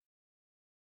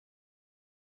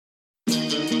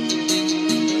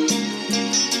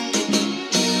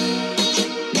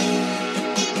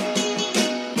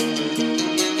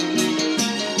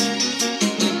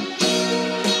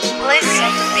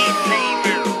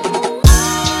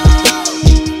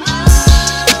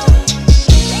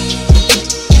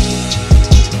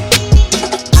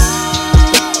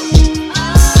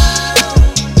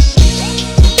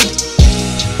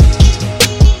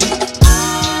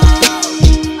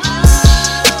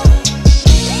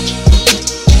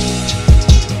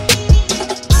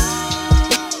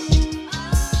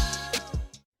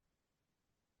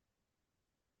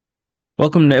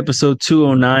Welcome to episode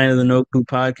 209 of the No Clue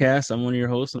Podcast. I'm one of your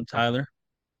hosts. I'm Tyler,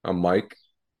 I'm Mike.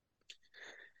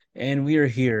 and we are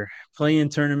here. Play-in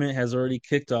tournament has already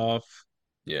kicked off.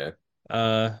 Yeah.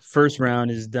 First round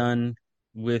is done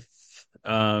with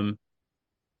um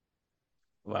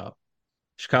wow,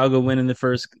 Chicago winning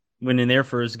their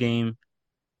first game.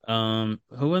 Who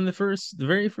won the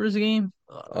very first game?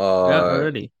 Forgot Uh,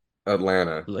 already.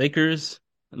 Atlanta. Lakers.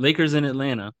 Lakers in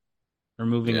Atlanta are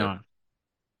moving Yeah. on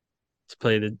to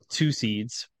play the two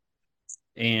seeds,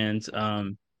 and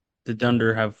the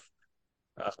Thunder have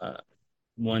uh,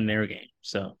 won their game.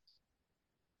 So.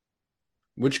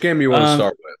 Which game do you want to Um,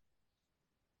 start with?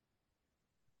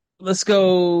 let's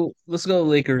go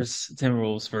Lakers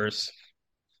Timberwolves first.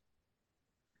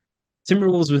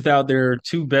 Timberwolves without their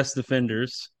two best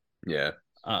defenders. Yeah.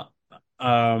 Uh,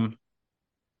 um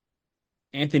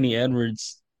Anthony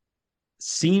Edwards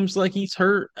seems like he's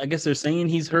hurt. I guess they're saying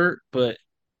he's hurt, but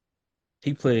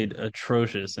he played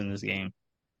atrocious in this game.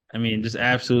 I mean, just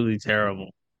absolutely terrible.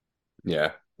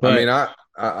 Yeah. I mean,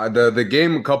 But the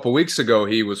game a couple weeks ago,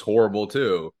 he was horrible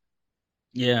too.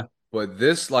 yeah, But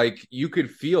this, like, you could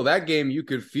feel that game. You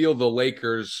could feel the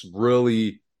Lakers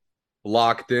really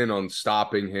locked in on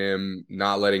stopping him,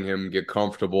 not letting him get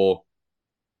comfortable.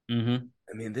 hmm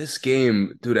I mean, this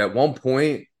game, dude. At one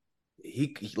point,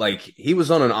 he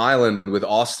was on an island with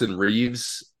Austin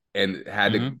Reeves and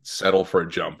had to hmm settle for a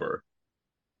jumper.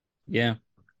 yeah.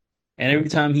 And every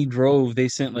time he drove, they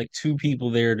sent like two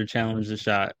people there to challenge the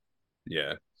shot,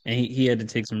 Yeah. and he had to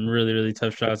take some really really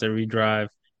tough shots every drive.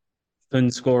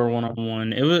 Couldn't score one on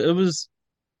one. It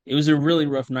was a really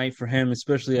rough night for him,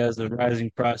 especially as a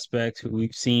rising prospect who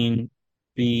we've seen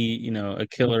be, a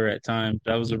killer at times.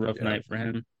 That was a rough Yeah. night for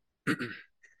him.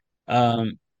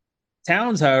 Um,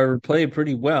 Towns, however, played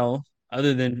pretty well,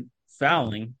 other than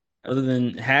fouling, other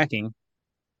than hacking.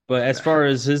 But as far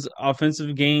as his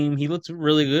offensive game, he looked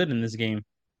really good in this game.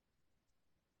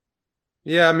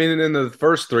 Yeah, I mean, in the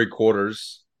first three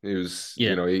quarters, he was,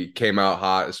 Yeah. he came out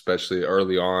hot, especially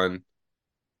early on.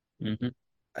 hmm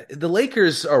The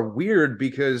Lakers are weird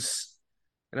because,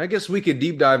 and I guess we could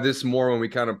deep dive this more when we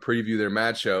kind of preview their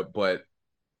matchup, but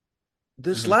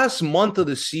this hmm last month of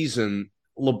the season,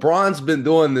 LeBron's been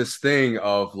doing this thing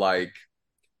of like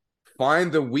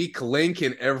find the weak link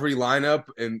in every lineup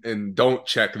and don't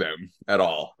check them at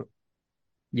all.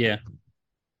 Yeah.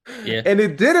 Yeah. And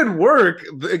it didn't work.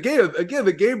 Again,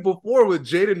 the game before with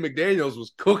Jaden McDaniels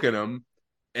was cooking him,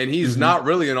 and he's hmm not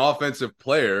really an offensive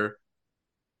player.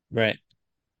 Right.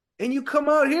 And you come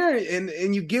out here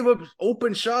and you give up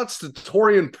open shots to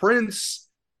Torian Prince,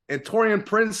 and Torian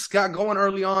Prince got going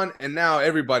early on, and now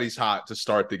everybody's hot to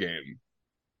start the game.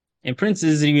 And Prince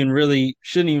shouldn't even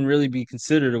really be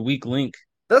considered a weak link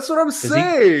That's what I'm because he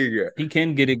saying. he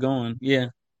can get it going. Yeah.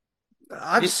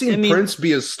 I've I seen mean, Prince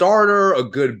be a starter, a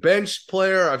good bench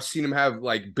player. I've seen him have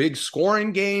like big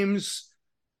scoring games.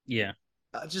 yeah.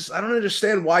 I don't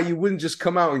understand why you wouldn't just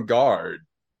come out and guard.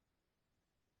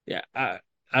 Yeah,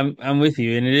 I'm with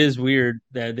you, and it is weird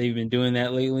that they've been doing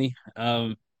that lately.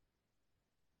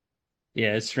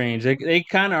 Yeah, it's strange. They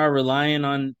kind of are relying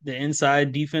on the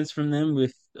inside defense from them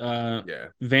with Yeah.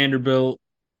 Vanderbilt,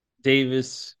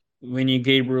 Davis, Winnie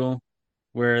Gabriel,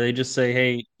 where they just say,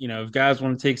 hey, if guys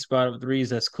want to take spot up threes,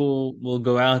 that's cool. We'll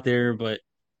go out there, but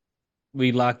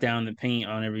we lock down the paint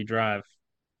on every drive.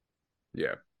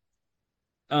 Yeah.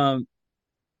 Um,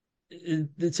 the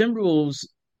Timberwolves,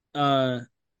 uh,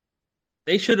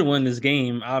 they should have won this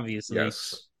game, obviously,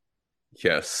 Yes.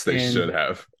 Yes, they and should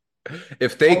have.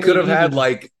 If they all they could have had needed,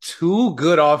 like two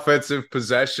good offensive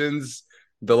possessions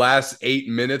the last 8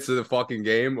 minutes of the fucking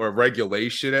game, or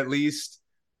regulation at least,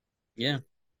 yeah.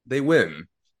 they win.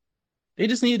 They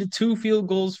just needed two field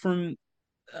goals from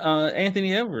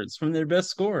Anthony Edwards from their best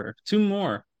scorer. Two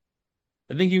more.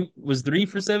 I think he was 3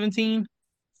 for 17.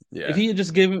 If Yeah. he had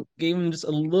just gave him just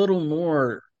a little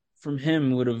more from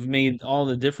him, would have made all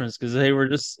the difference because they were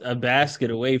just a basket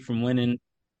away from winning.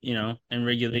 In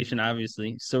regulation,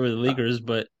 obviously. So were the Lakers,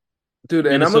 but Dude,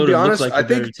 and I'm gonna Minnesota be looked honest, like I the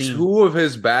better think team. two of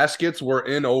his baskets were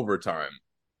in overtime.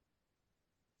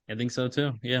 I think so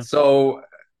too. Yeah, So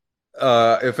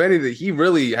if anything, he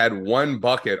really had one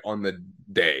bucket on the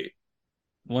day.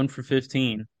 1 for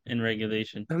 15 in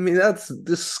regulation. I mean, that's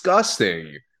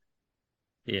disgusting.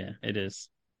 Yeah, it is.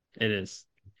 It is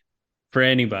for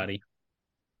anybody.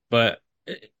 But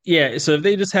yeah, so if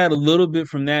they just had a little bit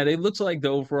from that, they looked like the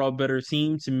overall better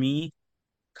team to me.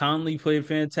 Conley played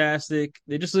fantastic.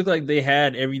 They just looked like they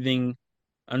had everything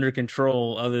under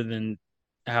control, other than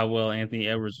how well Anthony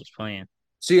Edwards was playing.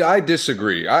 See, I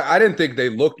disagree. I didn't think they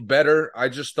looked better. I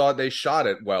just thought they shot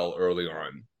it well early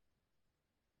on.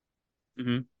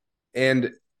 hmm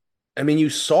And I mean, you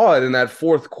saw it in that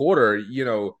fourth quarter.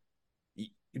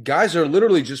 Guys are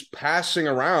literally just passing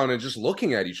around and just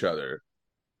looking at each other.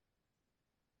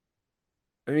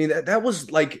 I mean, that was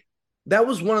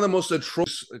one of the most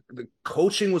atrocious. The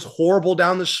coaching was horrible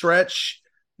down the stretch.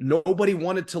 Nobody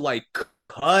wanted to like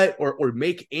cut or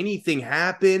make anything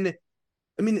happen.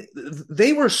 I mean,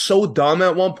 they were so dumb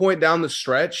at one point down the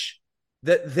stretch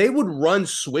that they would run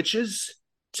switches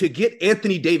to get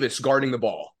Anthony Davis guarding the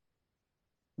ball,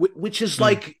 which is Mm,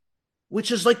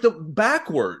 like the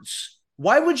backwards.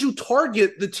 Why would you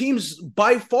target the team's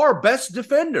by far best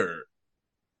defender?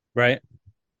 right,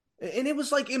 And it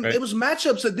was like it right. was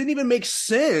matchups that didn't even make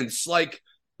sense. Like,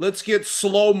 let's get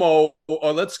slow mo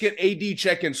or let's get AD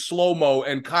check in slow mo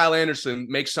and Kyle Anderson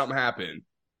make something happen.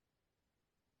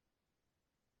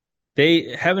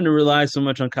 They having to rely so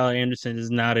much on Kyle Anderson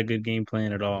is not a good game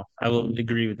plan at all. I will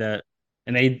agree with that.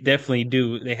 And they definitely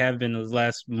do. They have been the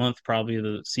last month probably of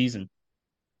the season.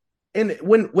 And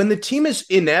when the team is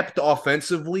inept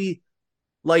offensively,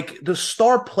 like the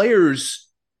star players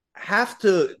have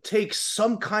to take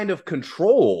some kind of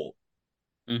control.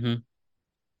 Hmm.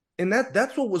 And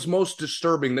that's what was most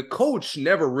disturbing. The coach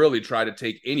never really tried to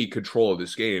take any control of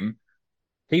this game.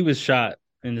 He was shot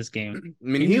in this I game.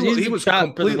 mean, He's he been was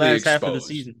shot for the completely last half of the exposed.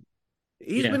 season.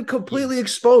 He's Yeah. been Yeah. completely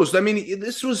exposed. I mean,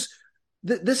 this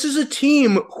is a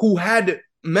team who had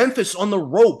Memphis on the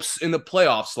ropes in the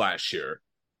playoffs last year.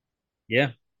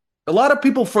 Yeah. A lot of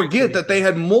people forget Rightfully that they so.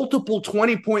 had multiple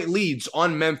 20-point leads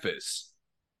on Memphis,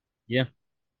 Yeah.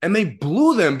 and they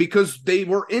blew them because they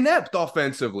were inept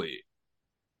offensively.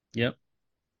 Yep.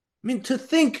 I mean, to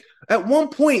think at one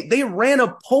point they ran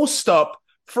a post up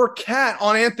for Cat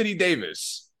on Anthony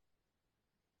Davis.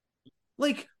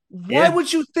 Like, why Yeah.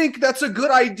 would you think that's a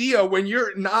good idea when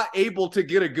you're not able to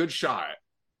get a good shot?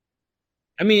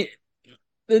 I mean,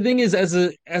 the thing is, as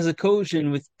a coach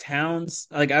and with Towns,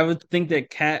 like I would think that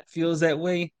Cat feels that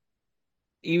way,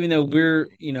 even though we're,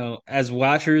 as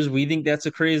watchers, we think that's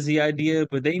a crazy idea,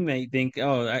 but they may think,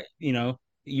 oh,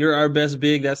 you're our best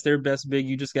big, that's their best big,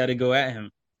 you just got to go at him.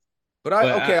 But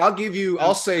But okay, I'll give you,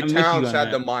 I'll say I'm with you Towns on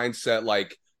had that. the mindset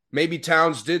like maybe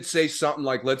Towns did say something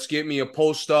like, let's get me a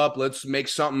post up, let's make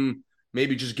something,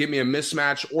 maybe just give me a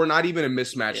mismatch or not even a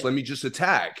mismatch. Yeah. Let me just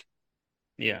attack.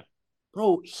 Yeah.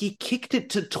 Bro, he kicked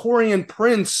it to Torian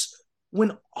Prince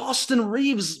when Austin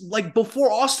Reeves, like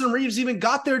before Austin Reeves even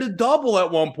got there to double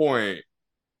at one point.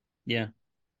 Yeah.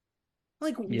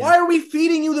 Like, Yeah. why are we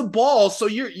feeding you the ball so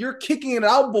you're kicking it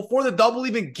out before the double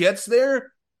even gets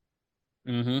there?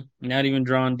 Not even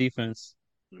drawing defense.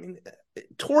 I mean,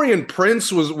 Torian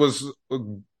Prince was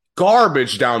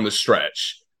garbage down the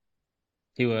stretch.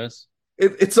 He was.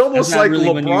 It's That's almost not like really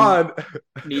when you LeBron,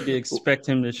 need to expect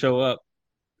him to show up.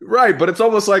 right? But it's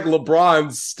almost like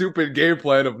LeBron's stupid game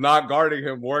plan of not guarding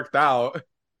him worked out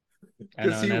I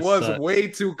because know, and he that was sucks. way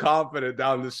too confident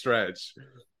down the stretch.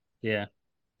 Yeah.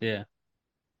 Yeah.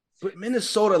 But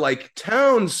Minnesota, like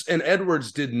Towns and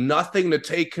Edwards, did nothing to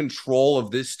take control of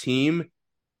this team.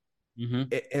 Hmm.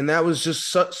 And that was just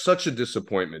such a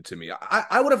disappointment to me.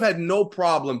 I would have had no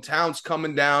problem Towns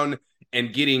coming down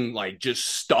and getting like just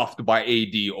stuffed by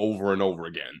AD over and over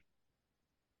again.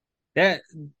 That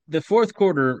the fourth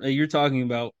quarter you're talking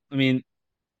about, I mean,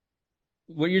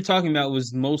 what you're talking about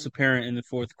was most apparent in the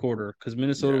fourth quarter because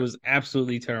Minnesota Yeah. was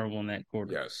absolutely terrible in that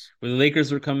quarter. Yes. Where the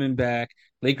Lakers were coming back,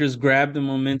 Lakers grabbed the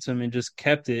momentum and just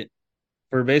kept it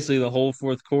for basically the whole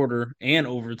fourth quarter and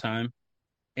overtime.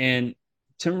 And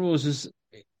Timberwolves just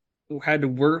had to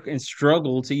work and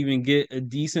struggle to even get a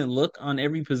decent look on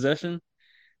every possession.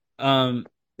 Um,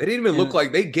 They didn't even look and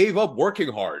like they gave up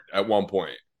working hard at one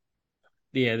point.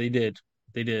 yeah, they did.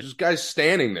 They did. Just guys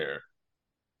standing there.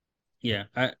 Yeah,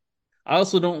 I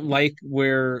also don't like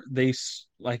where they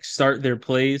like start their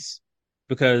plays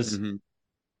because Mm-hmm.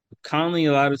 Conley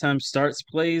a lot of times starts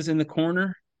plays in the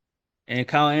corner, and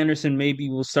Kyle Anderson maybe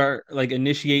will start like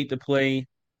initiate the play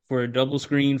for a double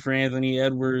screen for Anthony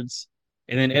Edwards,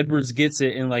 and then Edwards gets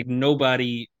it, and like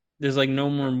nobody, there's like no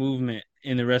more movement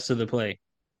in the rest of the play.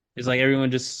 It's like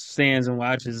everyone just stands and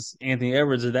watches Anthony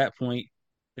Edwards at that point.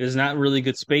 There's not really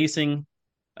good spacing.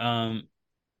 Um,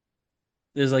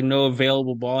 there's like no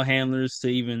available ball handlers to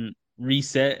even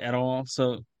reset at all.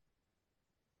 So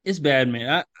it's bad,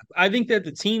 man. I think that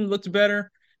the team looked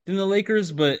better than the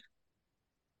Lakers, but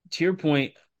to your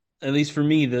point, at least for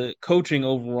me, the coaching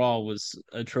overall was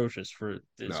atrocious for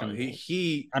the No,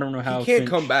 Timberwolves. I don't know he how can't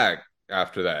come Finch. back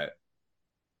after that.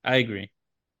 I agree.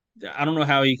 I don't know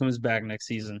how he comes back next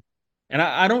season, and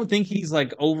I don't think he's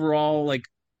like overall like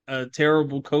a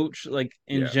terrible coach like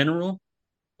in Yeah. general,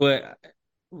 but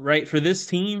right for this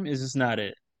team is just not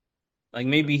it. Like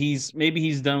maybe he's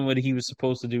done what he was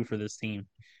supposed to do for this team,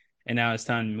 and now it's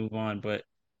time to move on. But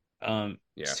it's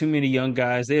Yeah. too many young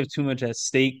guys. They have too much at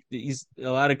stake. These a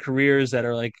lot of careers that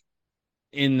are like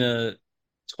in the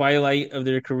twilight of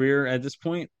their career at this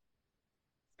point,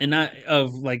 and not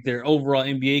of like their overall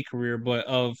NBA career, but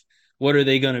of what are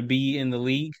they going to be in the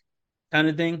league, kind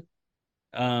of thing.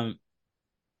 Um,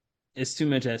 it's too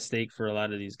much at stake for a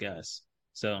lot of these guys.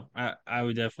 So I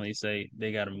would definitely say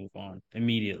they got to move on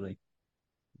immediately.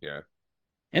 Yeah.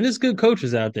 And there's good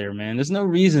coaches out there, man. There's no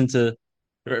reason to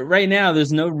right now.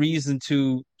 There's no reason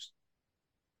to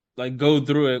like go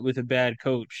through it with a bad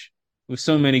coach with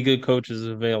so many good coaches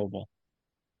available.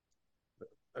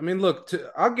 I mean, look,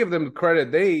 I'll give them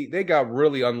credit. They got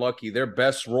really unlucky. Their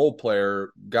best role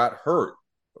player got hurt,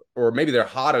 or maybe their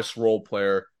hottest role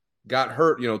player got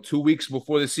hurt, 2 weeks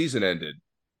before the season ended.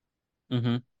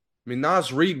 Hmm. I mean,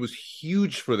 Nas Reed was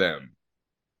huge for them.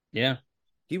 Yeah,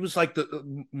 He was like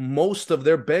the most of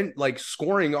their bench, like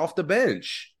scoring off the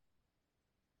bench.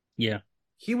 yeah.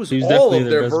 He was He was all definitely of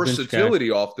their their best bench guy.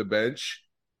 versatility off the bench.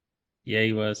 Yeah,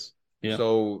 he was. Yeah,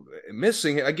 So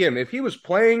missing again, if he was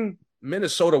playing,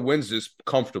 Minnesota wins this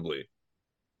comfortably.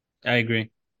 I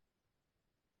agree.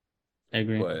 I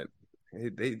agree. But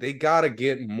they got to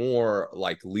get more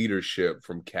like leadership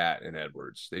from Cat and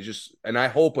Edwards. They just and I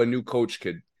hope a new coach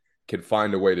could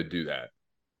find a way to do that.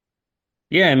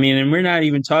 Yeah, I mean, and we're not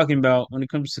even talking about when it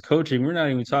comes to coaching. We're not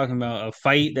even talking about a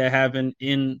fight that happened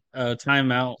in a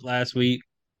timeout last week.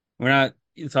 We're not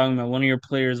talking about one of your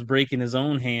players breaking his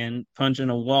own hand, punching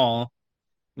a wall.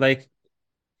 Like,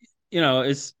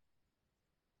 it's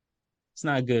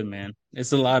not good, man.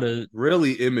 It's a lot of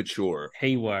Really immature.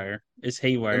 haywire. It's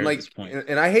haywire And at this like point.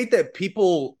 and I hate that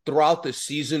people throughout the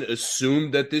season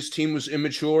assumed that this team was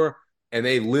immature and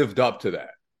they lived up to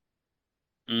that.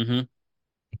 Hmm.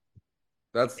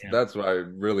 That's Yeah. that's what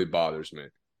really bothers me.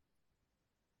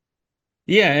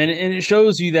 Yeah, and it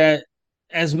shows you that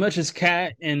as much as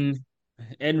Cat and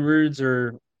Edwards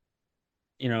are,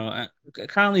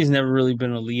 Conley's never really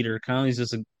been a leader. Conley's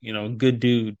just a, good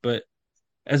dude, but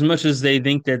as much as they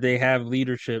think that they have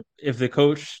leadership, if the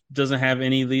coach doesn't have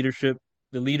any leadership,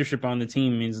 the leadership on the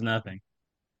team means nothing.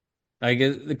 Like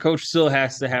the coach still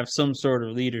has to have some sort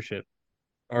of leadership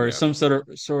or Yeah. some sort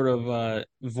of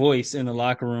voice in the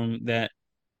locker room that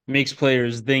makes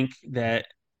players think that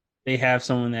they have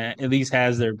someone that at least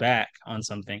has their back on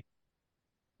something,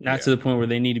 not to Yeah. the point where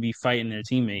they need to be fighting their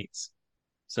teammates.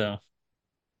 So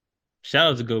shout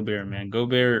out to Gobert, man.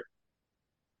 Gobert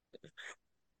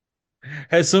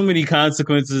has so many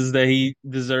consequences that he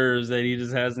deserves that he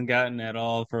just hasn't gotten at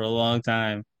all for a long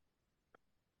time.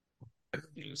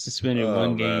 He was suspended Oh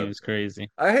one game. man. It's crazy.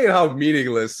 I hate how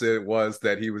meaningless it was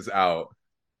that he was out.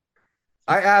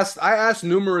 I asked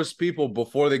numerous people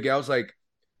before the game. I was like,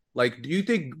 do you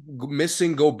think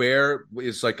missing Gobert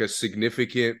is like a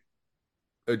significant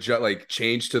like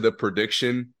change to the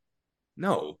prediction?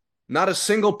 No, not a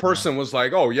single No. person was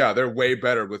like, oh yeah, they're way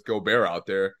better with Gobert out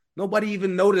there. Nobody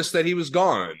even noticed that he was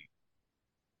gone.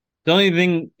 The only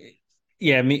thing,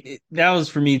 yeah, that was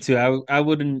for me too. I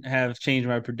wouldn't have changed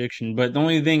my prediction, but the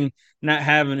only thing not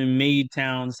having him made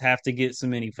Towns have to get so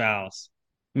many fouls.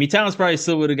 I mean, Towns probably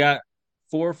still would have got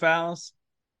 4 fouls,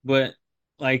 but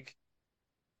like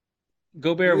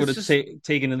Gobert would It's have just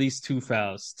taken at least 2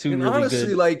 fouls, two and really honestly,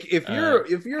 good like if you're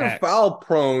hacks. foul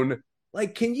prone,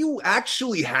 like can you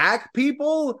actually hack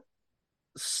people?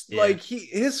 Yeah, Like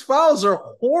his fouls are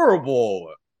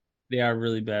horrible. they are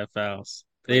really bad fouls.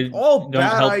 Like They all don't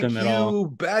bad help them at all.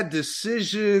 IQ, bad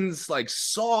decisions, like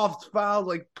soft fouls.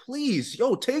 Like, please,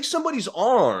 yo, take somebody's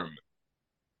arm.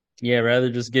 Yeah, rather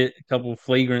just get a couple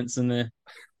flagrants in the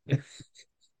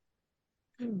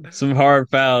some hard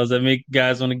fouls that make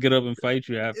guys want to get up and fight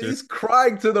you after. He's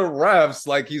crying to the refs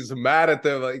like he's mad at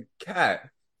them. Like, cat,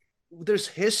 there's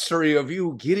history of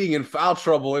you getting in foul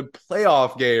trouble in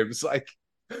playoff games. Like,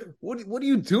 what are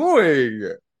you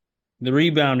doing? The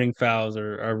rebounding fouls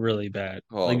are really bad.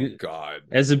 Like Oh God,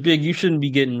 as a big, you shouldn't be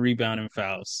getting rebounding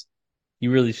fouls.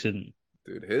 You really shouldn't.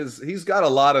 dude, he's got a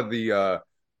lot of the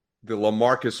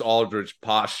LaMarcus Aldridge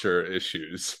posture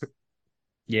issues.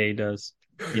 Yeah, he does.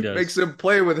 He does. Makes him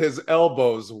play with his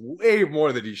elbows way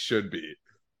more than he should be.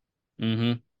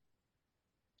 Hmm.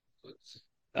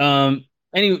 Um.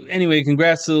 Anyway,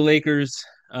 congrats to the Lakers.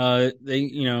 They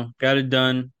got it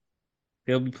done.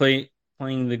 They'll be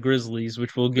playing the Grizzlies,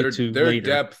 which we'll get Their to their later.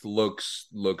 depth looks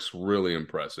really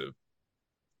impressive.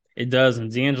 It does,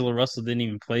 and D'Angelo Russell didn't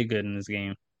even play good in this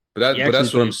game. But He that but actually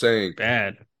that's what I'm played saying.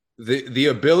 bad. The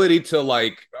ability to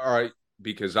all right,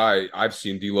 because I've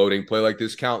seen deloading play like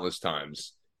this countless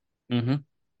times. Hmm.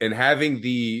 and having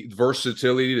the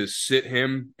versatility to sit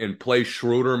him and play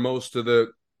Schroeder most of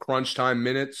the crunch time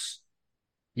minutes,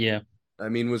 Yeah, I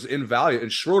mean, was invaluable.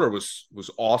 And Schroeder was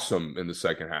awesome in the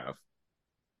second half.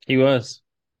 he was.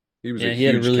 He was a Yeah, he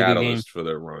had a huge really good game. catalyst for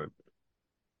their run.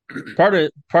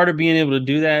 Part of being able to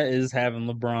do that is having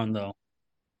LeBron though,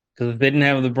 because if they didn't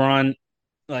have LeBron,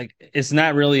 like it's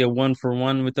not really a one for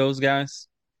one with those guys.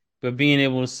 But being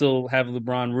able to still have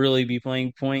LeBron really be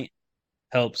playing point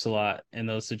helps a lot in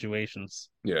those situations.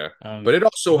 Yeah. Um, But it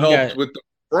also he helped got with the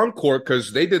front court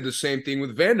because they did the same thing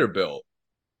with Vanderbilt.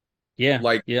 yeah,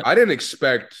 Like, yep, I didn't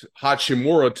expect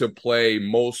Hachimura to play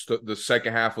most of the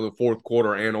second half of the fourth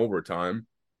quarter and overtime,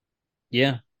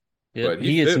 yeah, yep. but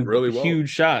he He hit fit some really well. huge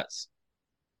shots,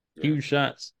 Yeah. huge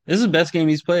shots. This is the best game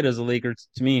he's played as a Laker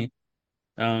to me.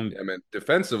 Yeah, man.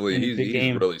 Defensively, In a big he's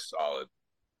game. really solid.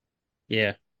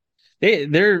 Yeah,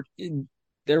 they're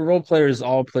their role players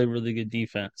all play really good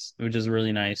defense, which is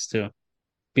really nice too.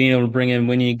 Being able to bring in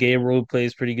Winnie Gabriel who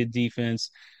plays pretty good defense.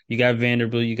 You got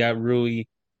Vanderbilt, you got Rui.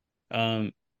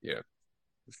 Um, Yeah.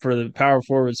 for the power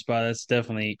forward spot, that's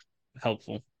definitely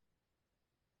helpful.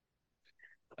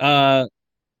 Uh,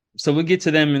 so we'll get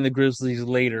to them in the Grizzlies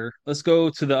later. Let's go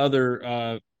to the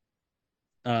other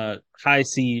high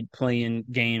seed playing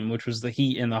game, which was the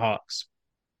Heat and the Hawks.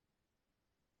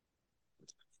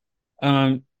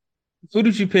 Um, who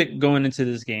did you pick going into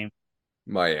this game?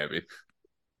 Miami.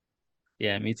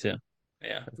 Yeah, me too.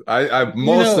 Yeah, I you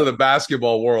most know, of the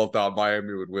basketball world thought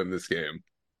Miami would win this game.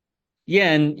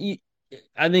 yeah, and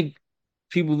I think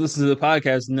people listen to the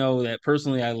podcast know that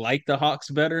personally I like the Hawks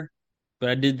better, but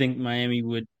I did think Miami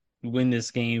would win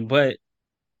this game. But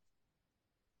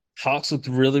Hawks looked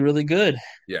really, really good.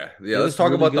 Yeah. Yeah, They let's looked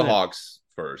talk really about the good. Hawks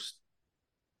first.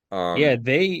 Yeah, Um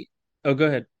they. Oh, go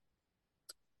ahead.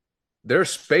 their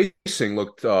spacing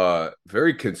looked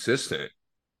very consistent.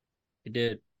 They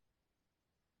did.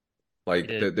 They Like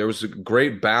did. there was a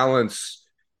great balance,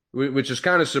 which is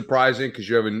kind of surprising because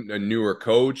you have a newer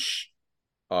coach.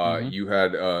 Hmm. You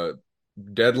had a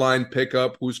deadline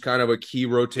pickup, who's kind of a key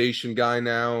rotation guy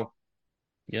now.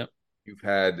 Yep. You've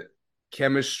had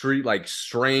chemistry, like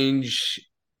strange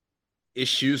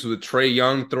issues with Trey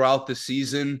Young throughout the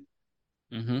season.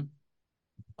 Hmm.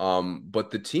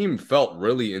 But the team felt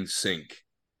really in sync,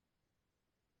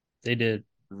 They did.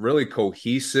 really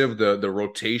cohesive. The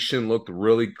rotation looked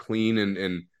really clean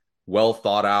and well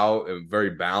thought out and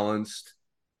very balanced.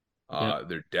 Yep.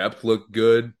 Their depth looked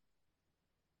good.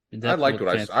 They I definitely liked looked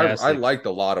what I fantastic. liked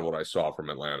a lot of what I saw from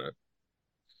Atlanta.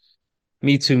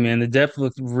 Me too, man. The depth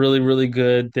looked really, really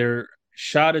good. Their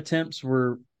shot attempts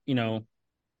were,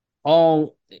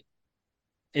 all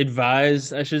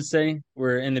advised, I should say,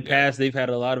 where in the Yeah. past they've had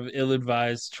a lot of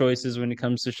ill-advised choices when it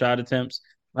comes to shot attempts.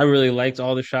 I really liked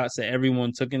all the shots that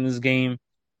everyone took in this game.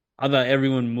 I thought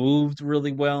everyone moved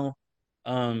really well.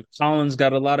 Collins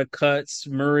got a lot of cuts.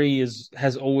 Murray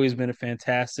has always been a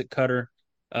fantastic cutter.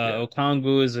 Yeah.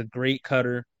 Okongwu is a great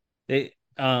cutter.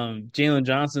 Jalen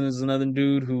Johnson is another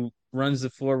dude who runs the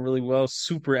floor really well.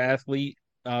 Super athlete.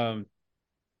 Um,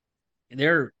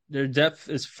 their depth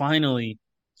is finally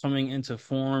coming into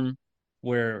form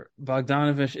where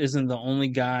Bogdanovich isn't the only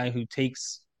guy who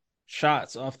takes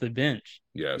shots off the bench.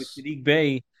 With Yes. Sadiq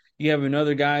Bey, you have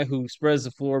another guy who spreads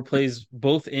the floor, plays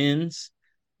both ends,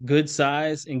 good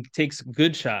size, and takes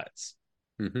good shots.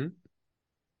 Hmm.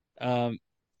 Um,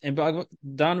 and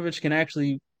Bogdanovich can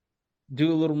actually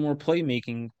do a little more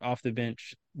playmaking off the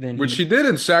bench than Which he he did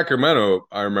in Sacramento,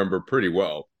 I remember pretty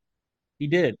well. he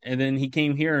did. And then he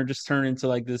came here and just turned into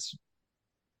like this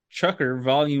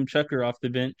volume chucker off the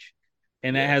bench,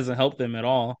 and that Yeah. hasn't helped them at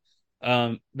all.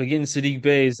 But getting Sadiq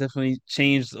Bey has definitely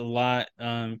changed a lot.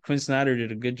 Quinn Snyder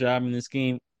did a good job in this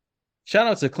game. Shout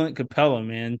out to Clint Capella,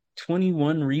 man.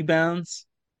 21 rebounds,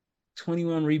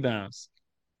 21 rebounds,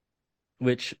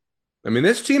 which, I mean,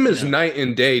 this team you is know, night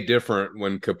and day different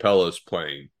when Capella's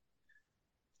playing.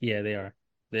 yeah, they are.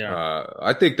 They are.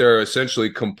 I think they're essentially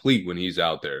complete when he's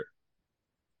out there.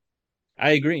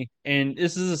 I agree. And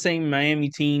this is the same Miami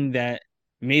team that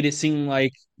made it seem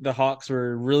like the Hawks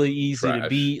were really easy to Trash.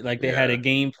 beat, like they had Yeah. a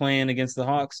game plan against the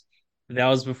Hawks. That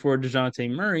was before DeJounte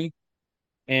Murray.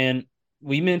 And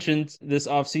we mentioned this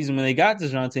offseason when they got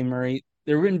DeJounte Murray,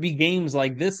 there wouldn't be games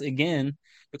like this again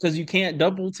because you can't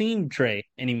double team Trey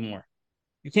anymore.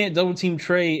 You can't double team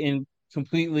Trey and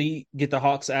completely get the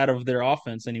Hawks out of their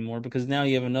offense anymore because now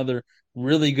you have another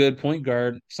really good point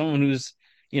guard, someone who's,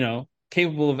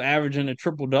 capable of averaging a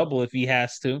triple double if he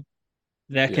has to,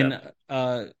 that Yeah.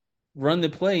 can run the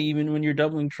play even when you're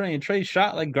doubling Trey. And Trey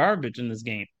shot like garbage in this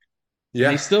game, and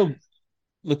they Yeah. still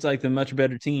looked like the much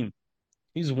better team.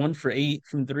 He's 1 for 8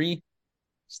 from three.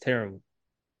 It's terrible.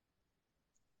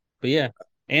 But yeah,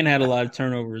 and had a lot of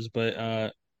turnovers,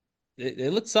 but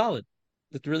it looked solid.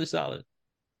 Looked really solid.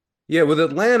 Yeah, with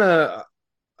Atlanta,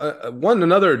 one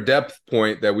another depth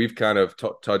point that we've kind of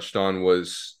touched on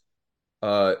was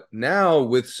now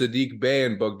with Sadiq Bey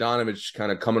and Bogdanovich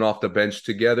kind of coming off the bench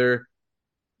together,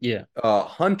 Yeah.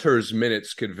 Hunter's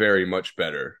minutes could vary much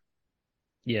better.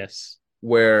 Yes.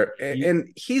 Where You.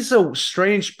 and he's a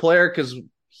strange player because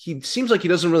he seems like he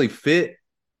doesn't really fit.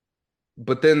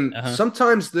 But then Uh-huh.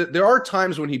 sometimes there are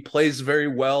times when he plays very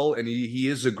well and he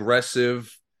is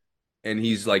aggressive and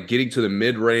he's like getting to the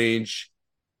mid range.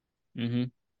 Mm-hmm.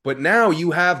 But now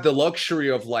you have the luxury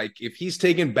of like if he's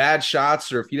taking bad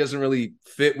shots or if he doesn't really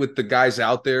fit with the guys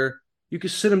out there, you can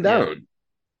sit him Yeah. down.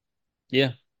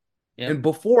 Yeah. Yep. And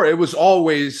before it was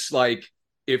always like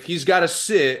if he's got to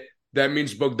sit, that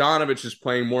means Bogdanovich is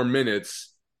playing more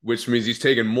minutes, which means he's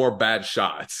taking more bad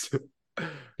shots.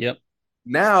 Yep.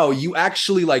 Now you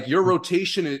actually like your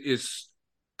rotation is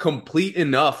complete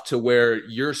enough to where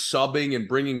you're subbing and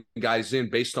bringing guys in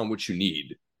based on what you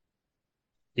need.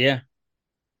 Yeah.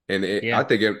 And I Yeah.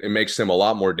 think it makes him a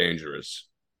lot more dangerous.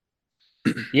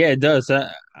 Yeah, it does.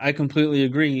 I completely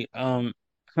agree.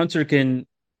 Hunter can,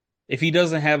 if he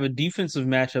doesn't have a defensive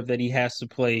matchup that he has to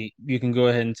play, you can go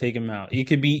ahead and take him out. It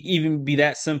could be even be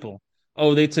that simple.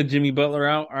 Oh, they took Jimmy Butler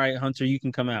out. All right, Hunter, you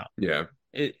can come out. Yeah.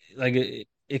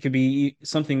 It could be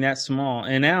something that small.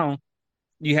 And now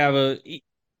you have a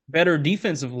better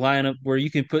defensive lineup where you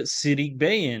can put Sadiq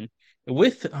Bey in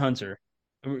with Hunter.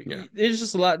 Yeah. There's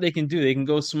just a lot they can do. They can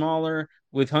go smaller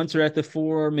with Hunter at the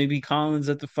four, maybe Collins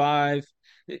at the five.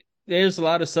 There's a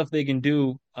lot of stuff they can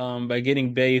do by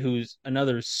getting Bey, who's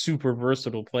another super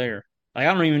versatile player. Like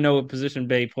I don't even know what position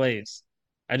Bey plays.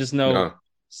 I just know No.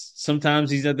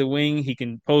 sometimes he's at the wing. He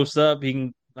can post up. He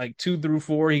can like 2 through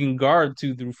 4. He can guard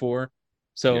 2 through 4. Yeah.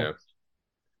 So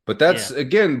But that's yeah.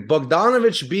 again,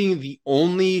 Bogdanovich being the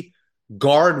only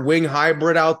guard wing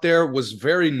hybrid out there was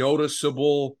very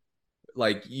noticeable.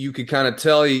 Like you could kind of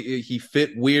tell he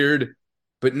fit weird.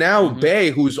 But now Hmm. Bay,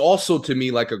 who's also to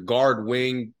me like a guard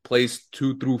wing, plays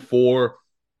 2 through 4.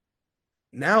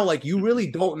 Now, like you really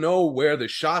don't know where the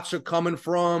shots are coming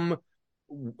from,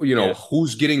 Yeah.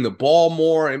 who's getting the ball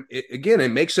more. And again, it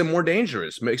makes him more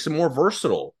dangerous, makes him more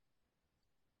versatile.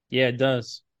 Yeah, it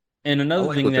does. And I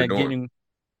like what they're doing.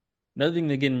 another thing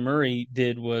that getting Murray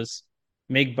did was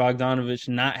make Bogdanovich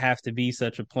not have to be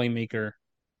such a playmaker.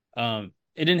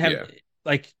 It didn't have Yeah.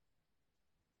 like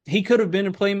he could have been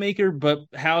a playmaker, but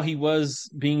how he was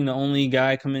being the only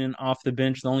guy coming in off the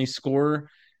bench, the only scorer,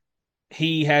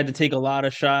 he had to take a lot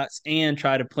of shots and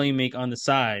try to play make on the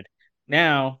side.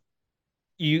 Now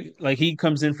you like he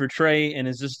comes in for Trey and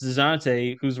it's just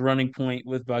DeJounte who's running point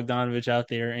with Bogdanovich out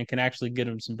there and can actually get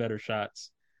him some better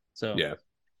shots. So Yeah.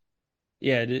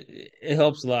 yeah, it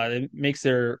helps a lot. It makes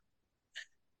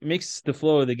the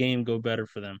flow of the game go better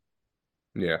for them.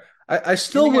 Yeah. I And they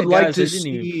still would had like guys to that didn't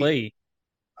even see play.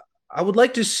 I would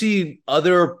like to see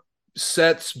other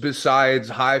sets besides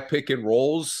high pick and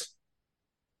rolls.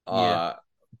 Yeah. Uh,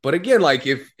 but again, like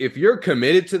if you're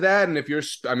committed to that, and if you're,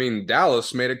 I mean,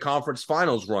 Dallas made a conference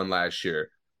finals run last year.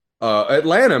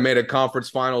 Atlanta made a conference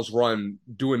finals run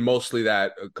doing mostly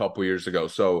that a couple years ago.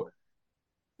 So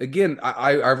again,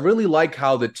 I really like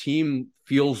how the team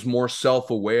feels more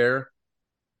self-aware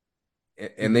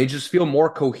and they Hmm. just feel more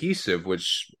cohesive,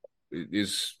 which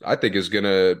is I think is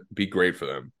gonna be great for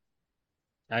them.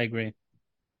 I agree.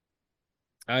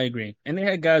 I agree. And they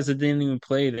had guys that didn't even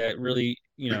play that really,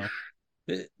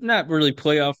 not really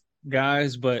playoff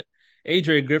guys, but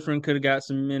AJ Griffin could have got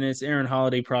some minutes. Aaron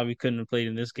Holiday probably couldn't have played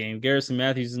in this game. Garrison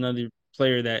Matthews is another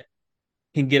player that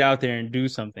can get out there and do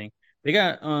something. They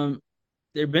got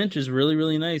their bench is really,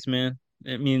 really nice, man.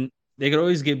 I mean, they could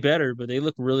always get better, but they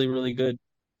look really, really good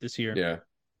this year. Yeah.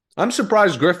 I'm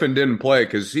surprised Griffin didn't play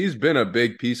because he's been a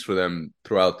big piece for them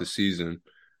throughout the season.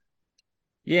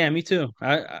 Yeah, me too.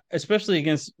 Especially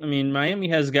against, I mean, Miami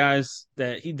has guys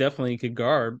that he definitely could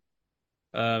guard.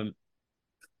 Um,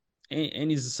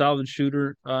 and he's a solid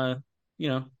shooter. You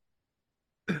know,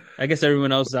 I guess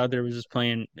everyone else out there was just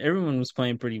playing. Everyone was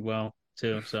playing pretty well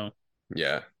too. So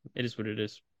Yeah. it is what it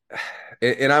is.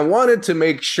 And I wanted to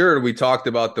make sure we talked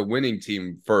about the winning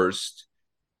team first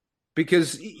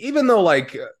because even though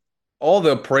like all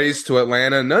the praise to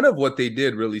Atlanta, none of what they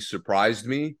did really surprised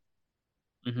me.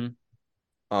 Hmm.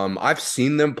 I've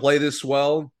seen them play this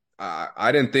well.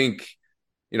 I didn't think,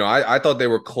 I thought they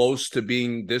were close to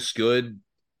being this good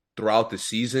throughout the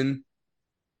season.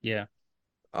 Yeah,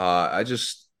 I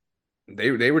just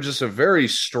they were just a very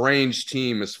strange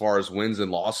team as far as wins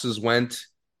and losses went.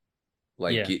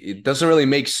 Like yeah, it doesn't really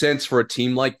make sense for a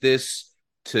team like this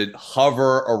to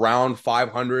hover around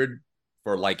 500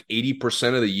 for like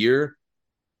 80% of the year,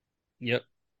 Yep.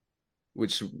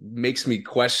 which makes me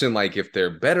question like if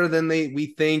they're better than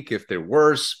we think, if they're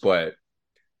worse, but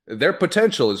their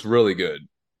potential is really good.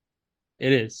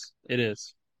 It is. It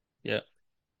is. Yep.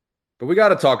 But we got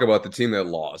to talk about the team that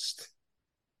lost.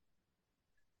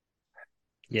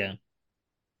 Yeah.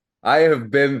 I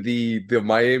have been the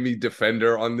Miami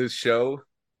defender on this show,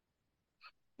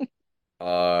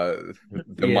 uh,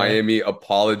 the Yeah. Miami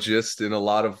apologist in a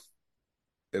lot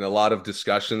of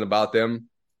discussion about them.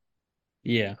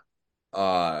 Yeah.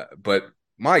 But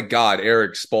my God,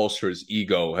 Eric Spoelstra's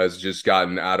ego has just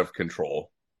gotten out of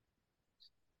control.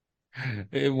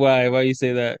 Why you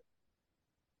say that?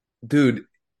 Dude,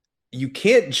 you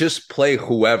can't just play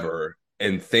whoever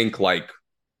and think like,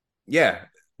 yeah,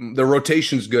 the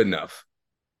rotation's good enough.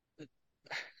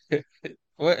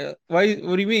 What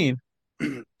do you mean?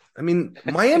 I mean,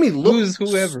 Miami Who's looks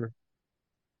whoever?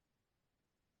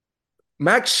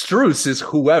 Max Strus is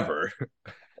whoever.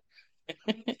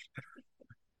 Okay.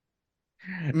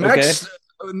 Max,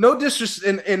 no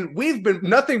disrespect, and we've been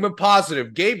nothing but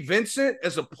positive. Gabe Vincent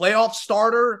as a playoff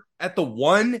starter at the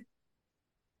one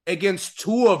against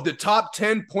two of the top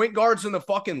 10 point guards in the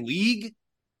fucking league.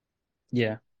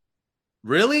 Yeah.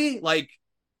 Really? Like,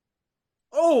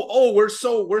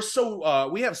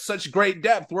 we have such great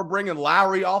depth. We're bringing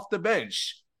Lowry off the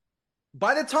bench.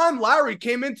 By the time Lowry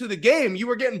came into the game, you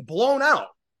were getting blown out.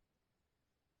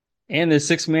 And the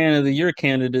six man of the year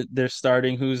candidate they're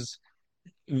starting who's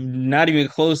not even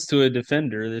close to a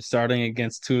defender. They're starting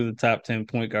against two of the top 10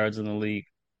 point guards in the league.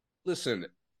 Listen,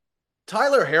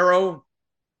 Tyler Harrow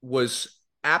was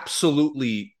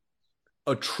absolutely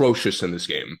atrocious in this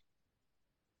game.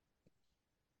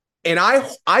 And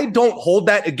I don't hold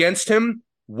that against him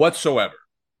whatsoever.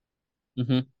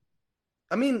 Mm-hmm.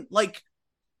 I mean, like,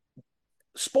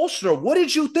 Spoelstra, what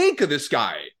did you think of this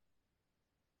guy?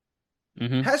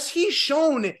 Mm-hmm. Has he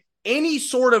shown any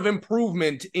sort of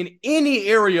improvement in any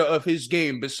area of his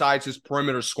game besides his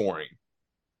perimeter scoring?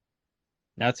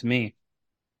 Not to me.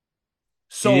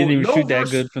 He didn't So even shoot that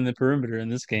good from the perimeter in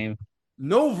this game.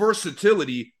 no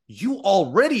versatility. You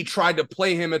already tried to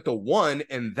play him at the one,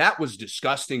 and that was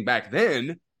disgusting back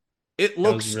then. It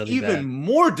That was looks really even bad.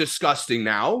 more disgusting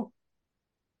now.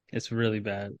 It's really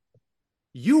bad.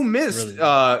 You missed Really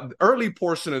bad. early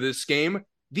portion of this game.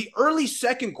 The early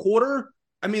second quarter,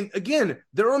 I mean, again,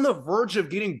 they're on the verge of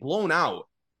getting blown out.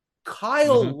 Mm-hmm.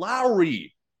 Kyle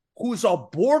Lowry, who's a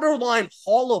borderline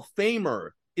Hall of Famer,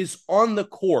 is on the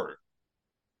court.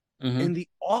 Mm-hmm. And the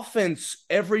offense,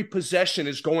 every possession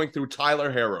is going through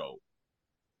Tyler Harrow.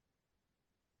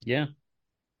 Yeah.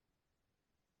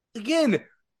 Again,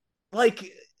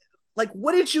 like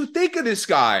what did you think of this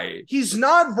guy? He's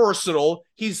not versatile.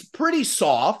 He's pretty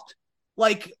soft.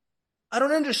 Like, I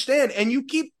don't understand. And you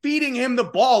keep feeding him the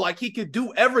ball like he could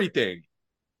do everything.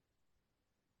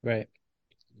 Right.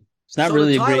 It's not So to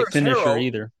really a great Tyler's finisher Harrow,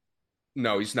 either.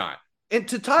 no, he's not. And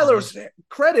to Mm-hmm. Tyler's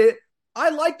credit, I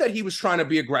like that he was trying to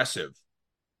be aggressive.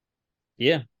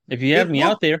 Yeah. If you have It me out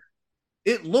looked there,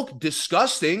 it looked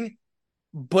disgusting,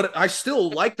 but I still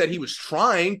like that he was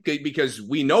trying because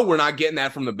we know we're not getting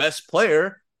that from the best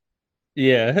player.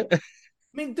 yeah. I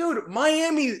mean, dude,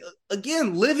 Miami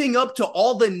again living up to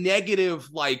all the negative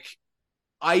like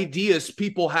ideas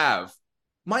people have.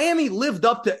 Miami lived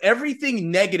up to everything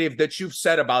negative that you've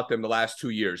said about them the last 2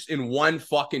 years in one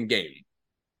fucking game.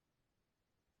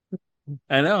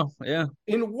 I know. Yeah.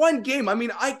 In one game, I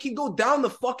mean, I can go down the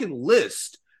fucking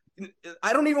list.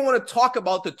 I don't even want to talk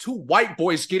about the two white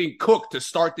boys getting cooked to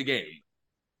start the game.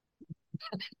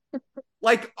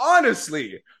 Like,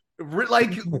 honestly,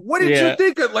 like, what did you Yeah.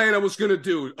 think Atlanta was going to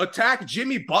do? Attack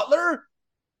Jimmy Butler?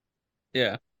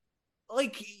 Yeah.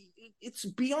 Like, it's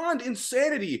beyond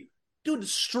insanity. Dude,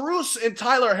 Strus and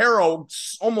Tyler Harrow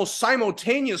almost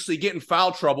simultaneously get in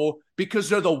foul trouble because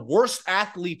they're the worst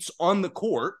athletes on the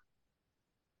court.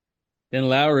 Then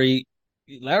Lowry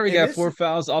And got this, four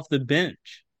fouls off the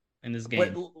bench in this but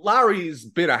game. Lowry's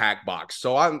been a hack box.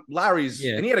 So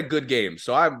Yeah. and he had a good game.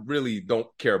 So I really don't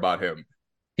care about him.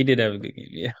 He did have a good game.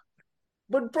 Yeah.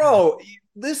 But bro,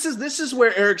 this is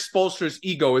where Eric Spoelstra's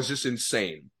ego is just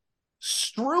insane.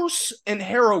 Strus and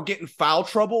Harrow get in foul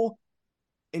trouble,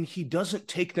 and he doesn't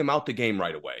take them out the game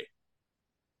right away.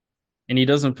 And he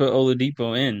doesn't put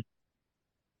Oladipo in,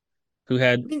 who I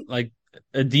had mean, like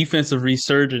a defensive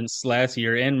resurgence last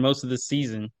year and most of the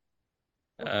season.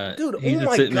 dude, He's oh just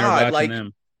my sitting there god, watching like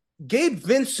them. Gabe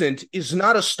Vincent is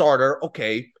not a starter.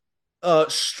 Okay.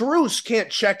 Strus can't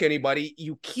check anybody.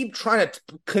 You keep trying to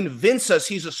convince us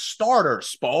he's a starter,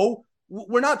 Spo.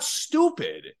 We're not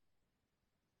stupid.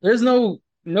 There's no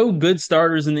no good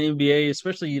starters in the NBA,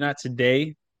 especially not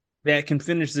today, that can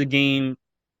finish the game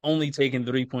only taking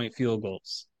 3-point field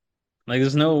goals. Like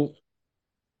there's no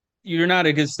you're not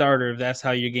a good starter if that's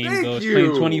how your game Thank goes.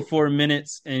 Playing you. 24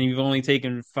 minutes and you've only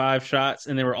taken 5 shots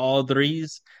and they were all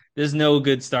threes. There's no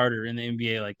good starter in the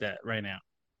NBA like that right now.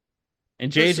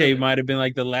 And JJ Listen, might have been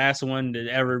like the last one to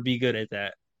ever be good at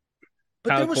that. but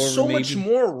Kyle there was Korver so much maybe.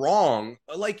 more wrong.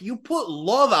 Like you put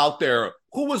Love out there,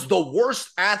 who was the worst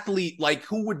athlete, like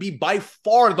who would be by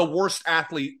far the worst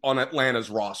athlete on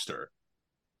Atlanta's roster.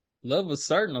 Love was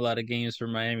starting a lot of games for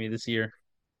Miami this year.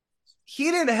 He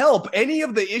didn't help any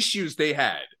of the issues they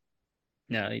had.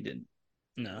 No, he didn't.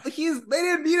 No. They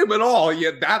didn't need him at all.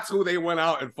 Yet that's who they went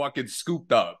out and fucking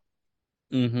scooped up.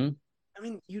 Mm-hmm. I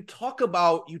mean, you talk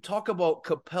about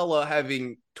Capella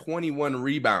having 21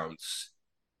 rebounds.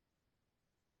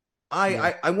 I Yeah.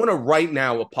 I, I want to right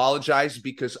now apologize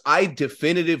because I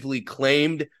definitively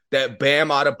claimed that Bam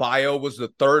Adebayo was the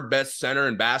third best center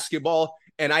in basketball,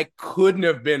 and I couldn't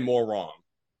have been more wrong.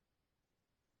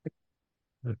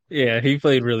 Yeah, he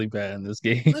played really bad in this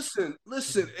game.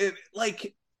 Listen,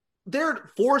 like they're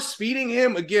force feeding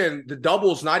him again. The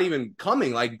double's not even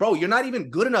coming. Like, bro, you're not even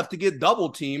good enough to get double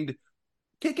teamed.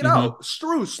 Kick it Mm-hmm. out,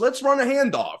 Struce. Let's run a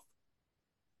handoff.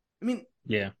 I mean,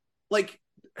 Yeah. like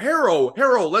Harrow,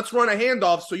 let's run a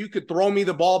handoff so you could throw me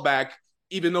the ball back,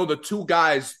 even though the two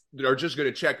guys that are just going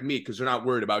to check me because they're not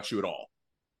worried about you at all.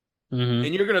 Mm-hmm.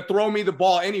 And you're going to throw me the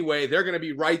ball anyway. They're going to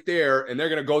be right there and they're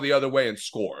going to go the other way and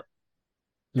score.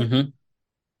 And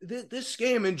Mm-hmm. this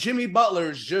game, and Jimmy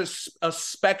Butler's just a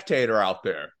spectator out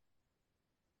there.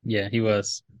 Yeah, he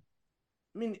was.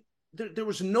 I mean, there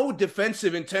was no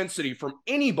defensive intensity from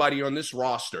anybody on this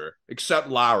roster except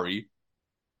Lowry.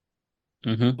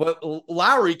 Mm-hmm. But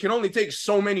Lowry can only take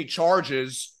so many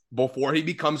charges before he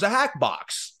becomes a hack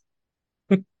box.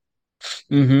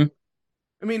 Mm-hmm.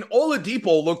 I mean,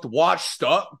 Oladipo looked washed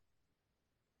up.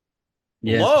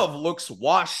 Yeah. Love looks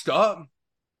washed up.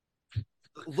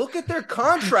 Look at their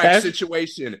contract After,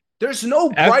 situation. There's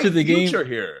no after bright the game, future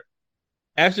here.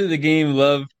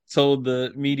 Love told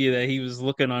the media that he was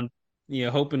looking on,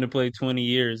 hoping to play 20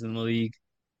 years in the league.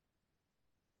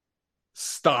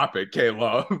 Stop it,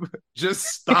 K-Love. Just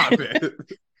stop it.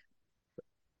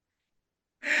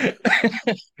 Yeah,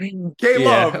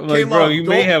 K-Love, I'm like, bro, K-Love, you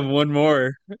may don't, have one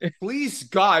more. please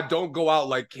God, don't go out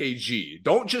like KG.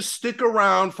 Don't just stick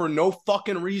around for no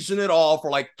fucking reason at all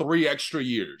for like 3 extra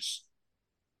years.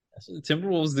 The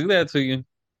Timberwolves do that to you.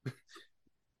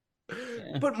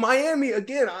 Yeah. But Miami,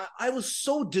 again, I was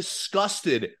so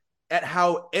disgusted at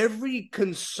how every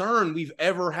concern we've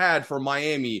ever had for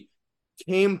Miami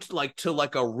came to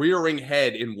like a rearing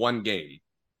head in one game.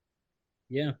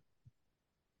 Yeah.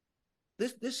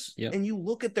 This Yep. and you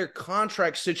look at their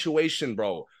contract situation,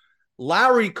 bro.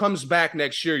 Lowry comes back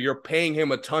next year. You're paying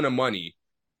him a ton of money.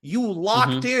 You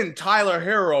locked Mm-hmm. in Tyler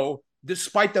Harrow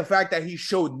despite the fact that he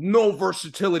showed no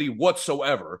versatility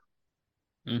whatsoever.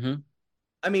 Mm-hmm.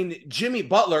 I mean, Jimmy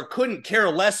Butler couldn't care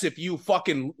less if you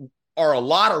fucking are a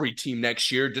lottery team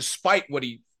next year, despite what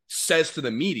he says to the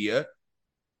media.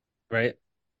 Right.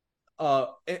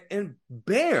 And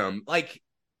bam, like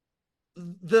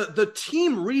the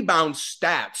team rebound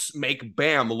stats make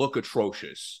Bam look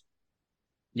atrocious.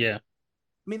 Yeah.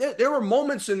 I mean, there were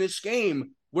moments in this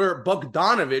game where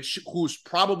Bogdanovich, who's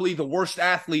probably the worst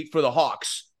athlete for the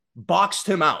Hawks, boxed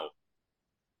him out.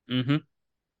 Mm-hmm.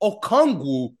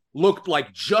 Okongwu looked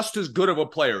like just as good of a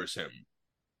player as him.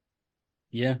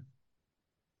 Yeah.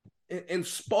 And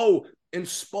Spo,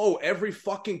 every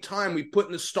fucking time we put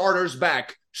in the starters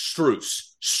back,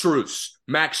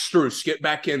 Max Struess, get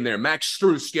back in there. Max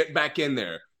Struess, get back in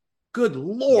there. Good Yeah.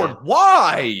 Lord,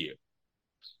 why?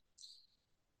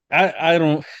 I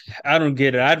don't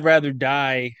get it. I'd rather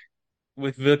die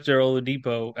with Victor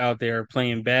Oladipo out there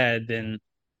playing bad than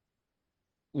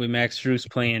with Max Strus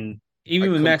playing. I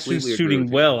Even with Max Strus completely agree shooting with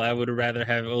you. well, I would rather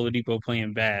have Oladipo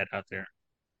playing bad out there.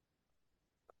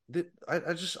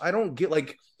 I don't get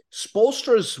like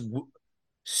Spolstra's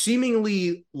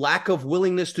seemingly lack of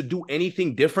willingness to do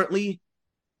anything differently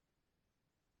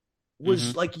Mm-hmm.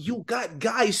 was like you got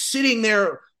guys sitting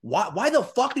there. Why the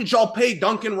fuck did y'all pay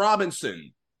Duncan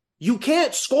Robinson? You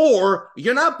can't score.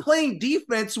 You're not playing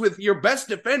defense with your best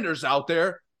defenders out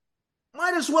there.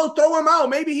 Might as well throw him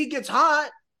out. Maybe he gets hot.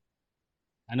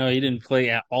 I know he didn't play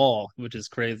at all, which is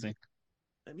crazy.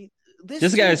 I mean, this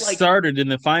This guy seems like started in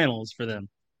the finals for them,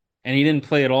 and he didn't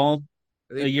play at all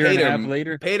they a year and paid a half him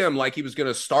later. paid him like he was going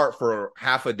to start for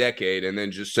half a decade and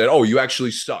then just said, "Oh, you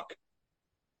actually suck."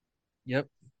 Yep.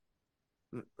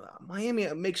 Miami,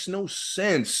 it makes no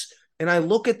sense. And I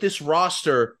look at this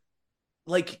roster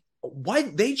like why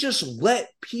they just let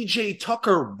PJ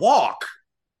Tucker walk?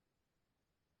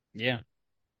 Yeah,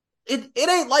 It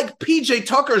ain't like PJ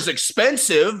Tucker's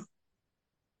expensive,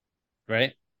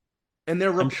 right. and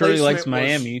their I'm sure he likes replacement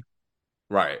was Miami.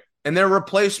 right. And their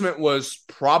replacement was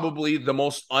probably the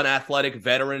most unathletic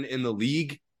veteran in the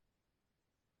league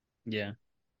Yeah.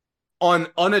 on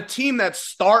a team that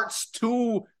starts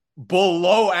two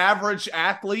below average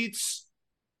athletes.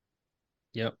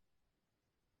 Yep.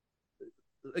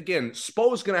 Again,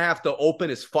 Spo's gonna have to open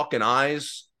his fucking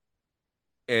eyes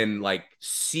and like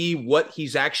see what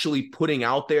he's actually putting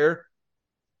out there.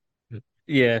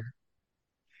 Yeah.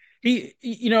 This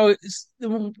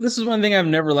is one thing I've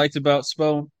never liked about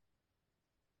Spo.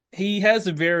 He's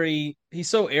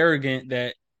so arrogant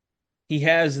that he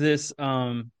has this,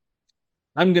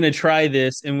 I'm gonna try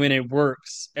this, and when it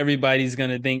works, everybody's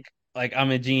gonna think like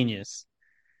I'm a genius.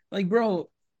 Like, bro,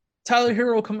 Tyler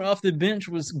Hero coming off the bench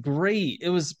was great. It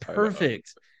was I know.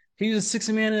 perfect. He was a six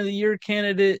man of the year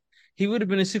candidate. He would have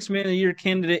been a six man of the year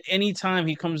candidate anytime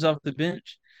he comes off the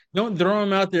bench. Don't throw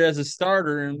him out there as a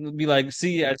starter and be like,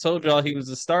 see, I told y'all he was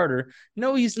a starter.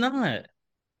 No, he's not.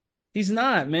 He's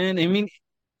not, man. I mean,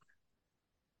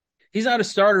 he's not a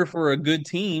starter for a good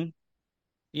team.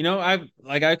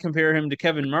 I compare him to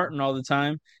Kevin Martin all the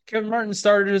time. Kevin Martin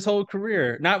started his whole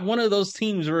career. Not one of those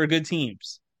teams were good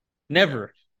teams. Yeah.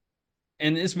 Never.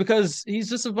 And it's because he's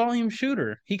just a volume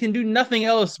shooter. He can do nothing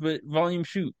else but volume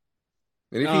shoot.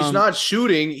 And if he's Um, not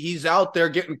shooting, he's out there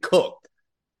getting cooked.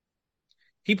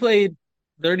 he played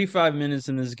 35 minutes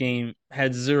in this game,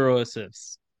 had zero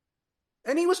assists.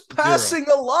 And he was Zero. passing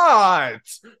a lot.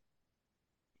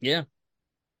 Yeah.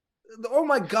 Oh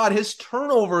my god, his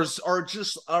turnovers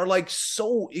are like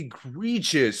so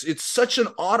egregious. It's such an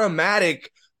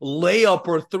automatic layup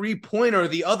or three-pointer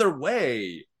the other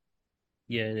way.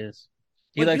 Yeah, it is.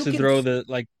 He Like likes you to can throw the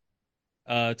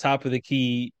top of the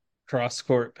key cross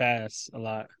court pass a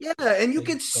lot. yeah, and you Like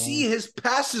can going. see his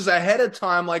passes ahead of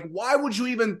time. Like, why would you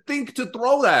even think to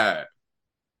throw that?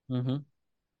 Hmm.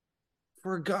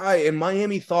 For a guy in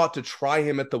Miami thought to try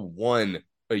him at the one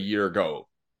a year ago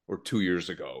or 2 years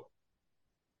ago.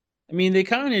 I mean, they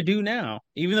kind of do now.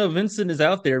 Even though Vincent is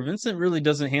out there, Vincent really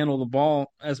doesn't handle the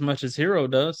ball as much as Hero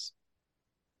does.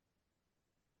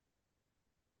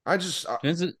 I just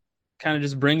Vincent kind of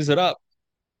just brings it up.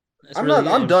 That's I'm really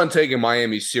I'm it. done taking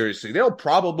Miami seriously. They'll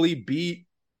probably beat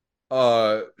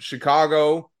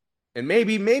Chicago, and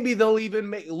maybe they'll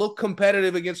even look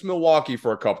competitive against Milwaukee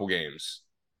for a couple games.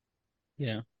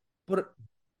 Yeah. But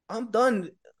I'm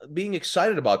done being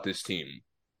excited about this team.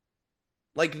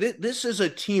 Like this is a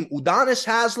team. Udonis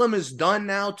Haslam is done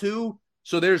now too,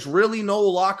 so there's really no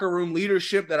locker room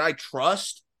leadership that I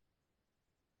trust.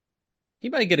 He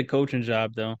might get a coaching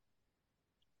job though.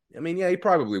 I mean, yeah, he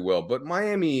probably will, but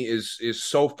Miami is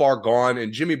so far gone,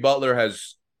 and Jimmy Butler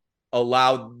has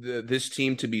allowed this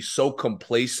team to be so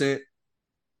complacent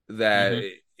that Hmm.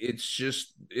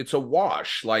 it's a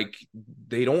wash. Like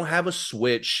they don't have a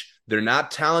switch. They're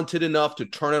not talented enough to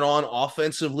turn it on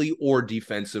offensively or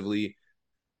defensively.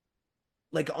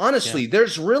 Like Yeah. honestly,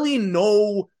 there's really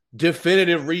no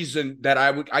definitive reason that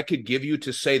I could give you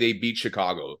to say they beat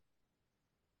Chicago.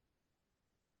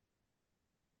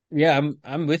 Yeah,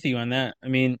 I'm with you on that. I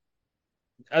mean,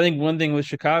 I think one thing with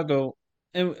Chicago,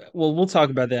 and well, we'll talk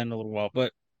about that in a little while,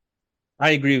 but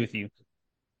I agree with you.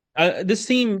 This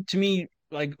team, to me,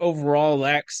 like overall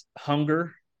lacks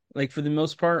hunger. Like for the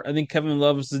most part, I think Kevin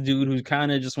Love is the dude who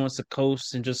kind of just wants to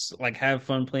coast and just like have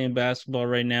fun playing basketball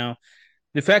right now.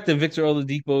 The fact that Victor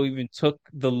Oladipo even took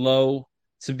the low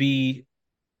to be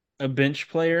a bench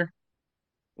player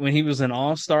when he was an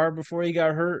all-star before he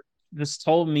got hurt just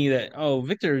told me that, oh,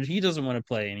 Victor, he doesn't want to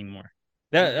play anymore.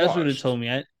 He's That's what it washed. told me.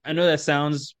 I know that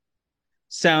sounds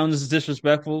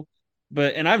disrespectful,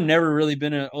 but and I've never really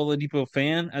been an Oladipo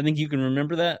fan. I think you can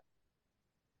remember that.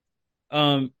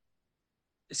 Um,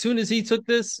 as soon as he took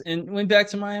this and went back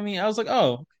to Miami, I was like,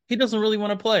 oh, he doesn't really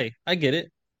want to play. I get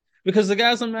it. Because the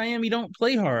guys in Miami don't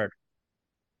play hard.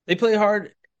 They play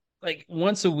hard like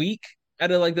once a week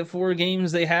out of like the four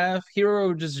games they have.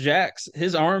 Hero just jacks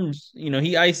his arms,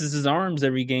 he ices his arms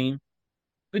every game.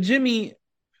 But Jimmy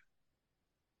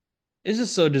is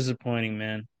just so disappointing,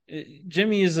 man.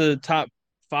 Jimmy is a top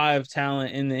five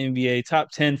talent in the NBA,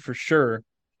 top 10 for sure.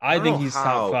 I I don't think know he's top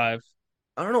how five.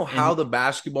 I don't know And how the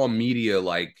basketball media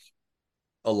like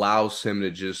allows him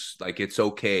to just like it's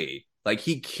okay. Like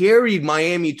he carried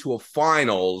Miami to a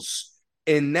finals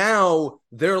and now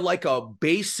they're like a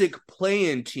basic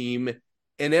playing team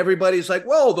and everybody's like,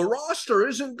 "Well, the roster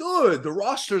isn't good. The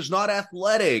roster's not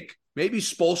athletic. Maybe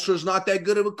Spoelstra's not that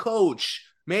good of a coach.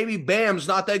 Maybe Bam's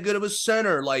not that good of a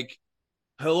center." Like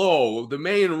hello, the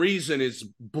main reason is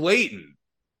blatant.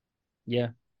 Yeah,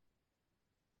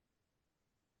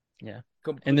 yeah.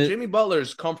 And Jimmy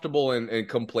Butler's comfortable and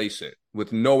complacent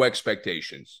with no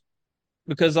expectations.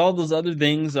 because all those other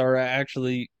things are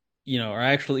actually, are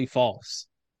actually false.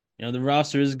 The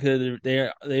roster is good.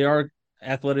 They are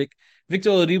athletic.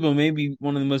 Victor Oladipo may be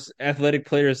one of the most athletic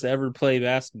players to ever play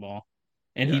basketball,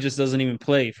 and he just Yes. doesn't even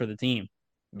play for the team.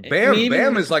 I Bam mean, Bam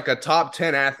even is like a top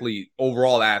 10 athlete,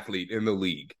 overall athlete in the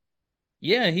league.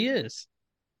 yeah, he is.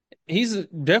 He's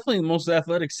definitely the most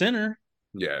athletic center.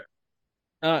 Yeah.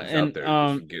 He's out And there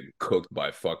just getting cooked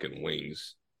by fucking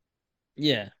wings.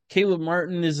 Yeah, Caleb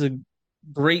Martin is a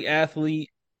great athlete.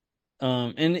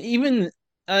 And even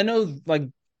I know like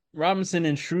Robinson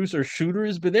and Strus are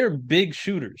shooters, but they're big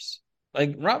shooters.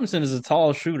 Like Robinson is a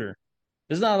tall shooter.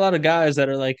 There's not a lot of guys that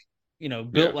are like, built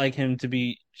Yeah. like him to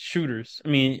be shooters. I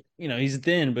mean, he's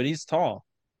thin, but he's tall.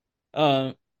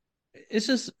 Um, it's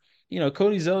just,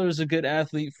 Cody Zeller is a good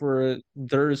athlete for a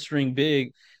third string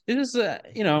big. It's just, I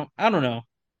don't know.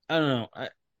 I don't know.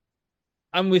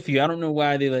 I'm with you. I don't know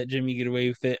why they let Jimmy get away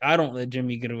with it. I don't let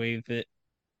Jimmy get away with it,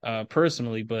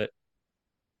 personally, but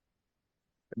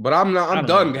But I'm not, I I'm don't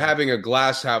know, done man. having a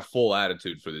glass half full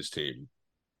attitude for this team.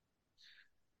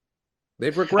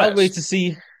 They've I'll wait regressed. to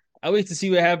see. I'll wait to see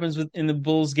what happens in the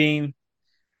Bulls game.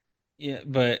 Yeah,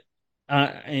 but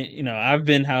I've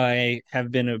been how I have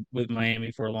been with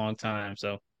Miami for a long time,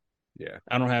 so Yeah.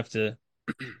 I don't have to.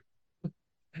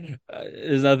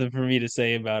 There's nothing for me to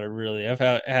say about it, really. I've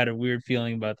had a weird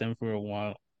feeling about them for a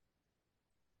while.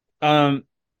 Um,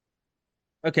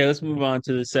 okay, let's move on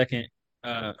to the second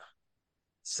round.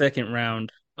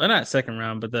 Well, not second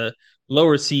round, but the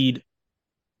lower seed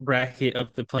bracket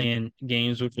of the playing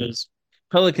games, which was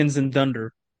Pelicans and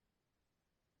Thunder.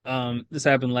 This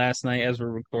happened last night as we're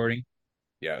recording.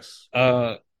 Yes.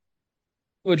 Uh,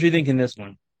 what do you think in this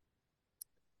one?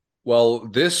 Well,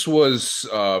 this was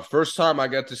first time I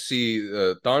got to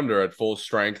see Thunder at full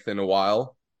strength in a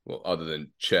while. Well, other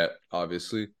than Chet,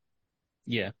 obviously.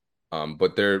 Yeah.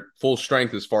 But they're full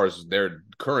strength as far as their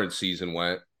current season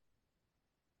went.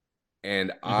 And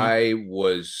Mm-hmm. I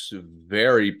was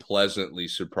very pleasantly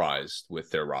surprised with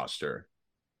their roster.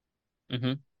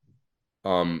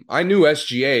 Mm-hmm. I knew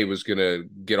SGA was gonna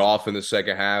get off in the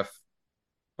second half.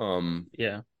 Um,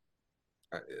 Yeah.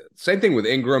 Same thing with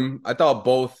Ingram. I thought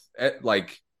both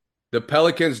like the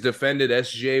Pelicans defended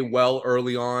SGA well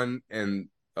early on, and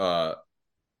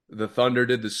the Thunder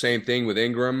did the same thing with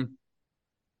Ingram.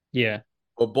 Yeah.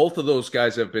 But both of those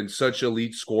guys have been such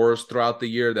elite scorers throughout the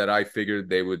year that I figured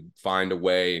they would find a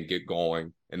way and get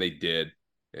going, and they did.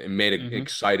 It made an Mm-hmm.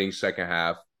 exciting second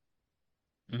half.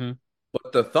 Mm-hmm.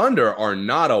 But the Thunder are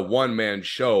not a one-man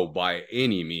show by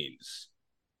any means.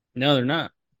 No, they're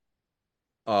not.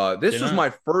 This They're was not. my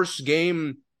first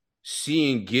game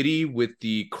seeing Giddy with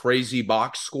the crazy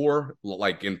box score,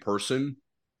 like in person.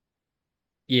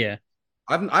 Yeah.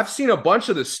 I've seen a bunch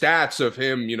of the stats of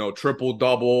him, triple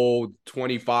double,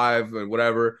 25 and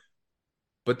whatever.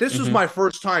 But this was Mm-hmm. my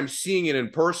first time seeing it in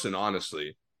person,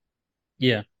 honestly.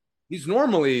 Yeah. He's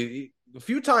normally a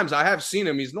few times I have seen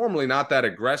him, he's normally not that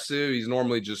aggressive. He's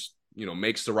normally just,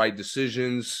 makes the right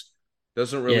decisions,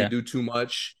 doesn't really Yeah. do too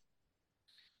much.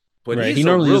 But Right. He he's a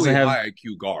normally doesn't really have high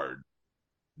IQ guard.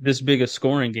 this big of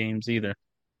scoring games either.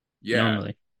 Yeah.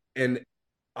 Normally. And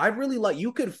I really like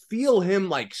you could feel him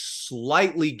like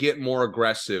slightly get more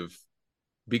aggressive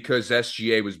because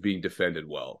SGA was being defended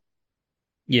well.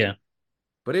 Yeah.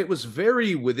 But it was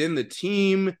very within the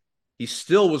team. He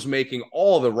still was making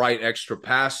all the right extra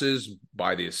passes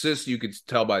by the assist. You could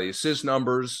tell by the assist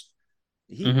numbers.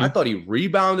 I Mm-hmm. thought he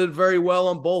rebounded very well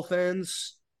on both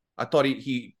ends. I thought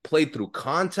he played through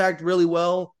contact really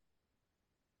well.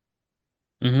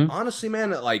 Mm-hmm. Honestly,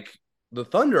 man, like the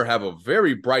Thunder have a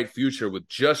very bright future with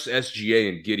just SGA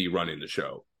and Giddy running the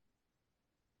show.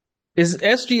 Is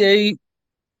SGA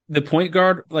the point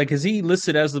guard? Like, is he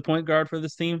listed as the point guard for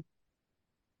this team?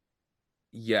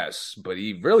 Yes, but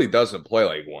he really doesn't play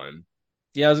like one.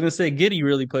 Yeah, I was gonna say Giddy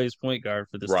really plays point guard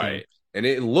for this team, Right. And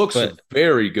it looks but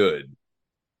very good.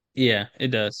 yeah, it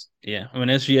does. Yeah, when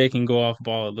SGA can go off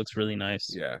ball, it looks really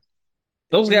nice. Yeah.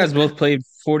 Those And guys the both played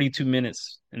 42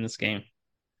 minutes in this game.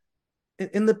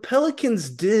 and the Pelicans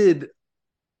did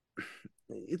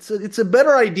it's a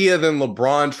better idea than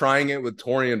LeBron trying it with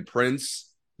Torian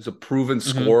Prince, who's a proven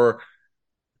Hmm. scorer.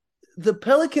 The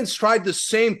Pelicans tried the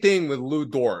same thing with Lou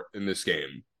Dort in this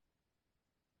game.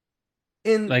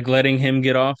 And Like letting him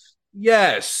get off.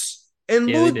 yes, and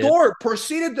Yeah, they Lou did. Dort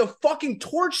proceeded to fucking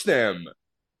torch them.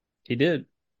 He did.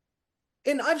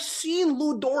 And I've seen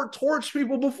Lou Dort torch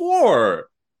people before.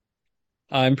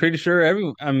 I'm pretty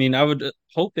sure I mean, I would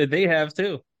hope that they have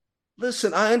too.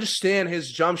 Listen, I understand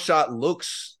his jump shot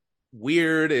looks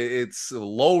weird. It's a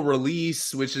low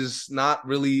release, which is not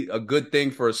really a good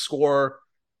thing for a scorer.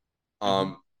 Hmm.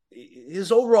 Um,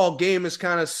 his overall game is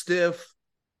kind of stiff,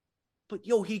 but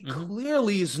yo, he Hmm.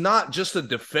 clearly is not just a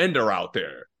defender out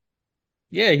there.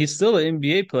 Yeah, he's still an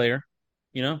NBA player.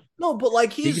 You know, No, but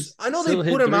like he could I know they still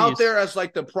put hit him out threes. there as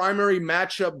like the primary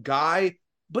matchup guy,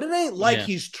 but it ain't like Yeah,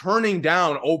 he's turning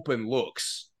down open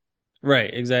looks.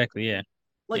 right. Exactly. Yeah,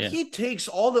 Like yeah. he takes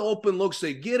all the open looks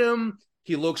they get him.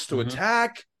 He looks to Hmm.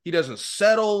 attack. He doesn't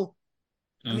settle.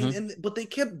 I mean, Hmm. but they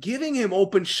kept giving him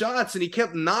open shots and he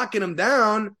kept knocking them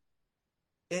down.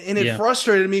 And it Yeah,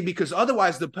 frustrated me because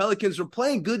otherwise the Pelicans were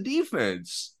playing good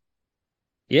defense.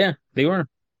 yeah. They were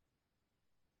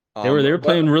But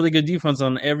playing really good defense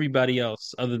on everybody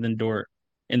else other than Dort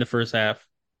in the first half.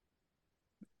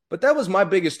 that was my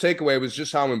biggest takeaway was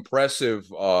just how impressive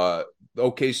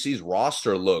OKC's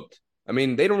roster looked. I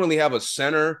mean, they don't really have a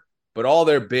center, but all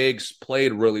their bigs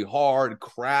played really hard,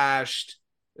 crashed.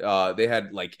 They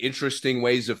had like interesting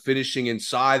ways of finishing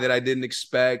inside that I didn't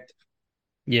expect.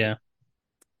 Yeah,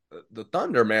 The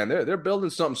Thunder, man, they're building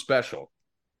something special.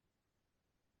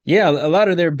 yeah. A lot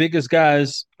of their biggest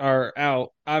guys are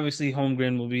out. Obviously,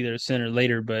 Holmgren will be their center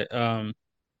later, but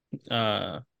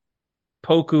uh,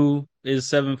 Poku is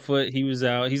 7 foot. He was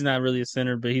out. He's not really a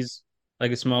center, but he's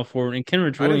like a small forward. And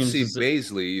Kenrich I didn't Williams see is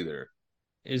Baisley either.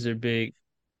 is their big.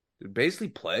 Did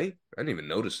Baisley play? I didn't even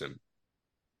notice him.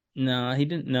 No, he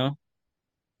didn't. No.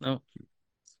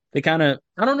 They kind of.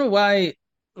 I don't know why.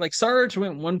 Like Sarge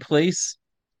went one place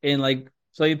and like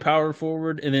played power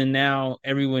forward, and then now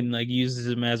everyone like uses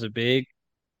him as a big.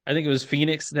 I think it was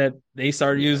Phoenix that they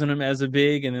started Yeah. using him as a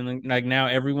big, and then like now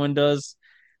everyone does,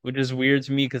 which is weird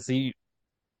to me because he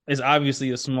is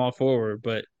obviously a small forward,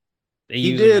 but they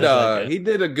use him as like a. He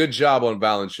did a good job on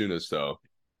Valanciunas though.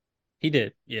 He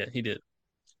did, yeah, he did.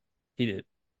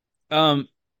 Um,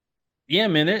 yeah,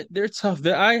 man, they're tough.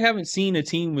 I haven't seen a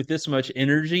team with this much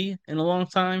energy in a long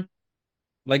time.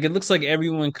 Like it looks like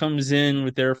everyone comes in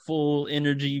with their full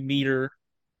energy meter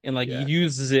and like Yeah.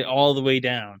 uses it all the way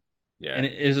down, Yeah. and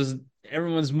it's just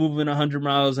everyone's moving 100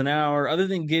 miles an hour. Other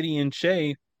than Giddy and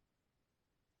Shea,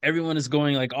 everyone is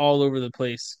going like all over the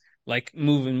place, like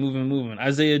moving.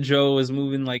 Isaiah Joe is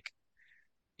moving like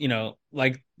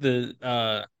like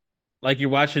like you're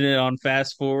watching it on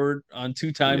fast forward on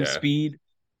two times Yeah. speed.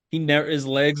 He never his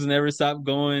legs never stop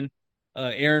going.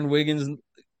 Aaron Wiggins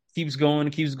keeps going.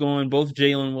 Both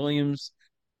Jalen Williams.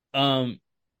 Um,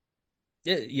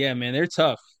 yeah, man, they're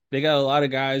tough. They got a lot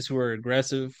of guys who are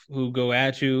aggressive, who go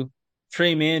at you.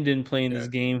 Trey Mann didn't play in Yeah. this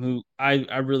game, who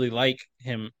I really like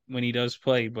him when he does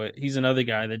play, but he's another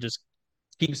guy that just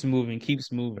keeps moving.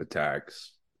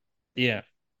 Attacks. Yeah.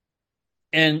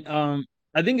 And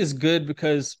I think it's good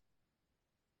because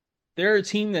they're a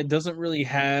team that doesn't really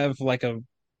have like a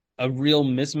real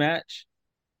mismatch.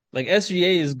 Like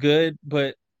SGA is good,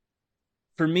 but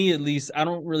for me at least, I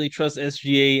don't really trust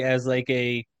SGA as like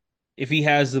a if he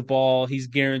has the ball, he's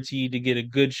guaranteed to get a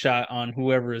good shot on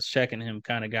whoever is checking him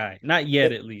kind of guy. Not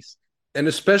yet, at least. And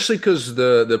especially because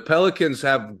the Pelicans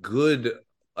have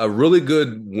a really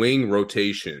good wing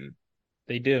rotation,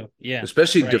 They do. Yeah.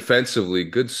 especially Right. defensively.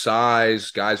 Good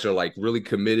size guys are like really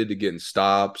committed to getting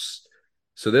stops.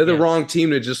 So they're the Yeah. wrong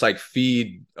team to just like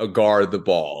feed a guard the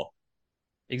ball.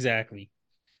 Exactly.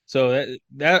 So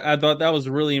that I thought that was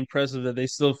really impressive that they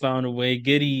still found a way.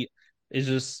 Giddy is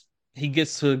just he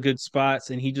gets to good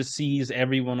spots and he just sees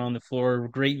everyone on the floor.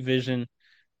 Great vision.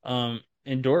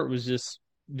 And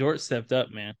Dort stepped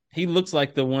up, man. He looks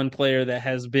like the one player that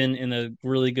has been in a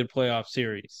really good playoff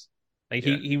series. Like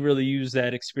Yeah. he really used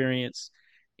that experience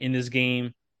in this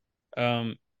game.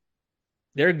 Um,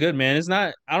 they're good, man. It's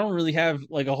not I don't really have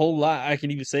like a whole lot I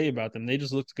can even say about them. They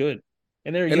just looked good.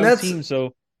 And they're a And young that's team,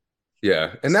 so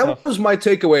Yeah, and it's that tough. was my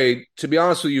takeaway, to be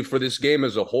honest with you, for this game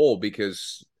as a whole,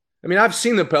 because I mean, I've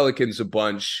seen the Pelicans a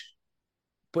bunch,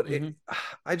 but Hmm.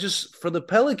 I just, for the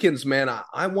Pelicans, man,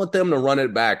 I want them to run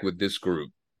it back with this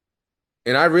group.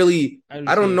 And I do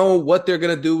I don't too. know what they're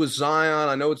going to do with Zion.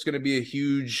 I know it's going to be a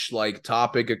huge, like,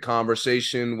 topic of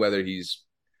conversation, whether he's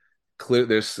clear.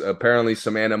 There's apparently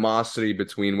some animosity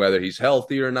between whether he's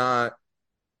healthy or not.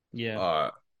 Yeah.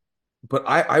 Uh, but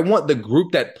I want the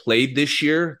group that played this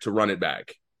year to run it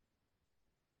back.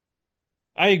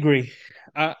 I agree.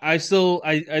 I still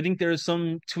I think there are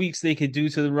some tweaks they could do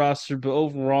to the roster, but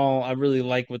overall I really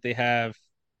like what they have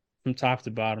from top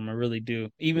to bottom. I really do.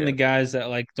 Even the Yeah. guys that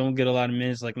like don't get a lot of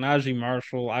minutes, like Najee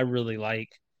Marshall, I really like.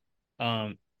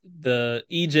 the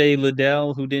EJ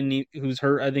Liddell, who's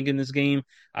hurt, I think, in this game.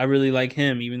 I really like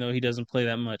him, even though he doesn't play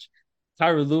that much.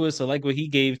 Tyra Lewis, I like what he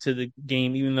gave to the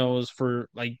game, even though it was for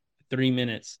like 3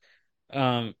 minutes.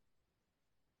 Um,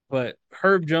 but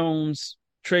Herb Jones,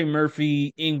 Trey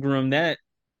Murphy, Ingram, that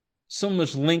so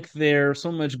much length there,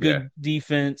 so much Yeah. good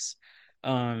defense.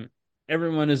 Um,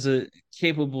 Everyone is a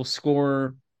capable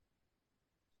scorer.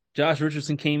 Josh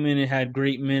Richardson came in and had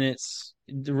great minutes.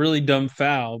 Really dumb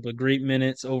foul, but great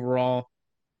minutes overall.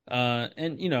 And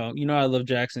I love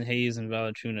Jackson Hayes and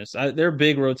Valanciunas. Their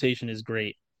big rotation is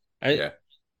great. I Yeah.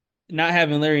 Not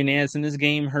having Larry Nance in this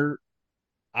game hurt.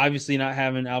 Obviously, not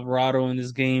having Alvarado in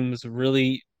this game was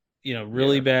really,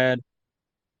 really Yeah. bad.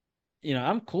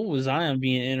 I'm cool with Zion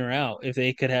being in or out if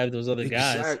they could have those other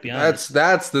guys, to be Exactly. That's honest.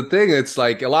 that's the thing. It's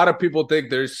like a lot of people think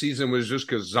their season was just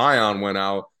because Zion went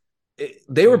out.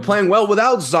 They were Hmm. playing well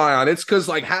without Zion. It's because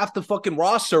like half the fucking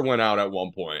roster went out at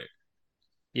one point.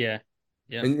 Yeah.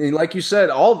 Yep. And like you said,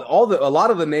 a lot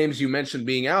of the names you mentioned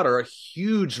being out are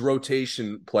huge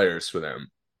rotation players for them,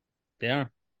 They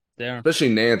are. They are. especially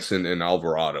Nance and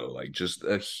Alvarado. Like just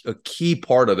a key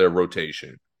part of their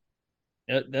rotation.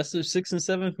 That's their sixth and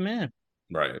seventh man.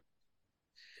 Right.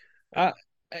 I,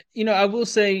 I will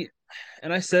say,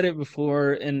 and I said it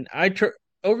before, and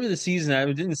over the season I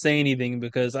didn't say anything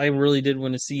because I really did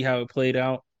want to see how it played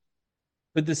out.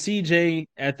 But the CJ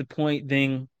at the point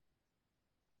thing,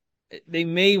 they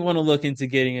may want to look into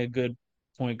getting a good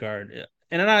point guard.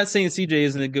 And I'm not saying CJ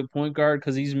isn't a good point guard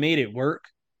because he's made it work,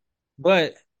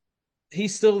 but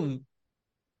he's still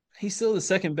he's still the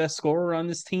second best scorer on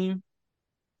this team.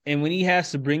 And when he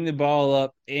has to bring the ball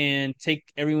up and take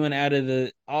everyone out of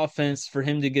the offense for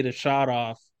him to get a shot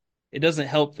off, it doesn't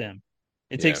help them.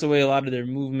 It Yeah. takes away a lot of their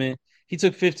movement. He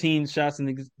took 15 shots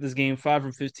in this game. 5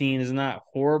 for 15 is not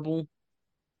horrible,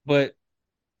 but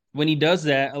when he does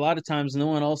that, a lot of times no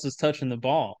one else is touching the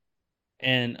ball,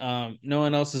 and no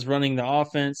one else is running the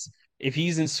offense. If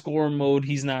he's in score mode,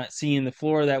 he's not seeing the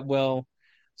floor that well.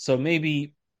 So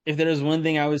maybe if there's one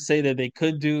thing I would say that they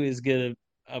could do is get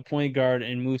a point guard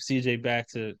and move CJ back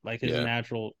to like his Yeah.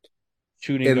 natural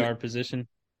shooting And guard position.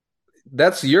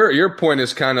 that's your point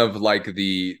is kind of like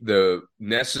the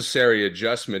necessary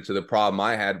adjustment to the problem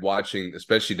I had watching,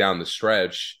 especially down the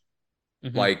stretch.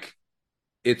 Hmm. Like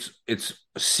it's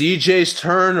CJ's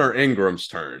turn or Ingram's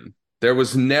turn. There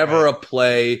was never Right. a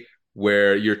play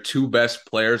where your two best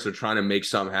players are trying to make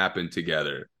something happen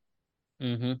together.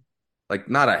 Hmm. Like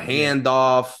not a Yeah.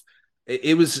 handoff.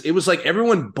 It was like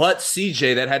everyone but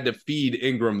CJ that had to feed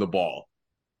Ingram the ball,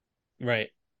 Right.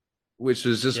 which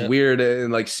was just Yep. weird.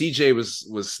 And like CJ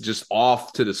was just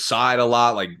off to the side a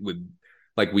lot,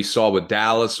 like we saw with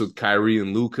Dallas with Kyrie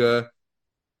and Luca.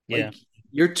 Yeah. Like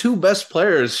your two best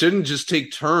players shouldn't just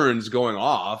take turns going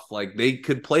off. Like they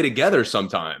could play together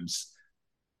sometimes.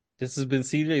 This has been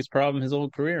CJ's problem his whole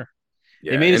career.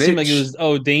 They Yeah, made it and seem like it was,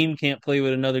 oh, Dame can't play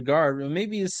with another guard. Well,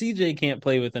 maybe CJ can't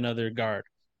play with another guard.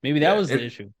 Maybe that yeah, was the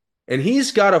issue. and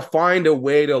he's got to find a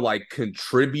way to like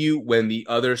contribute when the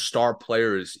other star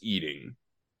player is eating.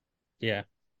 Yeah,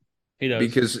 he does.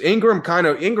 Because Ingram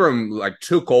like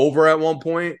took over at one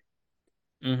point,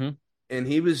 Hmm. and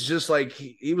he was just like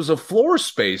he was a floor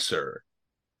spacer.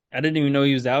 I didn't even know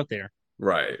he was out there.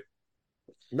 Right.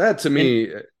 That to And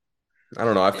me, I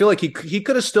don't know. I feel like he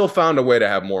could have still found a way to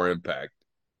have more impact.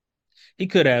 he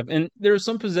could have. And there were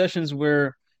some possessions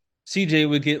where CJ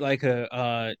would get like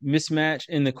a mismatch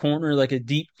in the corner, like a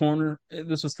deep corner.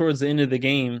 This was towards the end of the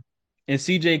game. And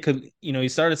CJ could, he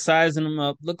started sizing him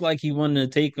up, looked like he wanted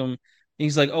to take him. And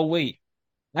he's like, oh, wait,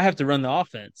 I have to run the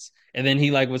offense. And then he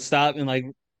like would stop and like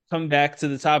come back to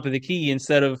the top of the key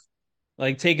instead of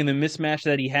like taking the mismatch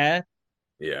that he had.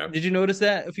 Yeah. Did you notice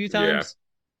that a few Yeah. times?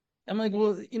 I'm like,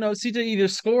 well, CJ either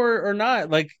score or not.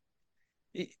 Like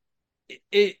it,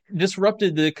 it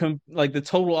disrupted like the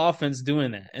total offense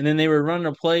doing that. And then they were running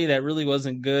a play that really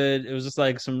wasn't good. It was just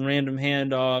like some random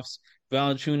handoffs.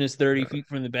 Valanciunas 30 feet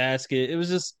from the basket. It was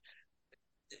just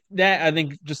that I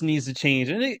think just needs to change.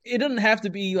 And it doesn't have to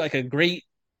be like a great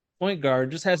point guard.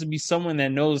 It just has to be someone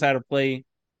that knows how to play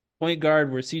point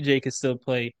guard where CJ can still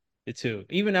play the two.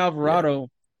 Even Yeah. Alvarado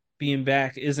being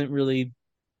back isn't really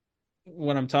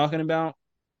what I'm talking about.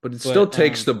 But it still But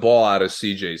takes the ball out of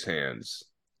CJ's hands.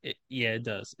 yeah, it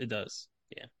does. It does.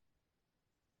 Yeah.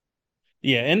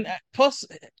 Yeah, and plus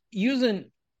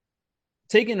using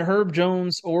taking Herb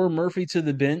Jones or Murphy to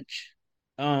the bench,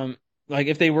 um, like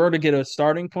if they were to get a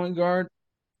starting point guard,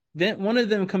 then one of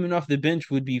them coming off the bench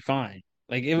would be fine.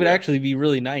 Like it would Yeah. actually be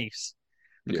really nice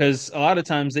Yeah. because a lot of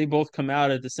times they both come out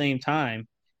at the same time,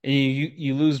 and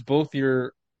you lose both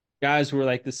your guys who are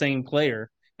like the same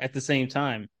player at the same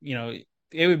time.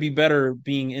 it would be better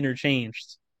being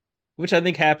interchanged, which I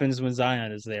think happens when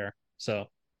Zion is there. So,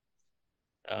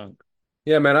 um,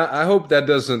 Yeah, man, I hope that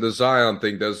doesn't the Zion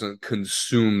thing doesn't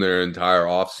consume their entire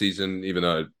offseason, even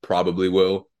though it probably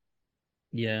will.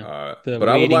 yeah, the But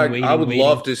waiting, I waiting, would waiting.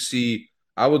 love to see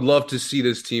I would love to see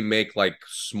this team make like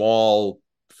small,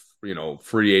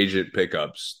 free agent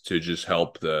pickups to just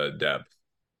help the depth.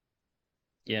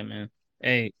 Yeah, man.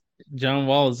 Hey, John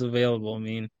Wall is available. I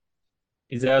mean,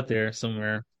 he's out there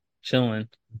somewhere chilling,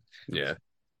 Yeah,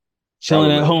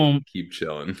 chilling probably at he'll home. keep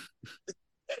chilling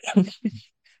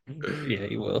Yeah,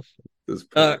 he will. at this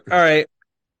point. All right.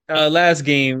 Last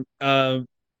game.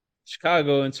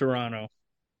 Chicago and Toronto.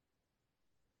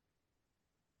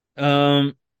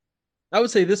 Um, I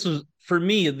would say this was for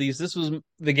me at least. This was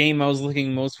the game I was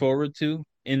looking most forward to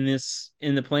in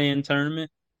the play-in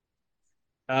tournament.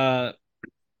 Uh,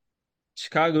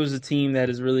 Chicago is a team that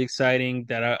is really exciting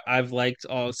that I've liked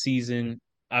all season.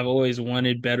 I've always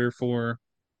wanted better for.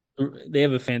 They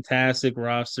have a fantastic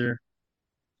roster.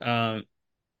 Um,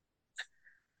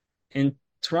 and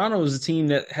Toronto is a team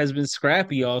that has been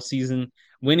scrappy all season,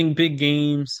 winning big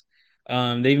games.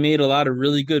 They've made a lot of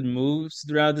really good moves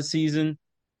throughout the season.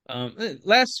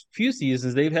 Last few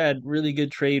seasons, they've had really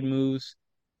good trade moves.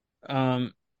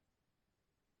 Um,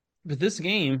 but this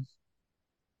game,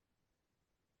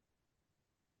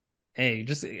 hey,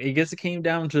 just I guess it came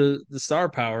down to the star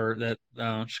power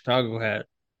that Chicago had.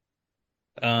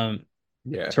 Um,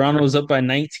 Yeah. Toronto was up by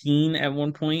 19 at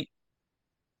one point,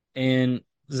 and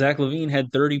Zach LaVine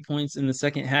had 30 points in the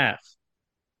second half.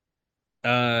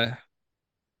 Uh,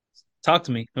 Talk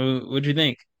to me. What'd you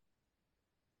think?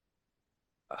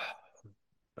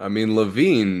 I mean,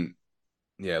 Levine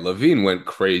went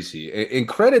crazy. And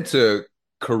credit to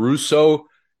Caruso,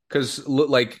 because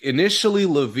like initially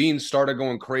Levine started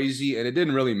going crazy, and it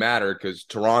didn't really matter because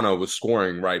Toronto was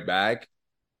scoring right back.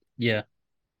 Yeah.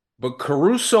 But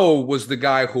Caruso was the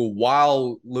guy who,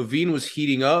 while Levine was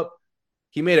heating up,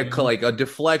 he made a Hmm. like a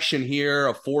deflection here,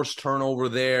 a forced turnover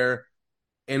there,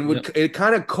 and Yep. would it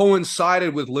kind of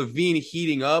coincided with Levine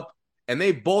heating up, and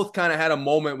they both kind of had a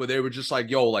moment where they were just like,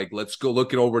 "Yo, like let's go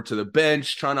looking over to the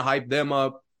bench, trying to hype them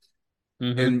up."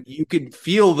 Hmm. And you could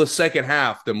feel the second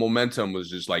half, the momentum was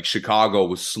just like Chicago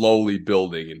was slowly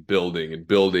building and building and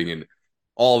building, and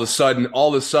all of a sudden,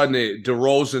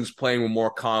 DeRozan's playing with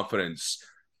more confidence.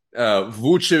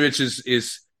 Vucevic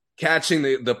is catching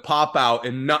the pop out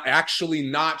and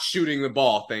not shooting the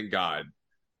ball. Thank God.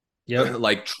 Yep.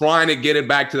 Like trying to get it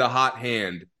back to the hot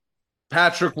hand.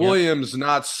 Patrick Yep. Williams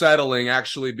not settling,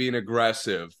 actually being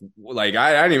aggressive. Like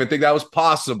I didn't even think that was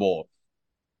possible.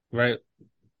 Right.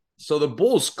 So the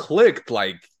Bulls clicked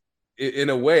like in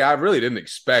a way I really didn't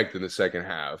expect in the second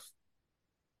half.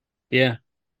 Yeah.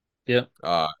 Yep.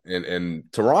 And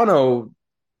Toronto,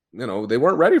 they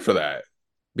weren't ready for that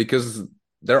because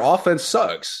their offense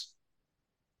sucks.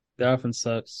 The offense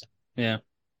sucks. Yeah.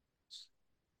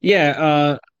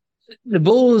 Yeah. The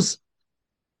Bulls.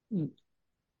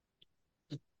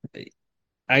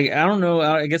 I don't know.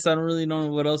 I guess I don't really know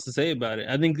what else to say about it.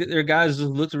 I think that their guys just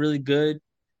looked really good.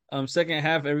 Second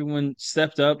half, everyone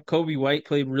stepped up. Kobe White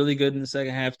played really good in the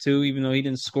second half too, even though he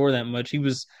didn't score that much.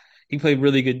 He played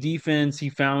really good defense. He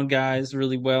found guys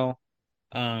really well.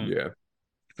 Um, Yeah,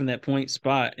 from that point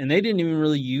spot, and they didn't even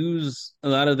really use a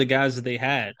lot of the guys that they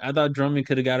had. I thought Drummond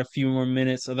could have got a few more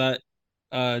minutes. I thought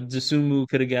Dosunmu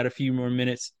could have got a few more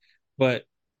minutes, but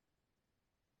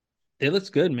it looks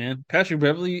good, man. Patrick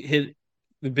Beverly hit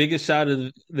the biggest shot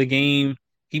of the game.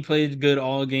 He played good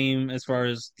all game as far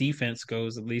as defense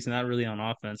goes, at least not really on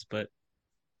offense, but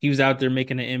he was out there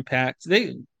making an impact.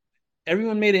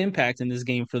 Everyone made an impact in this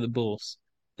game for the Bulls.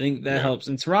 I think that yeah, helps.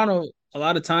 And Toronto, a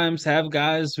lot of times have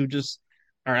guys who just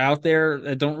are out there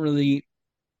that don't really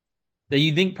that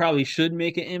you think probably should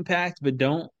make an impact but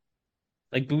don't.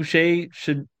 Like Boucher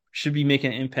should be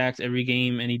making an impact every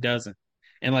game and he doesn't.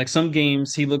 And like some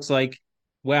games he looks like,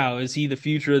 wow, is he the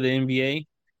future of the NBA?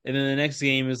 And then the next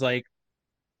game is like,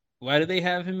 why do they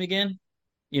have him again?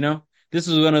 You know, this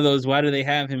is one of those why do they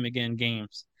have him again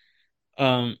games.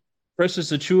 Um,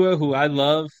 Precious Achua, who I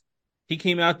love, he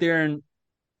came out there and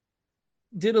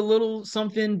did a little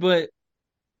something, but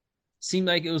seemed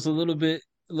like it was a little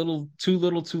too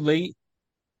late.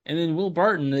 And then Will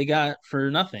Barton they got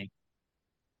for nothing.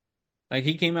 Like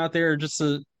he came out there just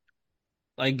to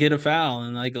like get a foul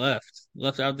and like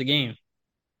left out the game.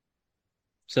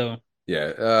 So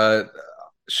yeah.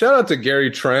 Shout out to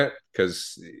Gary Trent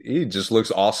because he just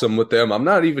looks awesome with them. I'm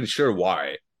not even sure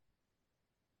why.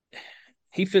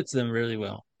 he fits them really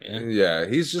well. Yeah. Yeah,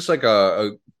 he's just like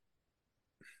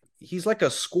he's like a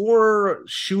scorer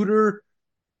shooter,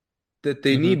 that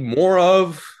they Hmm. need more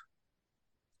of.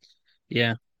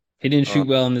 Yeah. He didn't Uh, shoot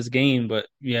well in this game, but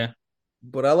yeah,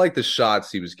 but I like the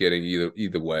shots he was getting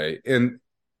either way. And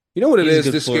you know what it he's a is?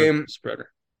 good This floor game,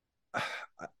 spreader.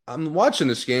 I'm watching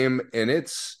this game, and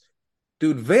it's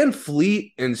dude Van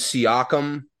Fleet and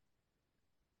Siakam.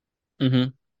 Hmm.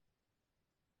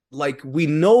 Like we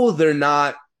know they're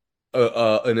not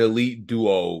an elite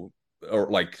duo, or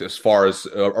like as far as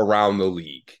around the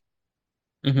league.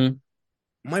 Hmm.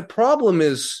 My problem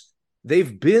is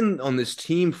they've been on this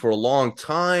team for a long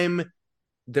time.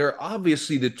 They're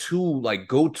obviously the two like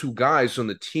go-to guys on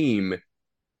the team,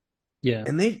 Yeah.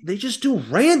 and they just do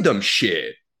random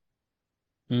shit.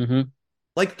 Hmm.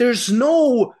 Like there's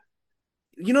no,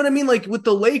 you know what I mean? Like with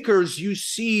the Lakers, you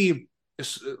see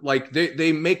like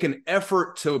they make an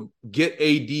effort to get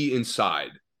AD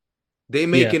inside. They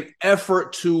make Yeah. an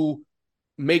effort to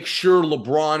make sure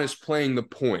LeBron is playing the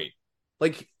point.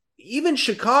 Like even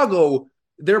Chicago,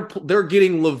 they're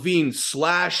getting Levine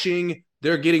slashing.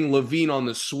 They're getting Levine on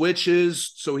the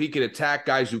switches so he can attack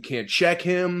guys who can't check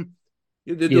him.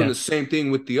 They're doing Yeah. the same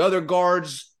thing with the other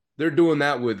guards. They're doing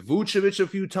that with Vucevic a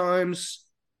few times.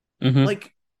 Hmm.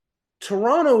 Like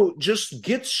Toronto just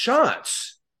gets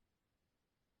shots.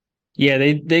 Yeah,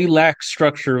 they lack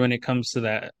structure when it comes to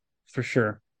that, for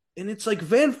sure. And it's like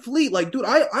Van Fleet, like, dude,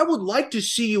 I would like to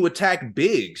see you attack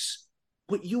bigs,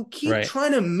 but you keep Right.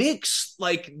 trying to mix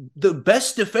like the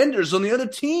best defenders on the other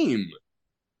team.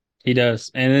 He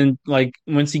does. And then like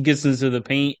once he gets into the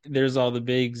paint, there's all the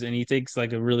bigs and he takes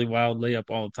like a really wild layup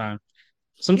all the time.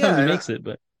 Sometimes Yeah, he makes it,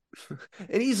 but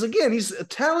and he's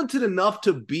talented enough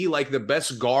to be like the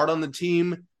best guard on the team,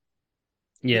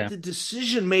 but yeah. the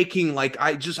decision making, like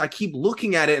I keep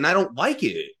looking at it and I don't like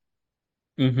it.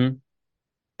 Hmm.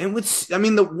 And with I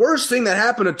mean the worst thing that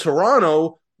happened to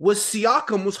Toronto was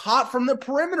Siakam was hot from the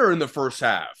perimeter in the first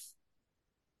half.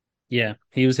 Yeah.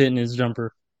 He was hitting his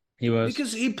jumper. He was.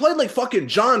 Because he played like fucking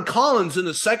John Collins in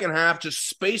the second half, just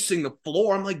spacing the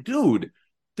floor. I'm like, dude,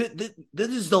 this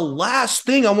is the last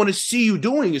thing I want to see you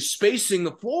doing is spacing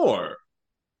the floor.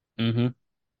 Hmm.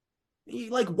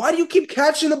 Like, why do you keep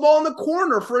catching the ball in the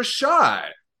corner for a shot?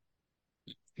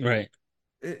 Right.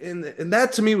 And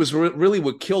that to me was really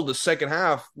what killed the second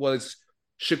half was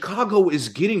Chicago is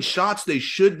getting shots they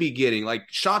should be getting, like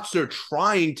shots they're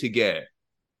trying to get,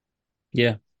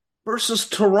 Yeah. versus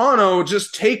Toronto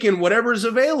just taking whatever's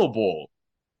available.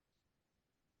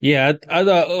 Yeah, I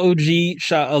thought OG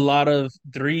shot a lot of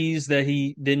threes that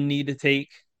he didn't need to take.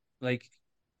 Like,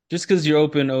 just because you're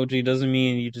open, OG, doesn't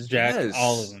mean you just jack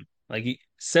all of Yes. them. Like,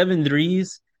 7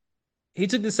 threes. He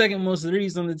took the second most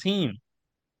threes on the team,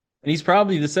 and he's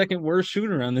probably the second worst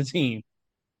shooter on the team.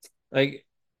 Like,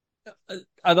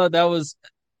 I thought that was.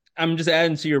 I'm just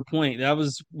adding to your point. That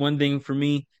was one thing for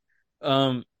me.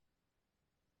 Um,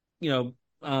 you know,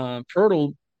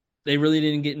 Pirtle, they really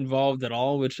didn't get involved at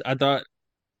all, which I thought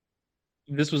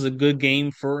this was a good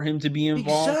game for him to be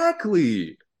involved.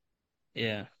 Exactly.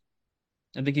 Yeah.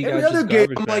 I think he Every got other just game,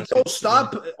 garbage I'm like, yo, baskets. Yeah.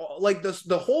 stop. Like this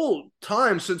the whole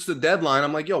time since the deadline,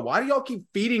 I'm like, yo, why do y'all keep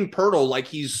feeding Pirtle like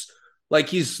he's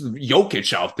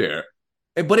Jokic out there?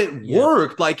 But it Yeah.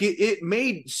 worked. Like it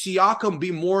made Siakam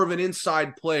be more of an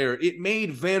inside player. It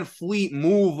made Van Fleet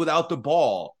move without the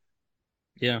ball.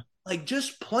 Yeah. Like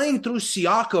just playing through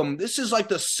Siakam, this is like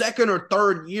the second or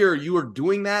third year you are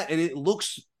doing that, and it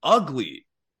looks ugly.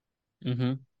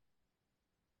 Hmm.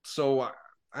 So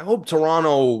I hope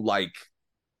Toronto like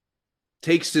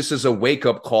takes this as a wake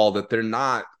up call that they're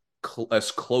not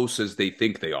as close as they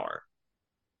think they are.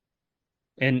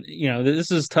 And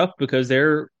this is tough because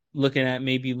they're looking at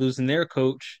maybe losing their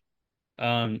coach,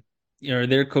 um,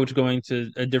 their coach going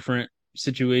to a different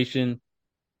situation.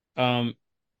 Um,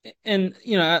 and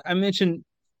I mentioned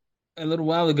a little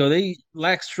while ago they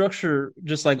lack structure,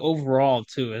 just like overall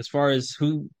too, as far as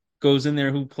who goes in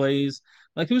there, who plays,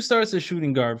 like who starts as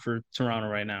shooting guard for Toronto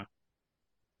right now.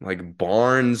 Like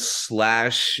Barnes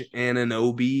slash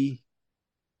Ananobi.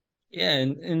 Yeah,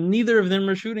 and neither of them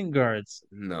are shooting guards.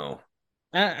 No.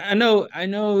 I know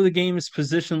the game is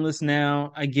positionless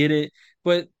now. I get it,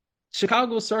 but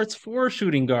Chicago starts four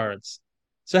shooting guards.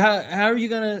 So how are you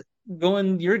gonna go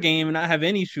in your game and not have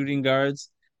any shooting guards,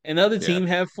 and the other Yeah. team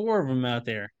have four of them out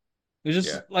there? It's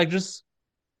Yeah. just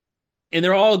and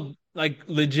they're all like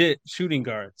legit shooting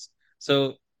guards.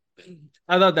 So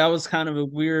I thought that was kind of a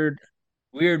weird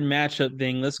matchup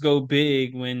thing. Let's go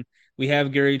big when we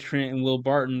have Gary Trent and Will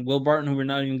Barton. Will Barton, who we're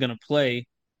not even going to play,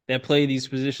 that play these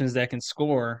positions that can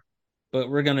score, but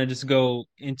we're going to just go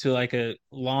into like a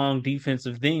long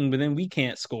defensive thing, but then we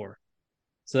can't score.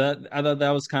 So I thought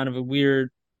that was kind of a weird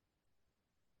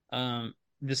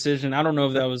decision. I don't know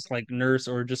if that was like Nurse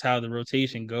or just how the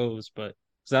rotation goes, but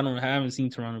because I haven't seen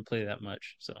Toronto play that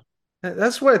much. So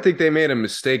That's where I think they made a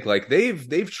mistake. Like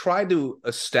they've tried to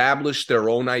establish their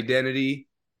own identity,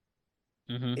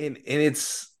 hmm and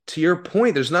it's to your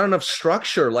point, there's not enough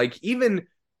structure. Like even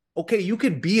okay, you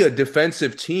could be a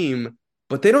defensive team,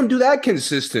 but they don't do that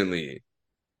consistently.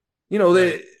 You know,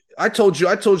 right, I told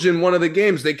you in one of the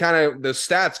games, the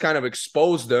stats kind of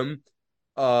exposed them.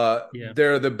 yeah,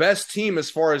 They're the best team as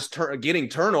far as getting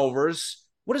turnovers.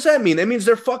 What does that mean? That means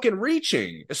they're fucking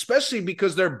reaching, especially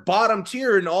because they're bottom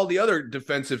tier in all the other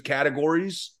defensive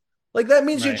categories. Like that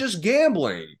means you're right, just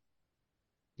gambling.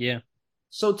 yeah,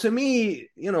 So to me,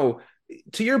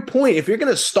 to your point, if you're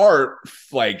going to start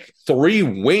like three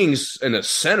wings and a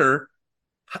center,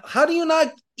 how do you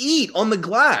not eat on the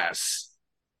glass?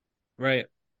 right.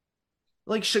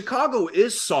 Like Chicago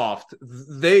is soft.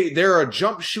 They're a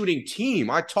jump shooting team.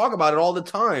 I talk about it all the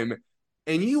time.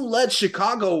 And you let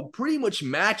Chicago pretty much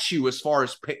match you as far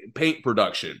as paint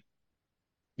production.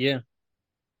 Yeah,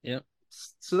 yeah,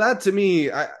 So that to me,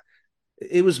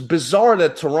 it was bizarre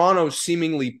that Toronto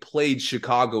seemingly played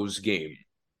Chicago's game.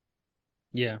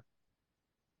 yeah,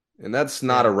 And that's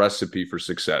not yeah, a recipe for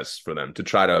success for them to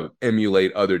try to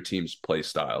emulate other teams' play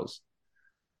styles.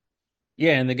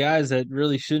 yeah. And the guys that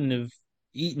really shouldn't have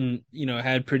eaten,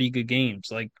 had pretty good games.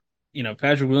 Like,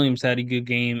 Patrick Williams had a good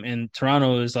game, and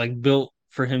Toronto is like built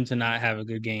for him to not have a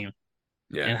good game.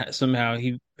 Yeah. And somehow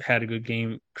he had a good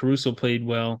game. Caruso played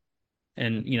well,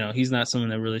 and he's not someone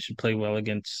that really should play well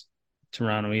against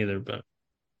Toronto either. But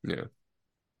Yeah.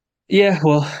 yeah,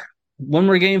 well, one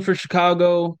more game for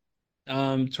Chicago.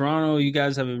 Toronto, you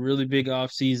guys have a really big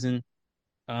off season.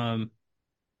 Um,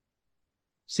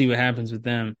 see what happens with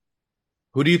them.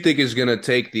 Who do you think is going to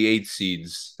take the eight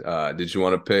seeds? Did you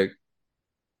want to pick?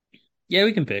 Yeah,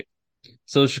 we can pick.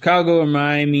 So Chicago,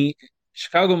 Miami,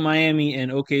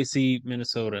 and OKC,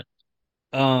 Minnesota.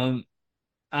 Um,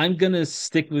 I'm gonna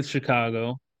stick with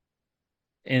Chicago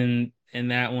in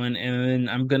that one, and then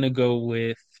I'm gonna go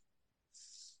with.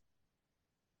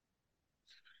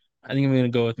 I think I'm gonna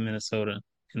go with Minnesota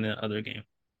in the other game.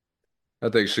 I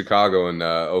think Chicago and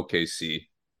OKC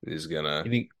is You gonna,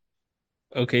 think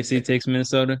OKC takes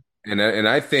Minnesota? and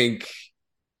I think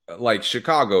like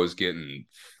Chicago is getting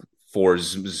four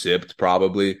zipped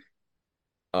probably.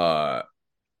 Uh,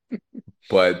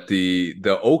 but the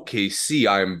OKC,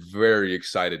 I'm very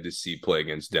excited to see play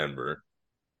against Denver.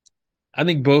 I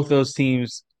think both those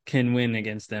teams can win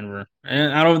against Denver,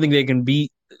 and I don't think they can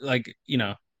beat like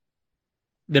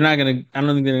they're not gonna. I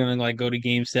don't think they're gonna like go to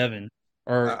Game 7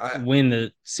 or I win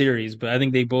the series, but I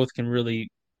think they both can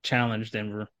really challenge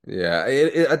Denver. Yeah,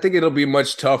 I think it'll be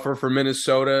much tougher for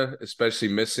Minnesota, especially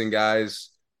missing guys.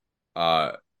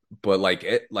 Uh, but like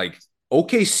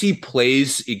OKC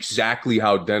plays exactly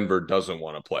how Denver doesn't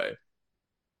want to play.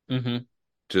 hmm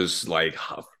Just like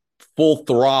full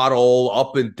throttle,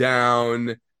 up and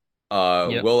down.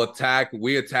 Yep.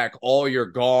 We attack all your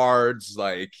guards,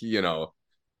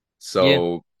 Yeah.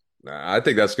 So I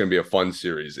think that's going to be a fun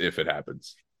series if it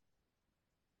happens.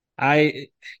 I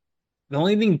the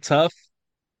only thing tough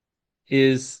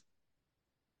is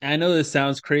I know this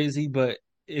sounds crazy, but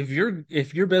if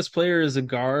your best player is a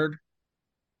guard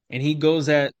and he goes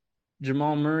at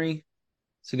Jamal Murray,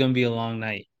 it's gonna be a long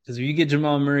night. Because if you get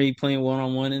Jamal Murray playing one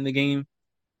on one in the game,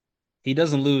 he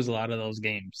doesn't lose a lot of those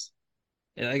games.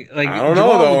 I Like don't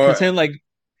know Jamal will though. pretend like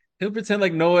he'll pretend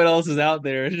like no one else is out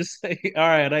there. Just like, all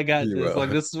right, I got He this. will.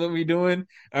 Like this is what we doing.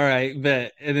 All right,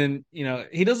 bet. And then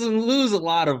he doesn't lose a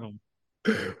lot of them.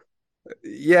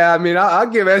 Yeah, I mean, I'll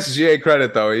give SGA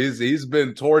credit though. He's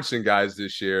been torching guys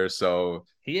this year, so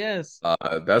He has, he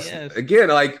that's has. again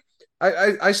like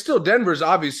I still Denver's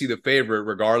obviously the favorite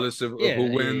regardless of who Yeah, yeah,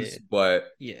 wins, but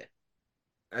yeah.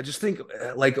 I just think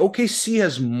like OKC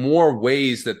has more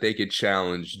ways that they could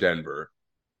challenge Denver.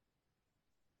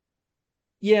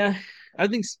 Yeah, I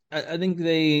think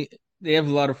they have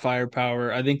a lot of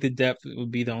firepower. I think the depth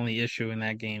would be the only issue in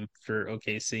that game for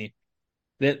OKC.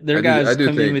 That their I guys do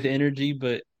come in think with energy,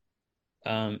 but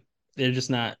um, they're just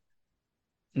not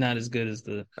as good as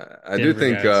the I do Denver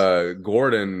think guys.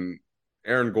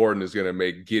 Aaron Gordon is going to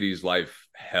make Giddy's life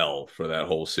hell for that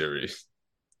whole series.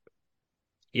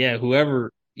 Yeah,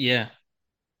 whoever. Yeah,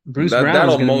 Bruce Brown's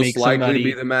That'll gonna most make likely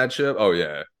be somebody. the matchup. Oh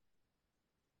yeah,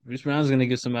 Bruce Brown's gonna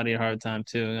give somebody a hard time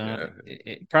too. yeah.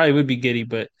 It probably would be Giddy,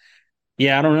 but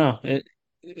yeah, I don't know.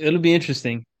 It'll be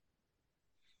interesting.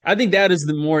 I think that is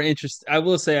the more interest. I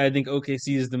will say I think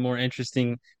OKC is the more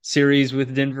interesting series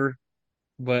with Denver,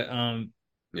 but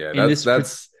Yeah, in that's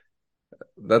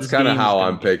this kind of game is how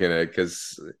gonna I'm be picking it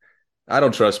because I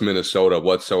don't trust Minnesota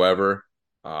whatsoever.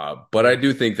 But I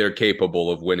do think they're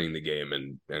capable of winning the game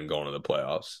and going to the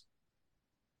playoffs.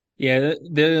 Yeah,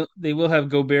 they will have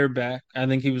Gobert back. I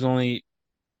think he was only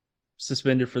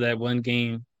suspended for that one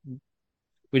game,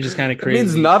 which is kind of That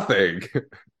means crazy. nothing.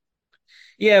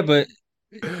 Yeah, but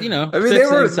I mean, they sets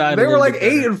the were inside a they were little like bit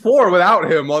eight better. and four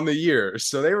without him on the year,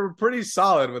 so they were pretty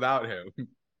solid without him.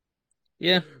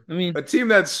 Yeah, I mean, A team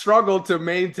that struggled to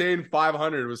maintain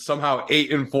 500 was somehow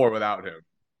 8-4 without him.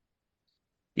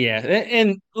 yeah,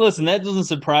 and listen, that doesn't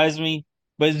surprise me.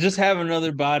 But just have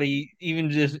another body,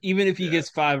 even if he Yeah. gets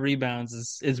 5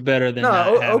 rebounds, is better than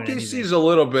not No, having anything. OKC's a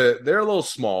little bit. They're a little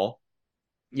small.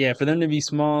 Yeah, for them to be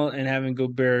small and having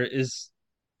Gobert is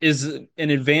an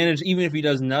advantage, even if he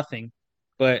does nothing.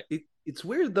 But It's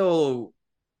weird though.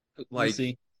 we'll Like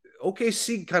see.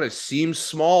 OKC kind of seems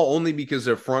small only because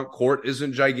their front court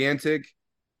isn't gigantic.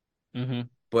 Hmm.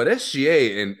 But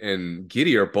SGA and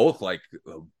Giddy are both like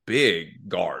big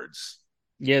guards.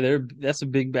 Yeah, that's a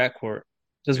big backcourt.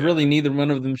 Because Yeah. really, neither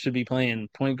one of them should be playing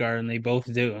point guard, and they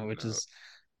both do, which Uh, is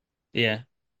yeah.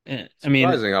 I mean,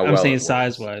 Surprising how I'm well saying it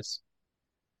size works. wise.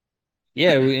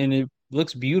 Yeah, and it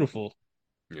looks beautiful.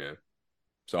 Yeah.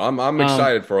 So I'm Um,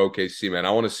 excited for OKC, man.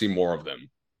 I want to see more of them.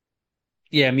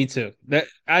 yeah, me too. That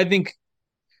I think.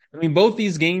 I mean, both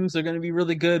these games are going to be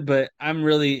really good, but I'm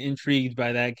really intrigued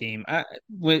by that game.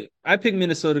 I picked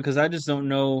Minnesota because I just don't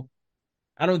know.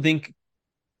 I don't think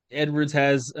Edwards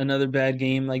has another bad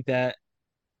game like that.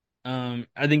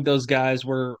 I think those guys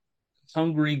were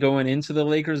hungry going into the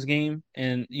Lakers game,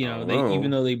 and I don't they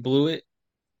even know. though they blew it,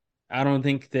 I don't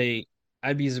think they.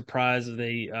 I'd be surprised if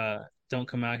they don't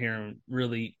come out here and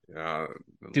really Uh,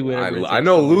 do whatever it I takes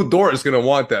know to win. Lou Dort is going to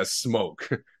want that smoke.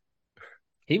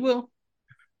 He will. He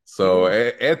So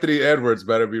will. Anthony Edwards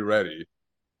better be ready.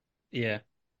 Yeah.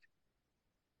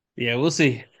 Yeah. We'll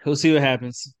see. We'll see what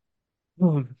happens.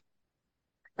 Hmm.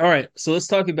 All right. So let's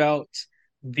talk about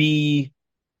the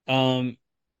um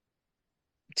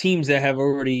teams that have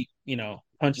already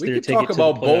punched We their could talk ticket to the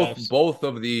about playoffs. both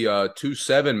of the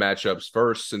 2-7 matchups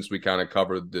first, since we kind of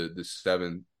covered the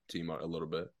 7 team a little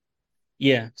bit.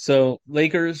 Yeah. So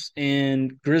Lakers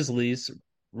and Grizzlies,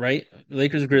 right?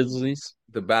 Lakers Grizzlies.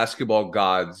 The basketball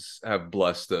gods have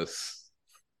blessed us.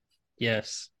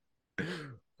 Yes.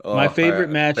 My Oh, favorite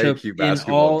matchup thank you, in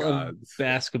basketball all of gods.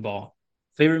 basketball.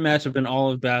 Favorite matchup in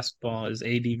all of basketball is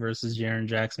AD versus Jaren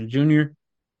Jackson Jr.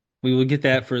 We will get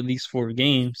that for at least 4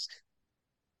 games.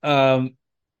 Um,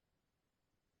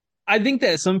 I think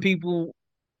that some people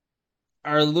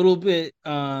are a little bit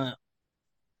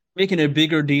making a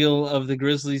bigger deal of the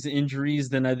Grizzlies' injuries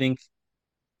than I think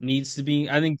needs to be.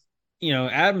 I think,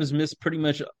 Adams missed pretty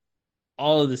much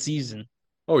all of the season.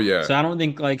 Oh yeah, So I don't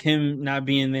think like him not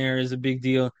being there is a big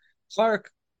deal. Clark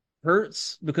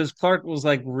hurts because Clark was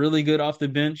like really good off the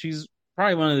bench. He's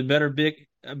probably one of the better big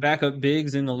backup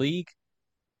bigs in the league.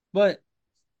 But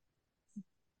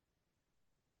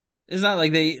it's not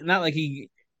like he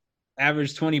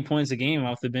averaged 20 points a game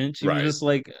off the bench. He was right. just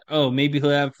like, oh, maybe he'll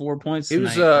have 4 points It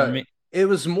was tonight or it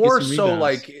was get more some so rebounds.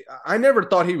 like I never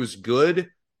thought he was good,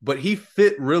 but he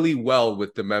fit really well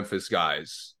with the Memphis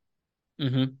guys.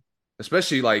 Hmm.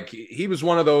 Especially like he was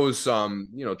one of those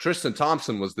Tristan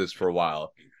Thompson was this for a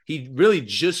while. He really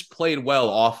just played well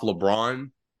off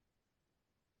LeBron.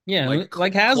 Yeah, Like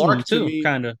like Haslam Clark to too, me,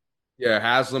 kind of. yeah,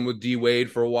 Haslam with D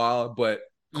Wade for a while, but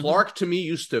Hmm. Clark to me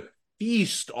used to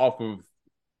feast off of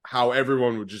how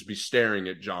everyone would just be staring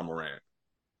at John Morant.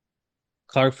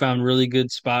 Clark found really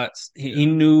good spots. He, Yeah. he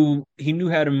knew he knew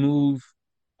how to move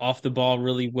off the ball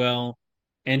really well,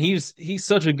 and he's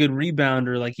such a good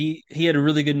rebounder. Like he had a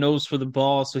really good nose for the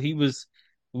ball, so he was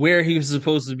where he was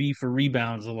supposed to be for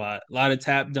rebounds a lot of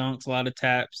tap dunks, a lot of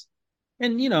taps,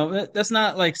 and that's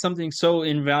not like something so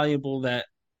invaluable that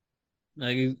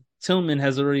like Tillman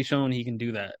has already shown he can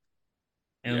do that.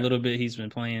 And a Yeah. little bit he's been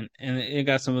playing, and it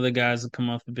got some of the guys that come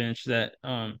off the bench that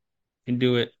can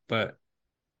do it, but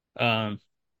um.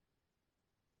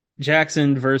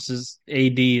 Jackson versus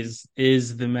AD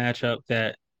is the matchup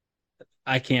that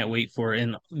I can't wait for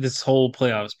in this whole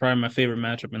playoffs. Probably my favorite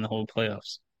matchup in the whole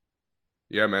playoffs.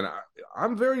 Yeah, man.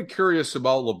 I'm very curious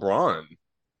about LeBron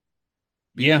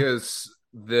Yeah. because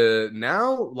the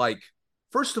now like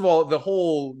first of all the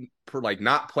whole like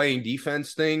not playing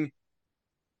defense thing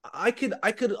I could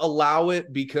allow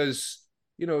it because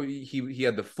he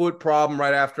had the foot problem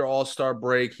right after All-Star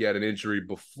break. He had an injury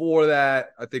before that,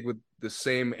 I think with the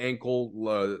same ankle,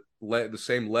 the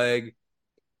same leg.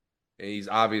 And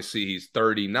he's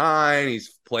 39. He's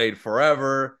played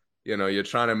forever. You're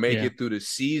trying to make Yeah. it through the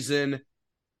season.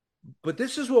 But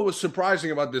this is what was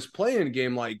surprising about this playing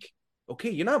game. Like,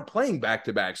 okay, you're not playing back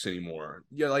to backs anymore.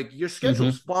 You're like your Hmm.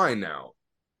 schedule's fine now.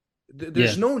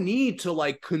 There's Yeah, no need to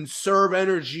like conserve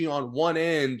energy on one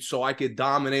end so I could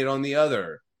dominate on the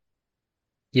other.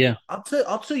 yeah. I'll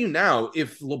tell you now,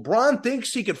 if LeBron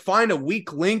thinks he could find a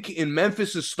weak link in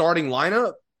Memphis's starting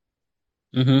lineup,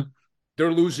 Hmm.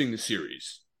 they're losing the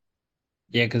series.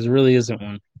 Yeah, because there really isn't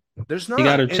one. There's You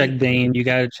got not. to check Dane. You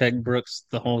got to check Brooks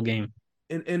the whole game.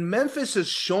 And Memphis has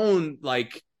shown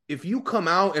like if you come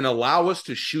out and allow us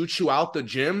to shoot you out the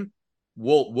gym,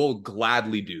 we'll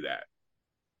gladly do that.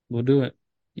 We'll do it.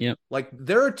 Yep. Like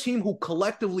they're a team who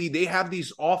collectively they have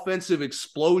these offensive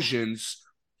explosions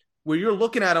where you're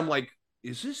looking at them like,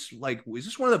 is this one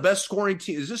of the best scoring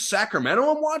teams? Is this Sacramento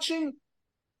I'm watching?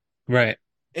 Right.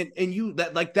 And you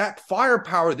that like that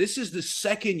firepower, this is the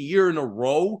second year in a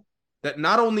row that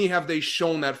not only have they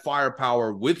shown that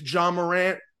firepower with John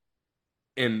Morant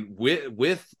and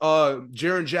with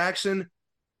Jaren Jackson,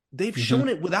 they've Hmm. shown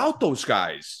it without those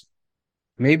guys,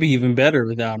 Maybe even better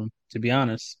without him, to be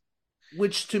honest.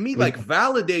 which to me With like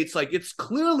validates like it's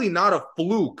clearly not a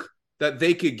fluke that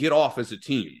they could get off as a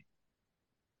team.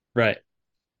 right.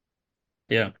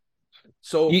 Yeah.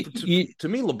 So You, you, to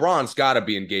me, LeBron's got to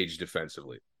be engaged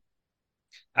defensively.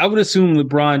 I would assume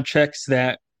LeBron checks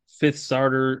that fifth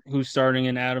starter who's starting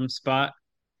in Adams' spot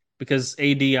because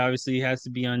AD obviously has to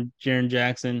be on Jaren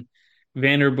Jackson.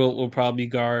 Vanderbilt will probably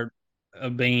guard a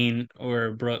Bain or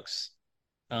a Brooks.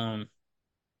 Um,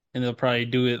 and they'll probably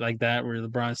do it like that where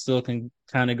LeBron still can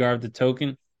kind of guard the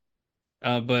token.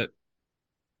 But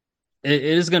it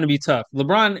is going to be tough.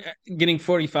 LeBron getting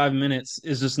 45 minutes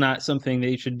is just not something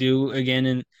they should do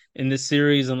again in this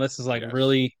series unless it's like Yes.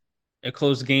 really a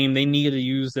close game. They need to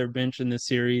use their bench in this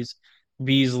series.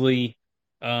 Beasley,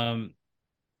 um,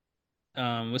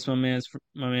 what's my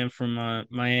man from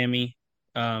Miami?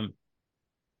 Um,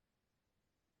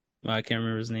 I can't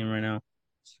remember his name right now.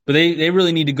 But they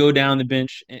really need to go down the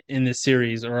bench in this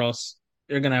series, or else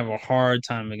they're gonna have a hard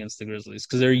time against the Grizzlies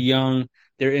because they're young,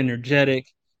 they're energetic.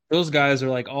 Those guys are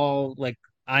like all like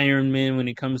Iron Men when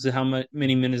it comes to how much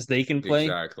many minutes they can play.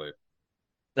 Exactly.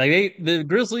 Like the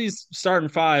Grizzlies starting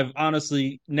five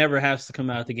honestly never has to come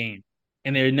out the game,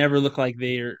 and they never look like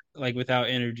they're like without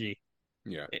energy.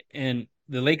 Yeah. And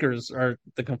the Lakers are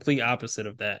the complete opposite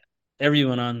of that.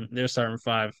 Everyone on their starting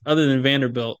five, other than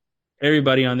Vanderbilt,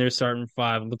 everybody on their starting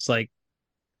five looks like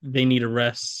they need a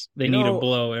rest. They You need a know,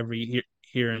 blow every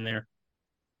here and there.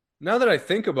 now that I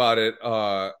think about it,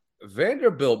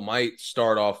 Vanderbilt might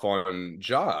start off on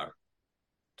Ja,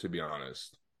 to be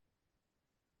honest,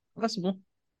 Possible.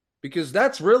 because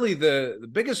that's really the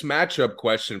biggest matchup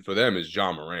question for them is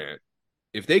John Morant.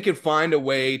 If they could find a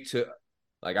way to,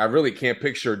 like, I really can't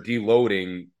picture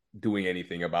deloading doing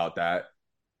anything about that.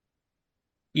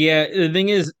 Yeah, the thing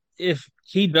is, if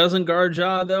he doesn't guard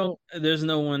Ja, though, there's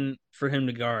no one for him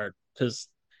to guard because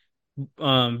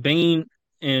Bain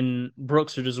and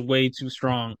Brooks are just way too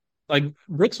strong. Like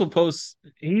Brooks will post,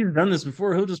 he's done this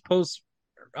before. He'll just post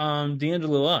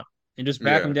D'Angelo up and just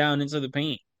back him Yeah. down into the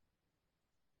paint.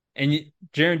 And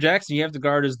Jaren Jackson, you have to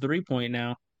guard his 3 point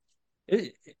now.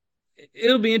 It,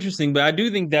 it'll be interesting, but I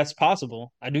do think that's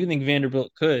possible. I do think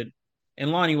Vanderbilt could.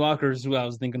 And Lonnie Walker is who I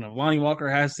was thinking of. Lonnie Walker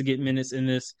has to get minutes in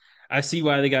this. I see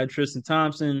why they got Tristan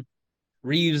Thompson.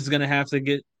 Reeves is gonna have to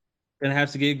get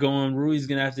going. Rui's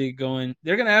gonna have to get going.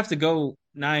 They're gonna have to go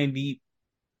 9 deep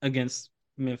against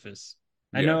Memphis.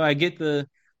 I Yeah. know I get the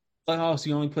playoffs.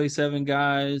 You only play 7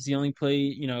 guys. You only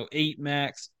play 8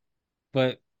 max.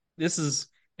 But this is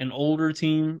an older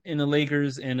team in the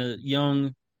Lakers and a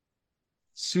young,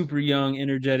 super young,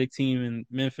 energetic team in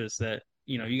Memphis that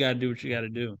you got to do what you got to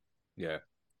do. Yeah.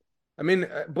 I mean,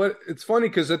 but it's funny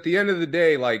because at the end of the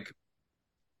day, like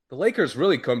the Lakers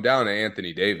really come down to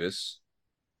Anthony Davis.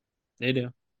 They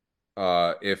do.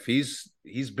 If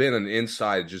he's been an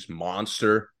inside just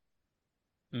monster.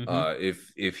 Hmm.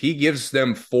 If he gives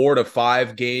them 4 to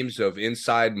 5 games of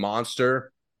inside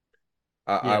monster,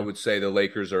 I Yeah, would say the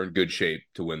Lakers are in good shape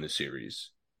to win the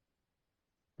series.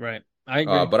 right. I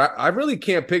agree. But I really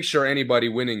can't picture anybody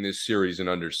winning this series in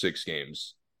under 6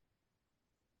 games.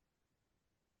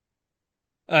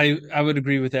 I would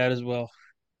agree with that as well.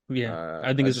 Yeah,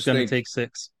 I think I it's just going to think take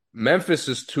 6. Memphis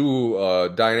is too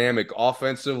dynamic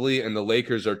offensively, and the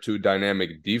Lakers are too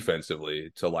dynamic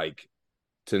defensively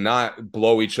to not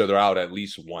blow each other out at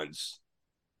least once.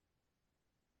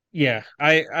 Yeah,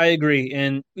 I agree,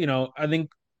 and I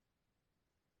think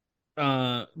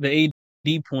the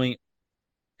AD point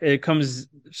it comes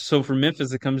so for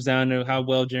Memphis it comes down to how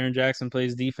well Jaren Jackson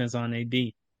plays defense on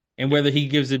AD and Yeah, whether he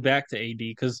gives it back to AD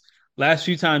because last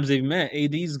few times they've met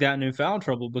AD's gotten in foul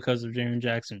trouble because of Jaren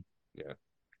Jackson. yeah,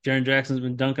 Jaren Jackson's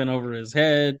been dunking over his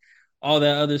head, all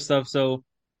that other stuff. So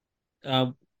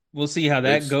uh, we'll see how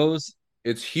that It's goes.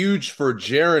 it's huge for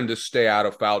Jaren to stay out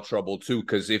of foul trouble too,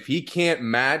 because if he can't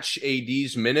match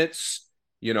AD's minutes,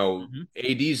 Hmm.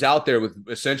 AD's out there with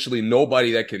essentially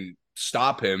nobody that can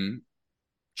stop him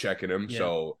checking him. Yeah,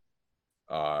 So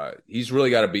he's really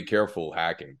got to be careful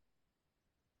hacking.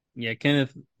 yeah.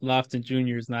 Kenneth Lofton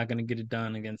Jr. is not going to get it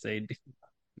done against AD.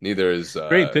 Neither is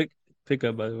Great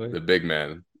pickup by the way. the big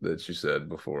man that you said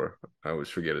before. I always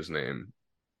forget his name.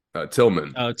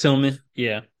 Tillman. Tillman.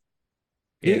 Yeah,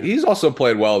 yeah. He's also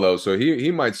played well though, so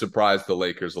he might surprise the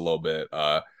Lakers a little bit.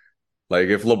 Like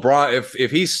if LeBron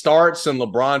if he starts and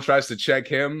LeBron tries to check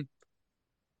him,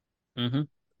 Hmm.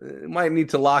 might need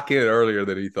to lock in earlier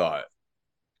than he thought.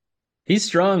 He's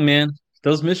strong, man.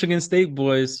 Those Michigan State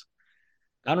boys.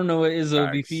 I don't know what Izzo will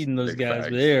be Facts, feeding those big guys,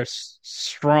 but they facts. are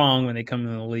strong when they come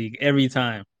in the league every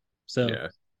time. So Yeah,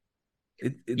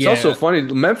 it's also yeah, funny.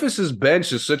 Memphis's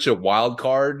bench is such a wild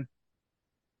card.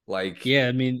 Like, yeah.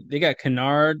 I mean, they got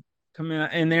Kennard coming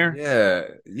out in there. yeah,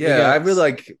 They yeah. I got really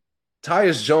like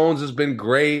Tyus Jones has been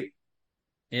great,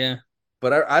 yeah,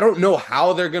 but I don't know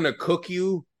how they're gonna cook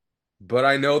you. But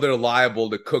I know they're liable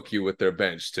to cook you with their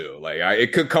bench too. Like,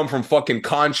 it could come from fucking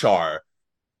Conchar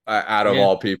out of yeah.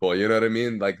 all people. You know what I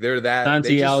mean? Like they're that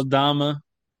they Santi just Aldama,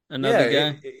 yeah. another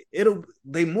guy. It'll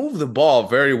they move the ball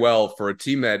very well for a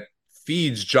team that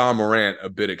feeds John Morant a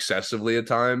bit excessively at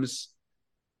times.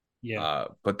 Yeah,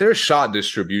 But their shot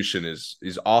distribution is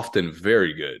often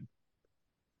very good.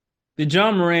 the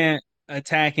John Morant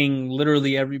attacking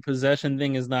literally every possession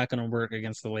thing is not going to work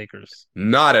against the Lakers.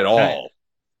 Not at I all.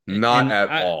 Not and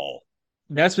at I all.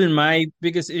 That's been my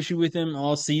biggest issue with him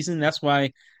all season. That's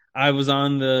why I was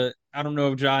on the I don't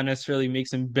know if Ja necessarily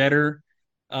makes him better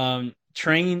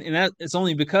train, and that it's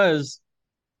only because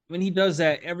when he does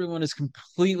that, everyone is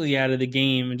completely out of the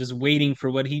game and just waiting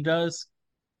for what he does.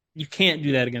 You can't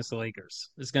do that against the Lakers.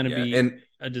 It's going to Yeah, be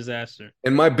a disaster.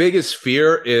 and my biggest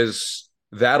fear is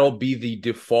that'll be the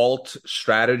default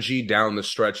strategy down the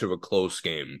stretch of a close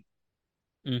game.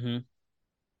 Hmm.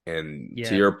 And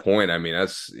to Yeah, your point, I mean,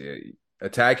 that's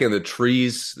attacking the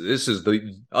trees. This is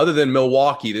the other than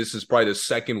Milwaukee, this is probably the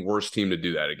second worst team to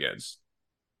do that against.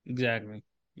 exactly.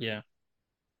 Yeah,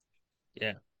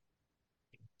 yeah.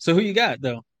 So who you got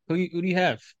though? Who do you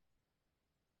have?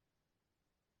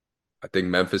 I think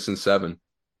Memphis in seven.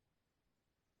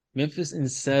 Memphis in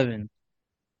seven.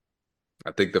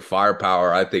 I think the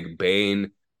firepower. I think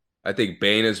Bane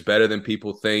is better than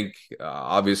people think.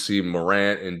 Obviously,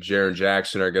 Morant and Jaren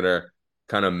Jackson are gonna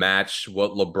kind of match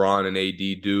what LeBron and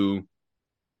AD do.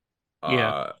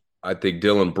 Yeah. Uh, I think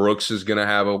Dylan Brooks is gonna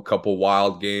have a couple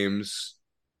wild games.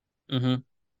 Hmm.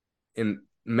 And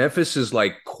Memphis's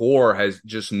like core has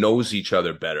just knows each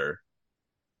other better.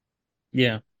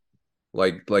 Yeah.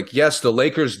 Yes, the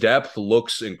Lakers' depth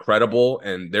looks incredible,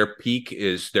 and their peak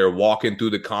is they're walking through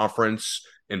the conference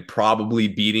and probably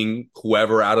beating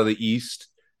whoever out of the East.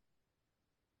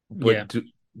 Yeah. But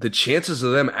the chances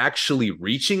of them actually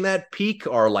reaching that peak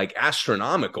are like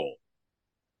astronomical.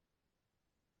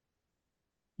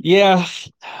 Yeah.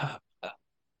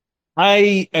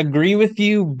 I agree with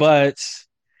you, but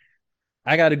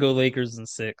I got to go Lakers in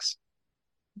six.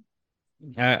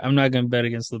 I'm not going to bet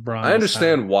against LeBron I this time.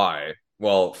 understand why.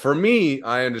 Well, for me,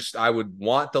 I understand. I would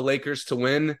want the Lakers to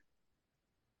win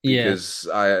Yeah, because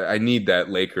I need that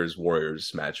Lakers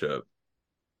Warriors matchup.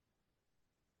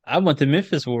 I want the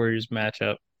Memphis Warriors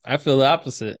matchup. I feel the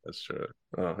opposite. That's true.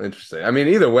 Oh, interesting. I mean,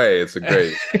 either way, it's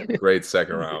a great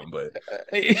second round. But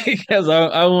Because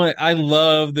I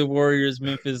love the Warriors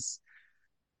Memphis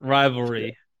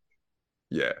rivalry.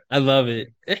 yeah, I love it.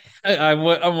 I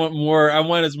want more. I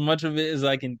want as much of it as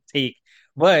I can take.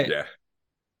 But yeah.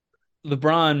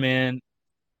 LeBron, man,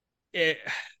 it,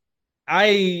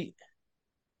 I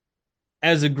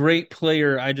as a great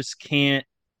player, I just can't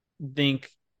think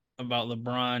about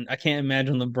LeBron. I can't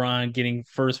imagine LeBron getting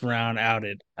first round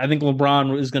outed. I think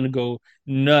LeBron is going to go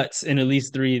nuts in at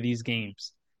least three of these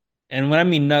games. And when I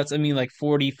mean nuts, I mean like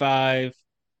 45,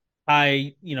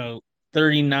 high,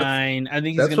 39. I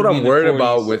think he's That's going to what be I'm in the worried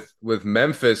about 40s. with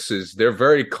Memphis is they're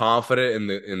very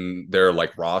confident in their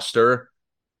like roster.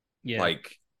 Yeah.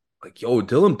 Like yo,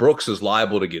 Dylan Brooks is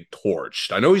liable to get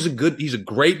torched. I know he's a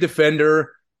great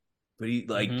defender, but he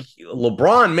like Hmm.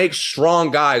 LeBron makes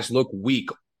strong guys look weak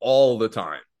all the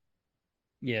time.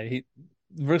 Yeah.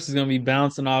 Brooks is going to be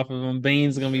bouncing off of him.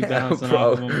 Bane's going to be Yeah, bouncing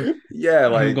off of bro. him. Yeah,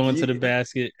 Him like going to the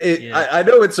basket. Yeah. I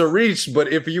know it's a reach,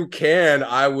 but if you can,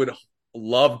 I would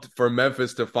love for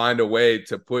Memphis to find a way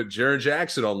to put Jaren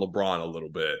Jackson on LeBron a little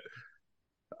bit.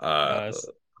 Uh, Uh,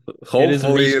 it is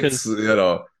a hopefully reach it's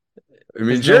I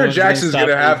mean because no Jaren one's going to Jackson's stop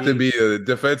gonna have to AD. be a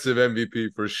defensive MVP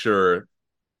for sure.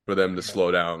 for them to Yeah.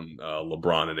 slow down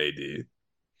LeBron and AD.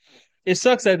 It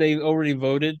sucks that they already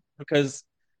voted because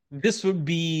this would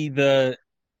be the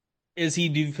is he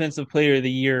defensive player of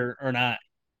the year or not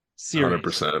series.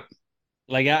 100%.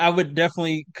 Like I would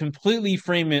definitely completely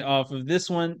frame it off of this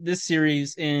one, this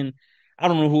series, and I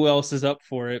don't know who else is up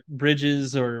for it,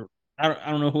 Bridges or I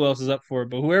don't know who else is up for it,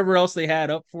 but whoever else they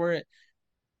had up for it,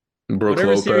 Brooke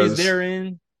whatever series Lopez. they're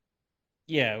in,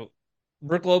 yeah,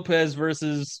 Brooke Lopez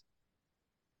versus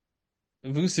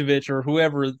Vucevic or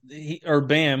whoever or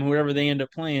Bam, whoever they end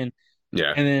up playing,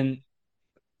 Yeah. and then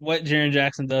what Jaren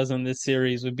Jackson does on this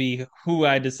series would be who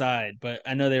I decide. But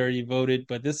I know they already voted,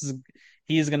 but this is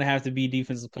he is going to have to be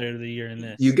defensive player of the year in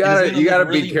You this, and it's going gotta to you look gotta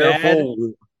be really bad.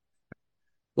 careful.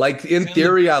 Like It's in going to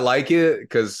look theory, I like it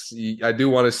because I do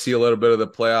want to see a little bit of the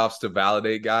playoffs to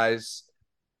validate guys.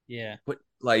 yeah, But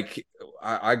like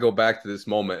I go back to this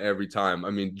moment every time. I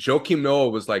mean, Joakim Noah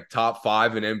was like top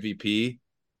five in MVP.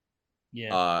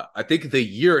 yeah. I think the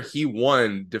year he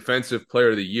won Defensive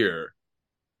Player of the Year.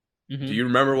 Do Hmm. you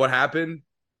remember what happened?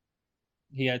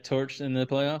 He got torched in the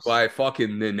playoffs. By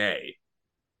fucking Nene.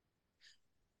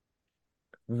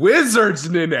 Wizards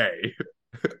Nene.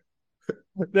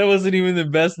 That wasn't even the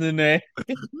best in the.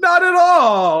 Not at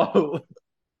all.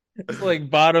 It's like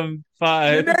bottom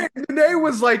five. Nene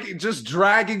was like just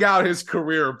dragging out his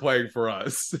career playing for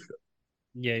us.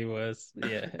 Yeah, he was.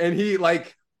 Yeah, And he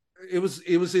like it was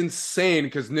insane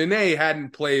because Nene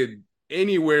hadn't played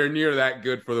anywhere near that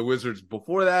good for the Wizards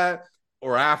before that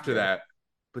or after yeah, that.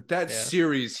 But that yeah,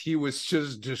 series, he was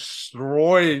just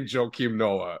destroying Joakim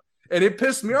Noah. And it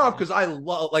pissed me off yeah, because I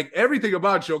love like everything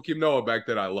about Joakim Noah back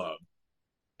then I loved.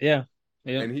 yeah,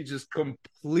 yeah. And he just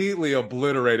completely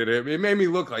obliterated him. It made me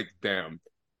look like, damn,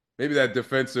 maybe that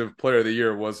defensive player of the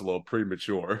year was a little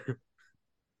premature.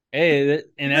 Hey,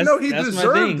 and Even that's though he that's my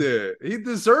deserved thing. it. He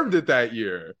deserved it that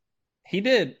year. He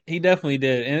did. He definitely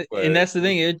did. And But that's the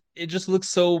thing. It just looks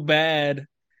so bad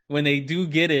when they do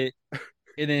get it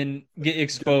and then get get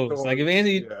exposed. Like if torched.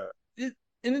 Anthony Yeah,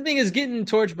 and the thing is getting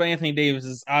torched by Anthony Davis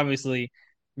is obviously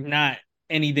not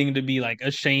anything to be like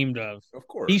ashamed of. of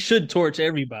He course. should torch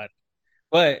everybody.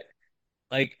 But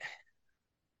like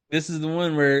this is the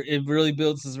one where it really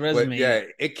builds his But resume yeah, up.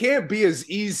 it can't be as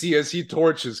easy as he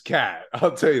torches Cat.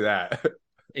 I'll tell you that.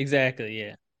 Exactly.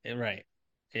 Yeah. Yeah, right.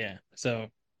 Yeah. So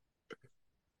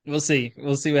we'll see.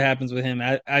 We'll see what happens with him.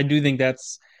 I do think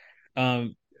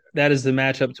um that is the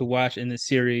matchup to watch in the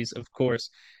series, of course,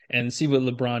 and see what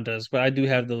LeBron does. But I do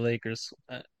have the Lakers.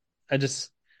 I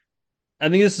just I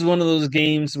think this is one of those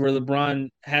games where LeBron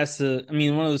has to. I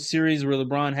mean, one of those series where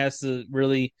LeBron has to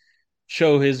really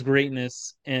show his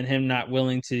greatness and him not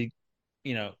willing to,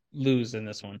 lose in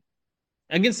this one.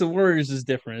 Against the Warriors is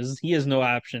different. He has no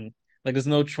option. Like there's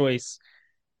no choice.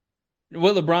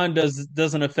 What LeBron does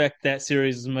doesn't affect that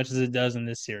series as much as it does in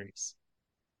this series.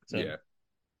 So Yeah,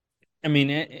 I mean,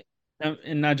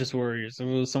 and not just Warriors. If it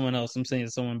was someone else, I'm saying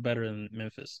someone better than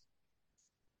Memphis.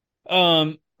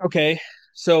 Okay.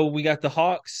 So we got the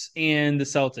Hawks and the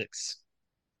Celtics.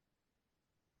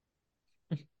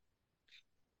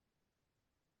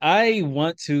 I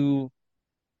want to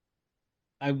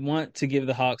I want to give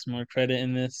the Hawks more credit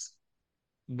in this,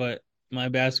 but my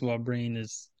basketball brain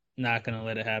is not going to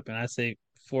let it happen. I say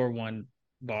 4-1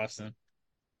 Boston.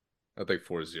 I think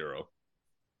 4-0.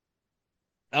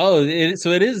 Oh,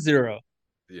 so it is 0.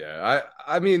 Yeah,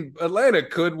 I mean Atlanta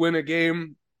could win a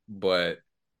game, but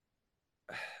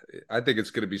I think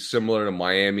it's going to be similar to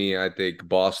Miami. I think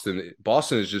Boston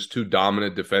is just too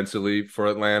dominant defensively for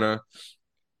Atlanta.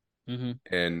 Hmm.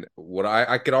 And what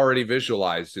I could already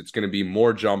visualize, it's going to be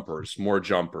more jumpers,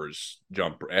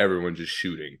 jumper, everyone just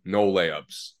shooting, no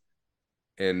layups.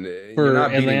 And you're For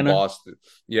not beating Atlanta. Boston.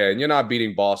 Yeah, and you're not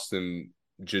beating Boston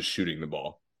just shooting the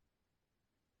ball.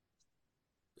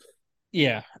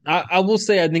 Yeah, I will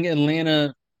say I think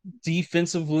Atlanta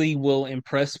defensively will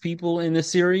impress people in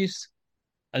this series.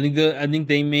 I think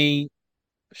they may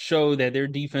show that their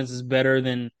defense is better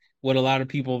than what a lot of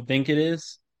people think it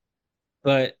is,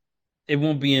 but it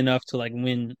won't be enough to like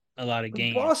win a lot of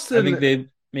games. I think Boston, they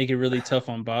make it really tough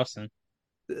on Boston.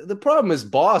 the problem is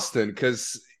Boston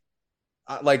because,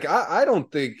 I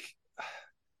don't think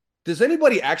does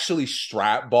anybody actually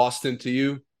strap Boston to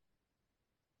you?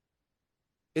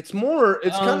 It's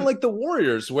kind of Um, like the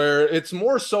Warriors, where it's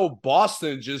more so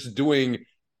Boston just doing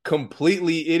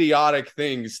completely idiotic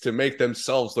things to make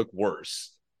themselves look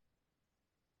worse.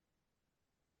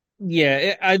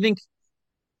 yeah, I think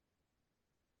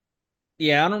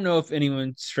yeah, I don't know if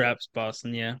anyone straps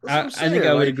Boston. Yeah, That's what I'm I think saying.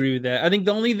 I would Like, agree with that. I think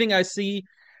the only thing I see,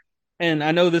 and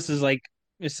I know this is like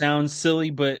it sounds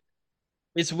silly, but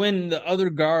it's when the other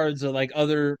guards are like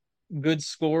other. good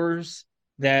scorers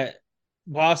that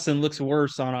Boston looks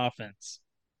worse on offense.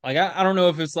 Like I don't know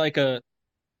if it's like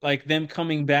them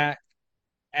coming back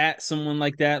at someone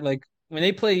like that. Like when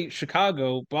they play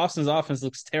Chicago, Boston's offense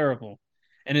looks terrible,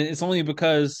 and it's only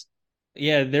because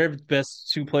yeah, their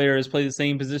best two players play the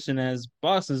same position as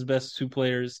Boston's best two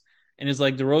players, and it's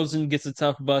like DeRozan gets a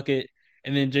tough bucket,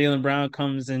 and then Jaylen Brown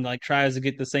comes and like tries to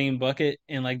get the same bucket,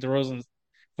 and like DeRozan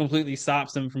completely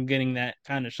stops him from getting that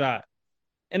kind of shot.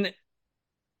 And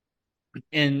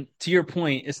and to your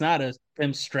point, it's not a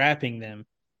them strapping them,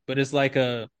 but it's like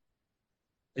a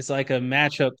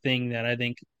matchup thing that I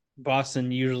think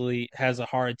Boston usually has a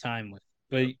hard time with.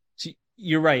 But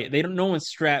you're right; they don't. No one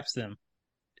straps them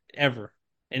ever,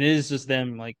 and it is just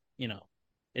them. Like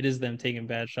it is them taking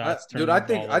bad shots, Dude, turning the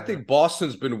ball I over. think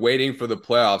Boston's been waiting for the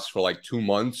playoffs for like 2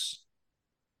 months.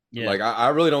 Yeah, Like I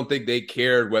really don't think they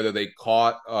cared whether they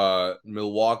caught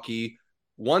Milwaukee.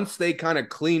 Once they kind of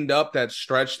cleaned up that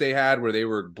stretch they had where they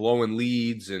were blowing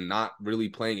leads and not really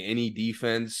playing any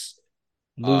defense.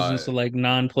 losing Uh to like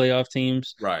non-playoff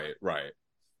teams. right, right.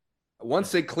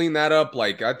 Once they clean that up,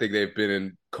 like I think they've been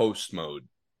in coast mode.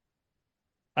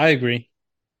 I agree.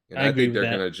 And I I agree think with they're that.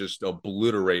 gonna just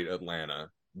obliterate Atlanta.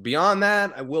 Beyond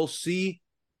that, I will see,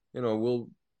 we'll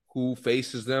who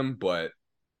faces them, but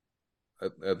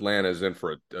Atlanta's in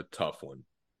for a tough one.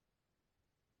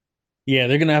 Yeah,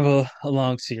 they're gonna have a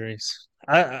long series.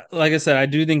 Like I said, I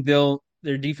do think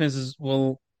their defenses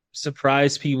will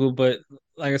surprise people, but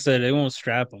like I said, they won't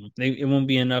strap them. It won't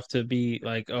be enough to be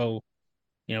like, oh,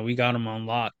 we got them on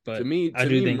lock. But I To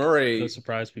do me, think they'll Murray,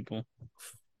 surprise people.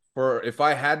 for if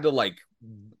I had to like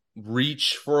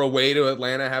reach for a way to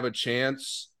Atlanta have a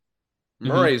chance, Hmm.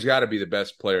 Murray's got to be the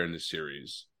best player in the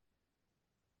series.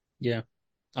 Yeah,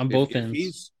 on If both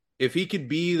ends. if he could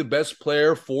be the best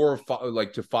player for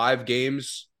like to 5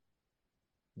 games,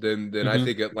 then I Hmm.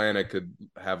 think Atlanta could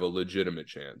have a legitimate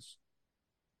chance.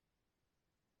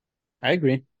 I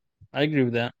agree. I agree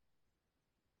with that.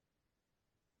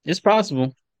 It's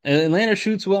possible. Atlanta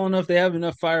shoots well enough. They have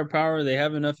enough firepower. They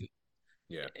have enough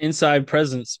Yeah. inside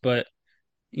presence. But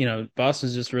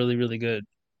Boston's just really, really good.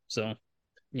 So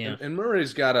yeah. And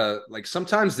Murray's got a like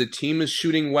sometimes the team is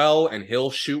shooting well and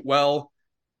he'll shoot well.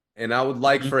 And I would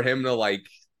like Hmm. for him to like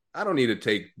I don't need to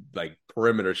take like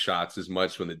perimeter shots as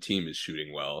much when the team is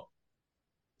shooting well.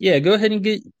 Yeah, go ahead and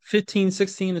get 15,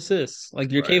 16 assists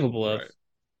like you're Right, capable of. right.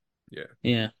 Yeah.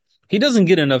 Yeah. He doesn't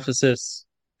get enough assists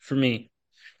for me.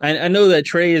 I know that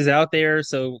Trey is out there,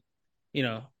 so you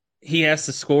know, he has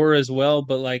to score as well,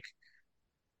 but like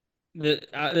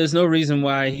there's no reason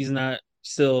why he's not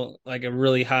still like a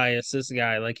really high assist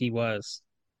guy like he was.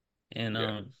 And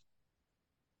Yeah.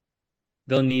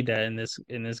 they'll need that in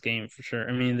this game for sure.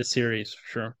 I mean, this series for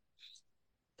sure.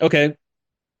 Okay.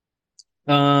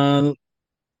 Um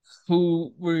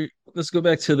who we let's go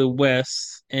back to the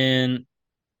West and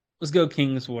let's go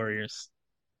Kings Warriors.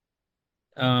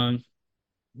 Um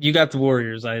you got the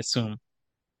Warriors, I assume.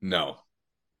 No,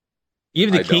 You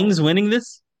have the I don't. Kings winning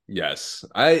this? Yes.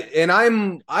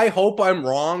 I hope I'm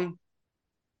wrong.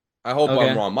 I hope I'm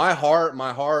Okay. wrong. My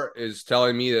heart is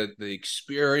telling me that the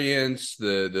experience,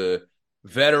 the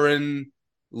veteran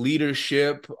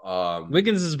leadership,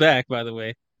 Wiggins is back, by the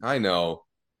way. I know.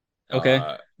 Okay.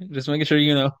 Uh, Just making sure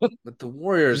you know. but the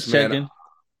Warriors, Just man, checking.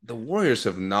 the Warriors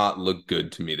have not looked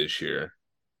good to me this year.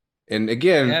 And They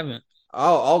again, haven't.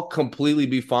 I'll completely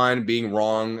be fine being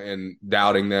wrong and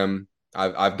doubting them.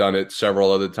 I've done it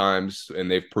several other times and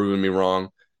they've proven me wrong.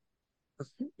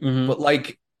 Hmm. But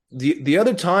like the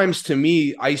other times to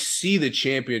me, I see the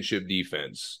championship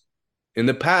defense. In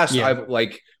the past, Yeah. I've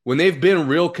like when they've been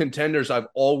real contenders, I've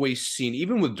always seen,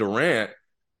 even with Durant,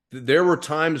 there were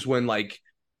times when like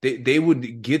they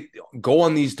would go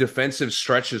on these defensive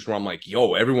stretches where I'm like,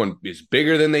 yo, everyone is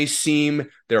bigger than they seem.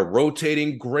 They're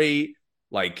rotating great.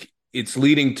 Like it's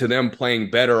leading to them playing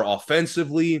better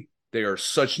offensively. They're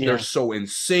Yeah. so in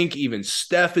sync. Even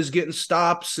Steph is getting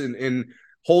stops and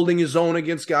holding his own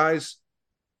against guys.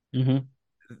 Hmm.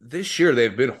 This year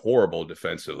they've been horrible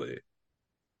defensively.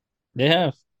 They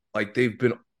have. Like they've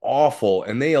been awful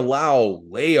and they allow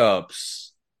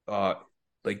layups. Uh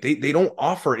like they don't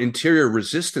offer interior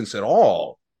resistance at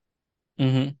all.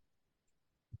 Hmm.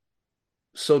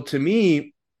 So to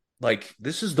me, like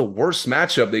this is the worst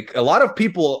matchup. A lot of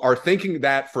people are thinking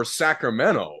that for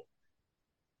Sacramento,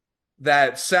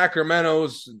 that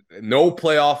Sacramento's no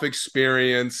playoff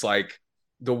experience, like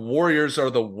the Warriors are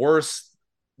the worst,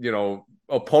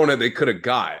 opponent they could have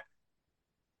got.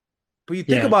 But you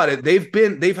think Yeah. about it,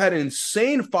 they've had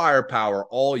insane firepower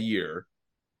all year.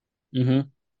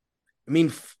 Hmm. I mean,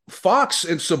 Fox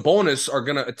and Sabonis are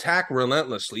going to attack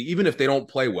relentlessly, even if they don't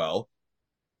play well.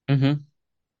 Hmm.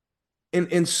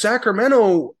 And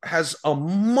Sacramento has a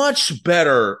much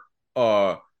better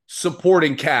uh,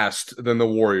 supporting cast than the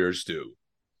Warriors do.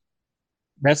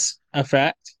 That's a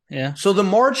fact. Yeah. So the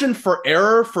margin for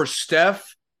error for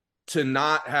Steph to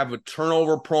not have a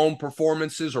turnover prone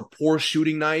performances or poor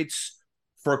shooting nights,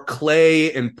 for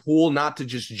Clay and Poole not to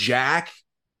just jack,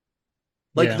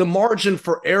 like Yeah. the margin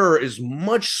for error is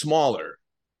much smaller.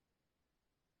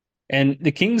 And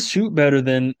the Kings shoot better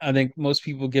than I think most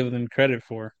people give them credit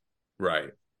for. Right.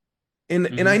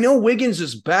 And I Hmm. know Wiggins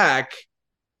is back,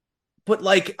 but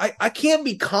like I can't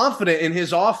be confident in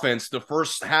his offense the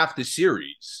first half of the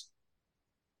series.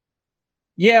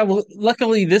 Yeah, well,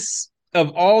 luckily this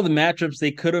of all the matchups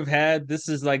they could have had, this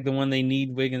is like the one they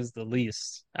need Wiggins the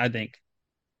least, I think.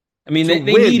 I mean, To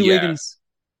they win, need yeah. Wiggins.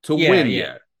 To Yeah, win, yeah.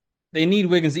 yeah. They need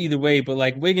Wiggins either way, but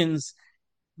like Wiggins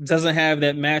doesn't have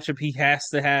that matchup he has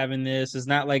to have in this. It's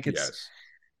not like it's,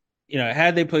 Yes.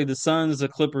 had they played the Suns, the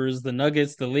Clippers, the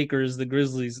Nuggets, the Lakers, the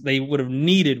Grizzlies, they would have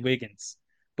needed Wiggins.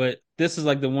 But this is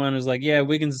like the one who's like, yeah,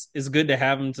 Wiggins is good to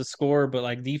have him to score, but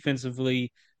like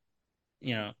defensively,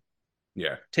 you know,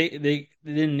 Yeah. they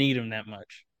didn't need him that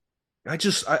much.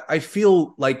 I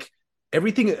feel like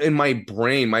everything in my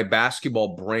brain, my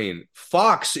basketball brain,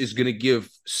 Fox is gonna give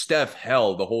Steph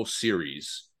hell the whole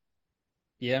series.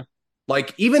 Yeah,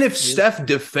 Like, even if he is. Steph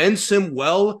defends him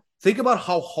well, think about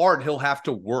how hard he'll have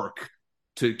to work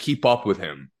to keep up with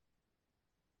him.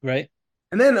 Right.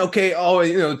 And then, okay,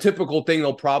 the typical thing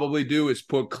they'll probably do is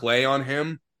put Clay on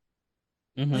him.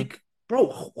 Hmm. Like,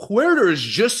 bro, Huerter is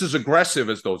just as aggressive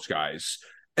as those guys.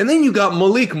 And then you got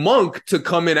Malik Monk to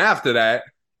come in after that.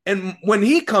 And when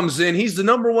he comes in, he's the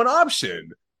number one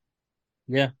option.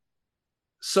 Yeah.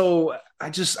 So I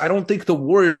don't think the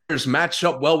Warriors match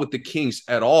up well with the Kings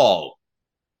at all.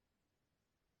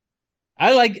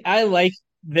 I like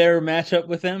their matchup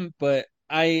with them, but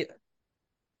I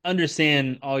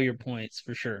understand all your points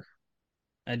for sure.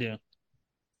 I do.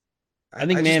 I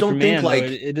think I just man for don't think man though, like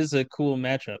it is a cool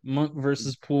matchup. Monk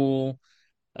versus Poole,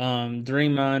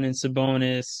 Draymond and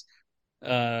Sabonis,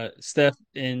 Steph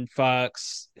and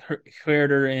Fox,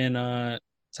 Herder and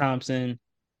Thompson.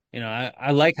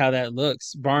 I like how that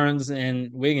looks. Barnes and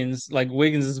Wiggins, like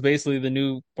Wiggins is basically the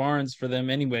new Barnes for them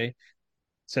anyway.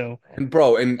 So and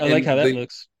bro, I like how and that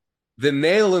looks. the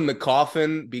nail in the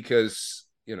coffin, because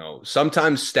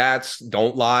sometimes stats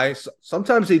don't lie,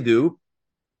 sometimes they do,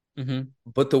 Hmm.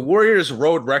 but the Warriors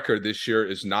road record this year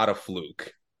is not a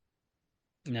fluke.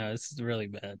 No, it's really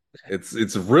bad.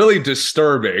 It's really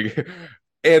disturbing.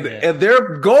 And Yeah. and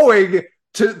they're going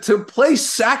to play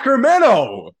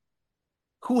Sacramento,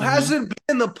 who Hmm. hasn't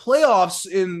been in the playoffs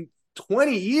in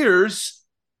 20 years.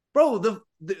 Bro,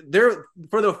 they're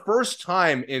for the first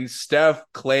time in Steph,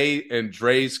 Clay, and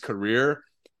Dre's career,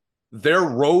 their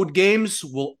road games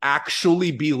will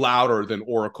actually be louder than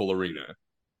Oracle Arena.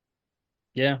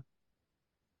 Yeah.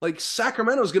 Like,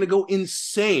 Sacramento is going to go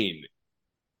insane.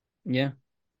 Yeah.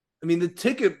 I mean, the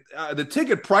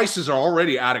ticket prices are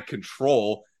already out of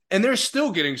control, and they're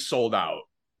still getting sold out.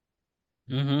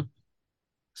 Hmm.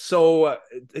 So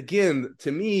again,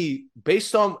 to me,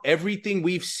 based on everything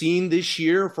we've seen this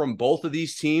year from both of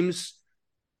these teams,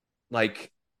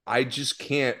 like, I just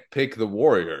can't pick the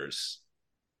Warriors.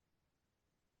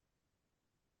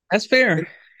 That's fair. And,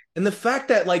 and the fact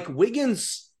that, like,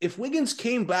 if Wiggins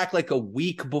came back like a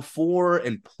week before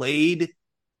and played,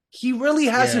 he really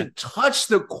Yeah. hasn't touched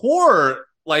the core,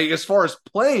 like, as far as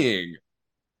playing.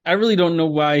 I really don't know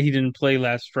why he didn't play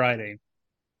last Friday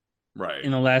Right,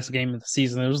 in the last game of the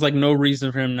season. There was like no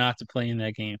reason for him not to play in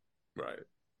that game. right.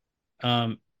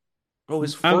 Um, Bro,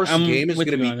 his I'm first I'm game is with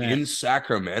going to you be on that. in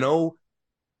Sacramento.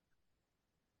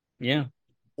 Yeah.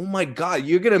 Oh my God,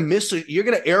 you're gonna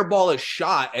airball a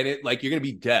shot, and you're gonna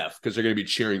be deaf because they're gonna be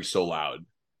cheering so loud.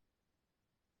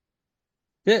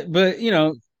 Yeah, but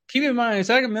keep in mind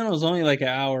Sacramento is only like an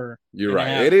hour You're and a right.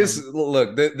 half It is. from.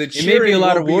 Look, the It may be a cheering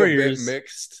lot will of be a bit Warriors.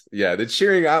 mixed. Yeah, the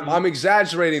cheering. I'm Mm.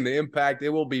 exaggerating the impact. It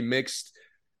will be mixed,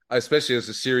 especially as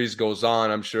the series goes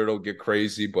on. I'm sure it'll get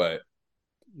crazy, but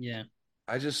Yeah,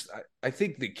 I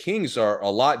think the Kings are a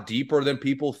lot deeper than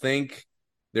people think.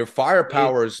 Their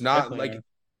firepower is not definitely like are.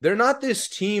 they're not this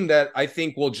team that I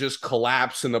think will just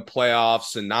collapse in the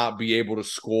playoffs and not be able to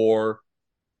score.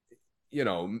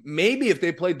 Maybe if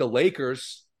they played the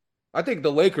Lakers, I think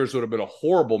the Lakers would have been a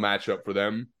horrible matchup for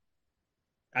them.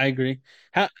 I agree.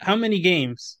 How many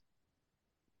games?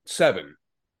 7.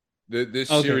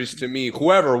 This Okay, series, to me,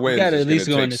 whoever you got wins to is at going to least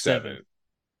go take into 7. 7.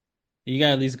 You got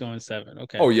to at least go in 7.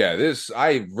 Okay. Oh yeah, this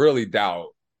I really doubt.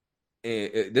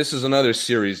 This is another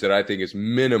series that I think is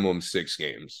minimum 6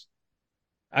 games.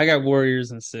 I got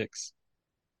Warriors in six.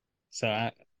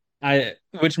 So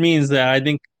which means that I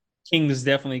think Kings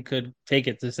definitely could take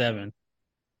it to seven.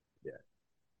 Yeah.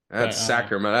 But That's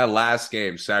Sacramento. That last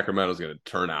game, Sacramento's going to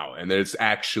turn out, and it's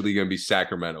actually going to be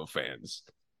Sacramento fans.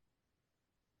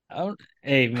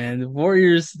 hey man, that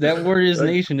Warriors Like,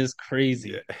 nation is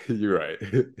yeah, crazy. you're right.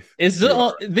 It's You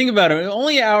are think about it,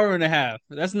 only an hour and a half.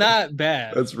 That's not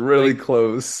bad. That's really Like,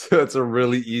 close. That's a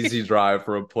really easy drive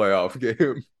for a playoff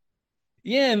game.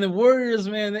 yeah, and the Warriors,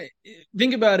 man,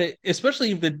 think about it,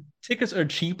 especially if the tickets are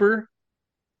cheaper.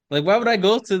 Like, why would I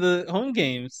go to the home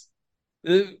games?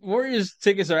 The Warriors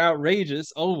tickets are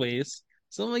outrageous always.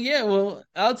 So I'm like, yeah, well,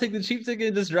 I'll take the cheap ticket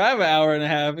and just drive an hour and a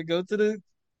half and go to the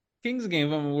Kings game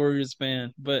if I'm a Warriors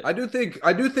fan. But I do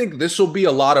think this will be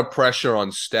a lot of pressure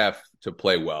on Steph to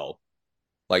play well.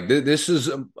 Like this is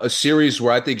a series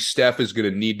where I think Steph is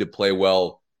going to need to play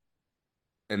well,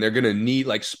 and they're going to need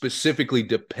like specifically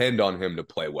depend on him to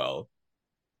play well.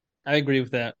 I agree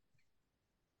with that.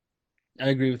 I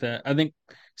agree with that. I think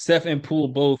Steph and Poole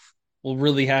both will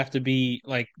really have to be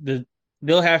like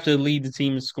they'll have to lead the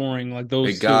team in scoring like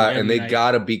They those two got and every they night.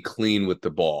 got to be clean with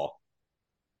the ball.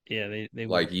 Yeah, they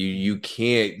Like will. you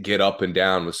can't get up and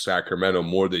down with Sacramento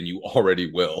more than you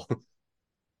already will.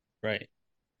 Right.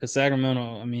 Because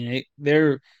Sacramento, I mean,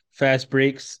 their fast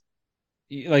breaks,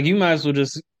 like you might as well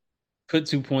just put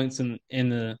 2 points in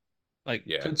the like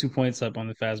Yeah. put 2 points up on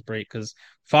the fast break because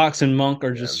Fox and Monk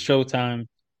are Yeah. just showtime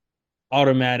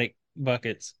automatic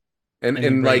buckets And in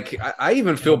the and break. like I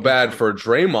even They feel don't get bad caught. for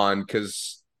Draymond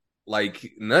because like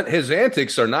his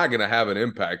antics are not going to have an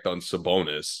impact on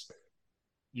Sabonis.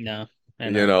 No, I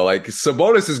You know. know, like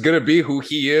Sabonis is going to be who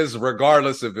he is,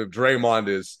 regardless of if Draymond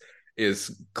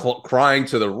is crying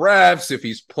to the refs, if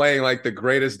he's playing like the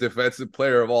greatest defensive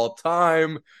player of all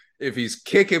time, if he's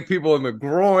kicking people in the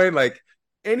groin, like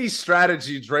any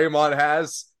strategy Draymond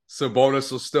has,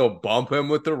 Sabonis will still bump him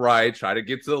with the right, try to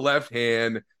get to the left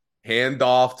hand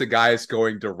off to guys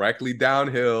going directly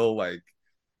downhill. Like,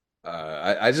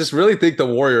 I just really think the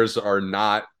Warriors are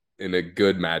not in a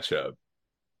good matchup.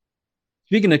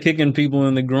 Speaking of kicking people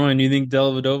in the groin, do you think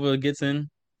Dellavedova gets in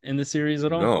the series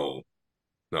at all? No,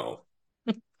 no,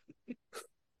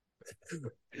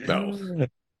 no.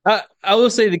 I will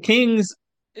say the Kings.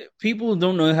 People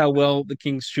don't know how well the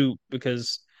Kings shoot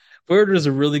because Bird is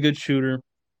a really good shooter.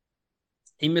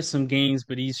 He missed some games,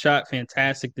 but he's shot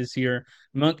fantastic this year.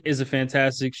 Monk is a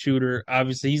fantastic shooter.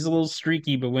 Obviously, he's a little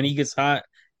streaky, but when he gets hot,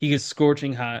 he gets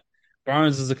scorching hot.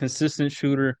 Barnes is a consistent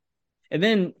shooter. And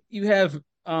then you have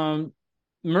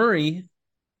Murray.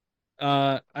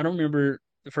 I don't remember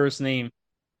the first name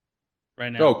right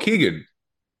now. Oh, Keegan.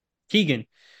 Keegan.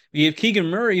 You have Keegan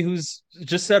Murray, who's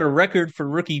just set a record for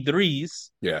rookie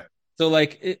threes. Yeah, So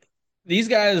these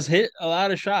guys hit a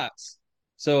lot of shots.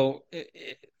 So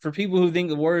for people who think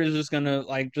the Warriors are just gonna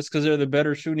like just because they're the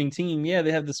better shooting team, yeah,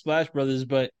 they have the Splash Brothers,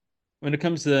 but when it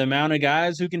comes to the amount of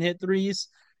guys who can hit threes,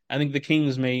 I think the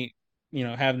Kings may,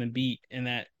 have them beat in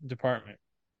that department.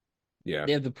 yeah,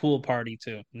 They have the pool party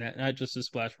too, not just the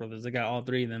Splash Brothers. They got all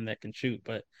three of them that can shoot,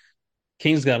 but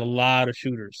Kings got a lot of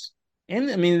shooters. And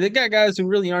I mean, they got guys who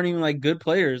really aren't even like good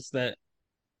players that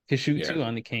can shoot yeah. too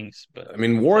on the Kings. But I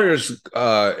mean, yeah, Warriors,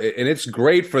 and it's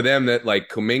great for them that like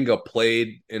Kuminga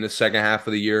played in the second half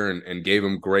of the year and gave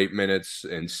him great minutes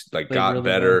and like played got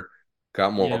really well. better,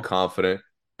 got more Yeah. confident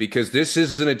because this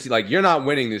isn't like you're not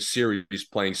winning this series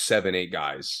playing 7, 8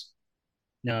 guys.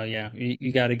 No, yeah.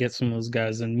 You got to get some of those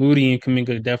guys. And Moody and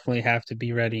Kaminga definitely have to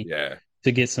be ready Yeah,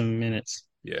 to get some minutes,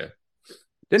 yeah.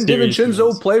 Didn't serious DiVincenzo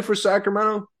minutes. play for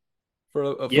Sacramento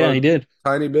for Yeah, he a did.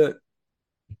 tiny bit?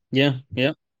 Yeah,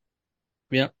 yeah,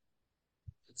 yeah.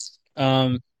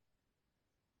 Um,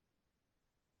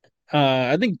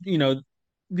 I think,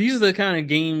 these are the kind of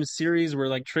game series where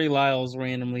like Trey Lyles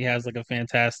randomly has like a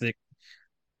fantastic,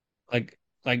 like,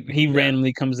 he Yeah,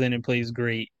 randomly comes in and plays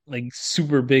great, like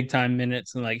super big time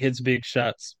minutes and like hits big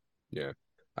shots. yeah.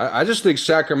 I just think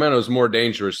Sacramento is more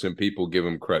dangerous than people give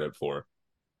them credit for.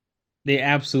 They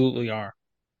absolutely are.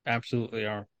 Absolutely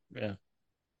are. Yeah.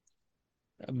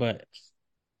 But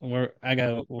I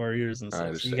got Warriors in I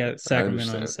six. You understand. got I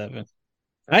Sacramento in understand. seven.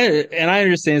 I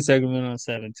understand Sacramento in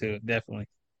seven too, definitely.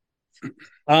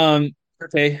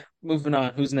 Okay, moving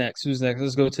on. Who's next? Who's next?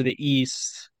 Let's go to the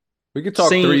East. We could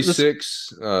talk three Saint let's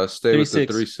six. Stay three with the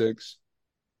three six. six.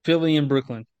 Philly and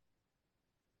Brooklyn.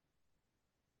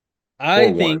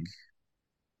 I Four think one.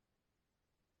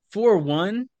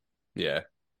 4-1 Yeah,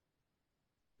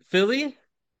 Philly.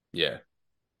 yeah.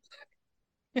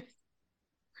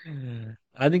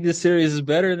 I think this series is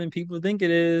better than people think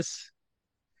it is.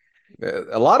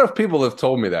 A lot of people have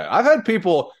told me that. I've had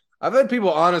people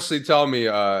honestly tell me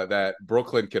that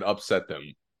Brooklyn could upset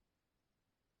them.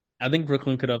 I think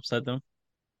Brooklyn could upset them.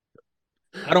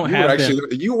 I don't have them.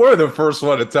 You were the first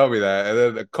one to tell me that, and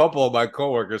then a couple of my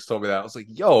coworkers told me that. I was like,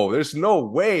 "Yo, there's no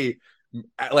way."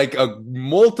 Like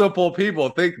multiple people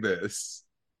think this.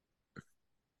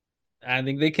 I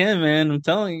think they can, man. I'm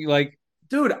telling you, like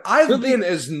Dude, I've been Philly.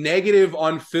 as negative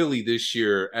on Philly this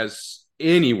year as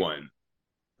anyone.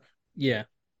 Yeah,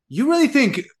 You really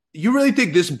think you really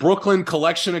think this Brooklyn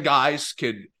collection of guys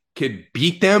could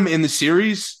beat them in the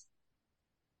series?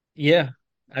 yeah,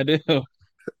 I do.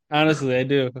 Honestly, I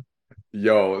do.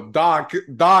 Yo, Doc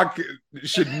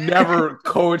should never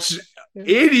coach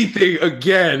anything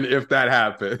again if that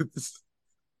happens.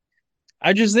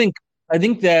 I just think I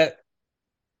think that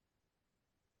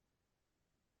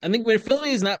I think when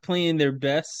Philly is not playing their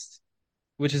best,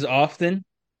 which is often,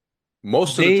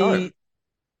 Most of the time.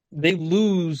 they they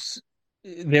lose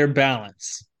their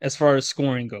balance as far as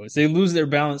scoring goes. They lose their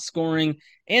balance scoring,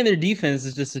 and their defense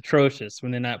is just atrocious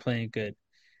when they're not playing good.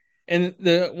 And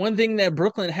the one thing that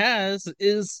Brooklyn has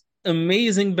is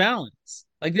amazing balance.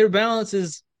 Like their balance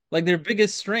is like their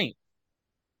biggest strength.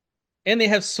 And they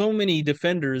have so many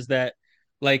defenders that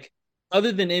like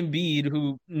other than Embiid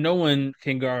who no one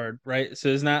can guard, right? So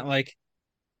it's not like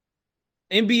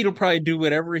Embiid will probably do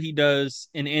whatever he does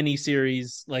in any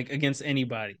series like against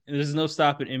anybody. And there's no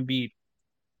stopping Embiid.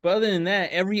 But other than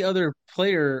that, every other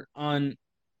player on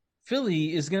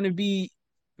Philly is going to be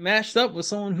matched up with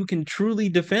someone who can truly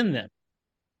defend them.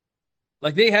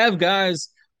 Like they have guys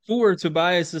for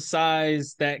Tobias'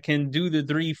 size that can do the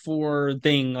 3-4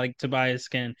 thing like Tobias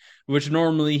can, which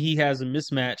normally he has a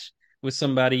mismatch with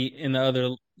somebody in the other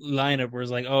lineup where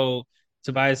it's like, oh,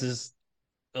 Tobias is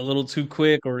a little too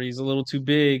quick or he's a little too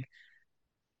big.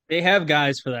 They have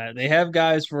guys for that. They have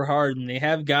guys for Harden. They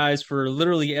have guys for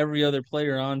literally every other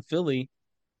player on Philly.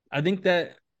 I think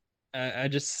that I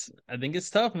think it's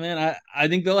tough, man. I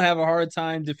think they'll have a hard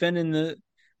time defending the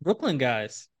Brooklyn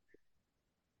guys.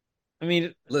 I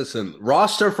mean, Listen,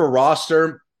 roster for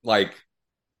roster, like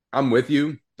I'm with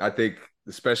you. I think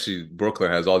especially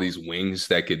Brooklyn has all these wings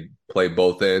that could play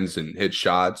both ends and hit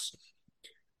shots.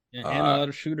 and a Uh, lot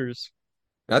of shooters.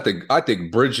 I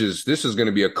think Bridges. This is going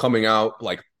to be a coming out,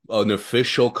 like an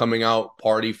official coming out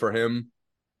party for him.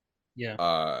 Yeah.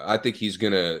 I think he's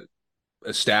going to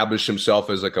establish himself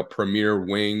as like a premier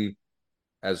wing,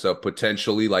 as a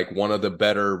potentially like one of the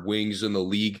better wings in the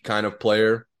league kind of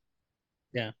player.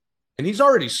 Yeah. And he's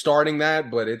already starting that,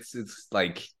 but it's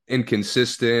like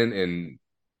inconsistent, and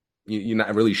you're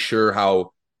not really sure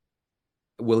how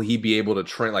will he be able to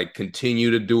train, like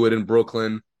continue to do it in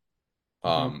Brooklyn. Hmm.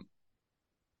 Um,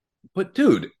 but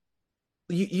dude,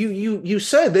 you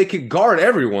said they could guard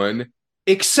everyone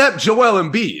except Joel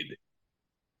Embiid.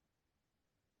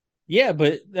 Yeah,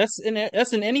 but that's in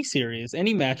any series,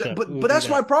 any matchup But would be that's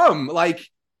my that. problem. Like,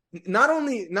 not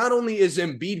only is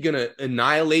Embiid gonna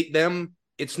annihilate them,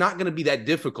 it's not gonna be that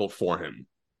difficult for him.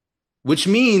 Which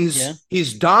Yeah. means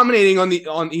he's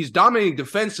dominating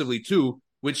defensively too.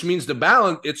 Which means the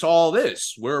balance. It's all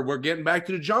this. We're getting back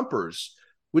to the jumpers.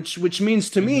 Which means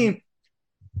to Hmm. me,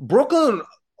 Brooklyn.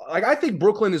 Like I think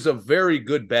Brooklyn is a very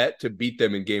good bet to beat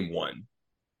them in game one,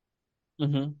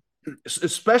 Hmm.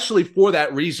 especially for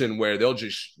that reason where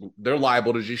they're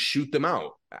liable to just shoot them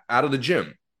out of the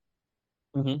gym.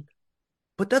 Hmm.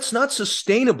 But that's not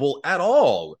sustainable at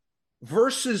all.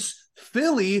 Versus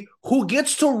Philly, who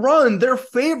gets to run their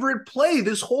favorite play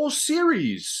this whole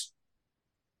series.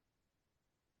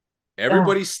 Oh.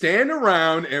 Everybody stand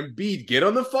around and get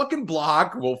on the fucking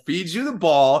block. We'll feed you the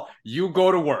ball. You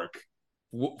go to work.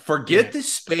 Yeah. Forget the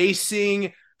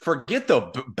spacing. Forget the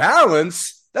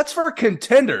balance. That's for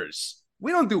contenders.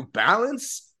 We don't do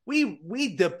balance.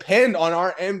 We depend on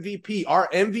our MVP. Our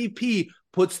MVP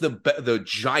puts the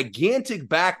gigantic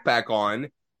backpack on,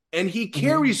 and he Hmm.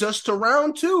 carries us to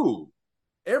round two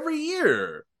every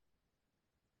year.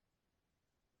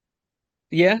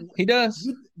 Yeah, he does.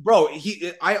 Bro,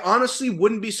 I honestly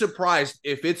wouldn't be surprised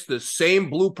if it's the same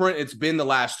blueprint it's been the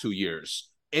last 2 years.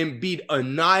 Embiid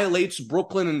annihilates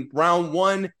Brooklyn in round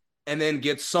one and then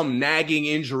gets some nagging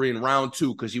injury in round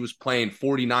two because he was playing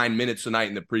 49 minutes a night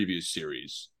in the previous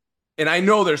series. And I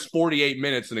know there's 48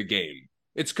 minutes in a game.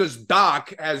 It's because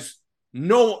Doc has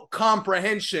no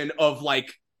comprehension of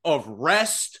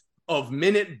rest, of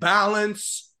minute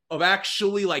balance, of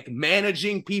actually like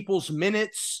managing people's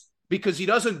minutes because he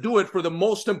doesn't do it for the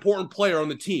most important player on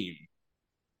the team.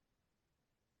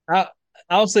 I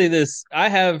I'll say this. I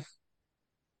have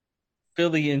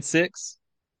Philly in six,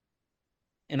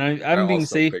 and I I'm being also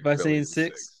safe picked by Philly saying in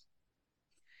six. six.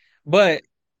 But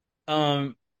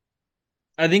Um,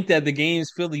 I think that the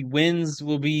games Philly wins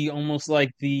will be almost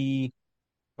like the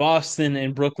Boston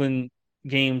and Brooklyn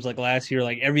games like last year.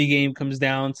 Like every game comes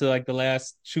down to like the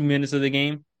last 2 minutes of the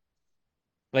game.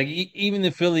 Like even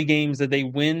the Philly games that they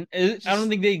win, I don't Just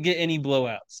think they get any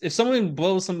blowouts. If someone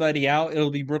blows somebody out,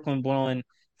 it'll be Brooklyn blowing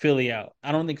Philly out.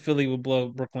 I don't think Philly would blow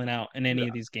Brooklyn out in any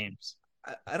of these games.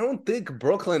 I don't think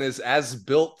Brooklyn is as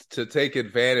built to take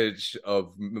advantage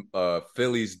of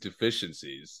Philly's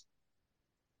deficiencies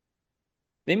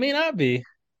They may not be,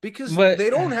 because but they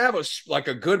don't have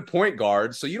a good point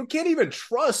guard, so you can't even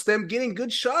trust them getting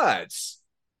good shots.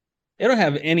 they don't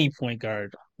have any point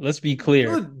guard. Let's be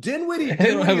clear. Dude, Dinwiddie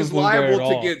They don't Dinwiddie have a is point guard at liable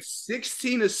to all. get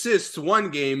 16 assists one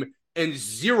game and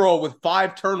zero with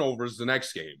five turnovers the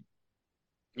next game.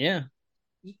 Yeah.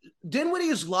 Dinwiddie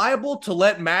is liable to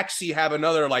let Maxey have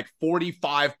another like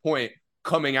 45-point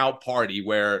coming out party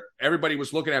where everybody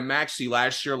was looking at Maxey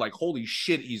last year like, holy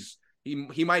shit,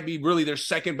 he might be really their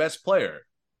second best player.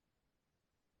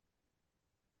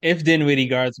 If Dinwiddie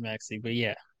guards Maxey, but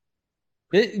yeah.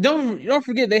 Don't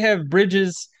forget they have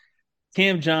Bridges,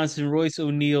 Cam Johnson, Royce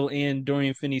O'Neal, and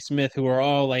Dorian Finney-Smith, who are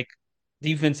all like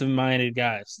defensive minded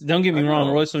guys. Don't get me I wrong,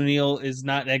 know. Royce O'Neal is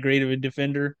not that great of a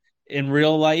defender in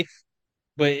real life,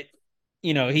 but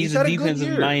He's he's a had a good defensive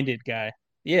year. minded guy.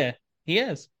 Yeah, he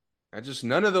is. I just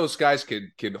none of those guys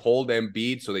could hold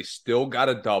Embiid, so they still got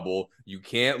a double. You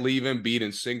can't leave Embiid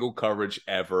in single coverage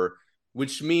ever,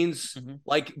 which means Mhm.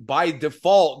 like by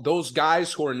default, those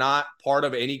guys who are not part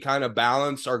of any kind of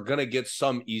balance are gonna get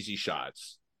some easy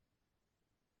shots.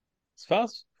 It's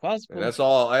And possible. that's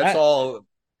I all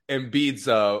Embiid's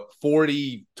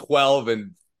 40, 12,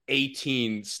 and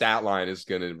 18 stat line is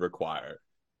gonna require.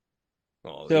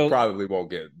 Well, he so probably won't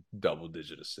get double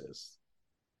digit assists.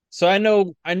 so I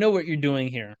know what you're doing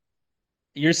here.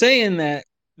 You're saying that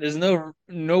there's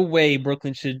no way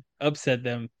Brooklyn should upset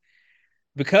them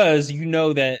because you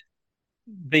know that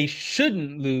they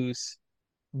shouldn't lose.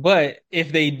 But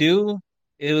if they do,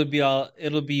 it'll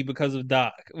be because of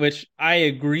Doc, which I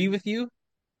agree with you.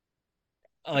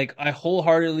 Like I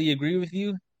wholeheartedly agree with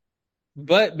you.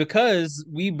 But because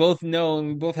we both know and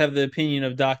we both have the opinion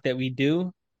of Doc that we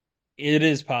do, it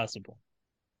is possible.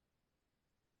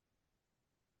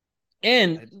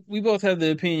 And I, we both have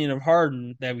the opinion of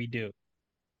Harden that we do.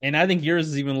 And I think yours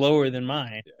is even lower than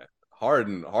mine. yeah,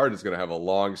 Harden's gonna have a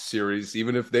long series,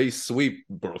 even if they sweep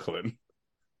Brooklyn.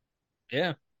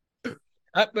 Yeah.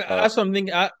 But Uh, that's what I'm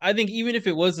thinking. I think even if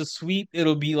it was a sweep,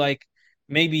 it'll be like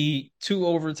maybe two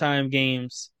overtime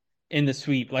games in the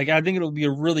sweep. Like I think it'll be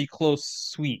a really close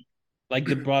sweep, like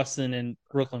the Boston and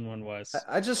Brooklyn one was.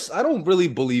 I don't really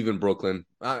believe in Brooklyn.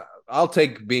 I'll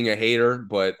take being a hater,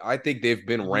 but I think they've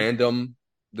been Hmm. random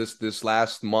this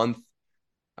last month.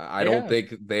 I They don't have,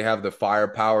 think they have the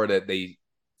firepower that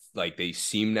they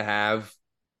seem to have.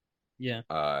 yeah.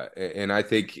 And I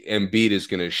think Embiid is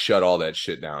going to shut all that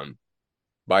shit down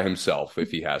by himself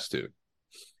if he has to.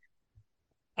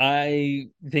 I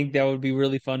think that would be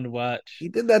really fun to watch. He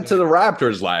did that to But the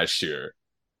Raptors last year.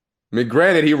 I mean,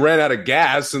 granted, he ran out of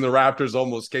gas and the Raptors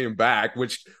almost came back,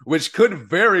 which could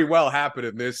very well happen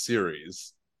in this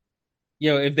series.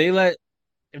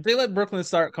 if they let Brooklyn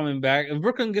start coming back, if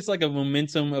Brooklyn gets like a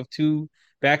momentum of two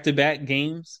back-to-back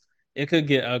games, it could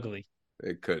get ugly.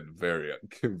 It could very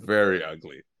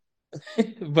ugly.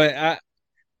 But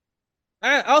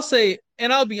I'll say,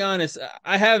 and I'll be honest,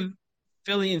 I have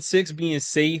Philly in six being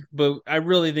safe, but I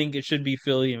really think it should be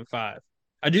Philly in five.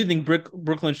 I do think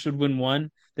Brooklyn should win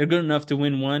one. They're good enough to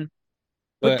win one,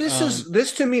 But but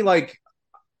this to me like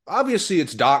obviously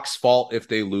it's Doc's fault if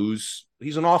they lose.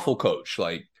 He's an awful coach.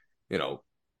 Like, you know,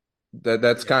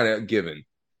 that's yeah, kind of given.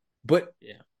 But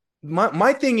yeah,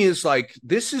 my thing is like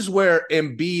this is where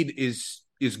Embiid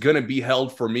is going to be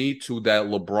held for me to that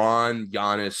LeBron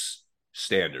Giannis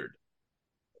standard.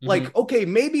 hmm Like, okay,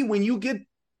 maybe when you get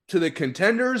to the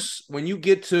contenders, when you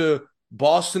get to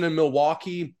Boston and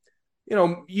Milwaukee,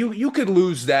 you could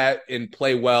lose that and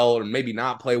play well or maybe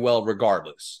not play well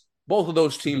regardless. Both of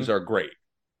those hmm teams are great.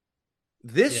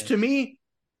 This yeah, to me,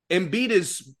 Embiid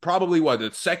is probably what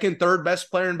the second, third best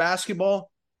player in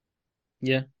basketball.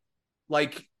 yeah,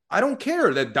 Like, I don't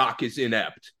care that Doc is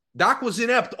inept. Doc was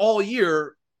inept all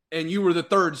year, and you were the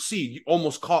third seed. You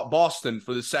almost caught Boston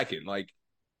for the second. Like,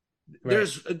 right.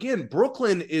 there's again,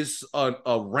 Brooklyn is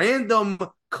a random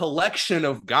collection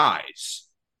of guys.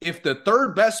 If the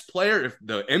third best player, if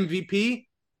the MVP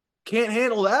can't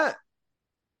handle that,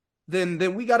 then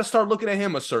we got to start looking at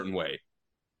him a certain way.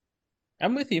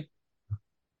 I'm with you.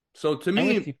 So to I'm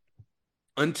with me, you.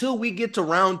 until we get to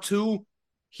round two,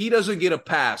 he doesn't get a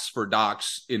pass for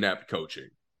Doc's inept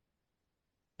coaching.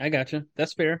 I got you.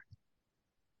 That's fair.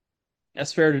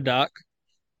 That's fair to Doc.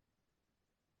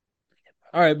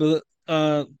 All right, but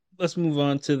let's move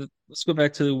on let's go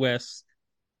back to the West.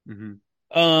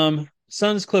 Mm-hmm.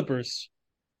 Suns Clippers.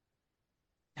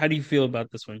 How do you feel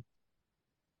about this one?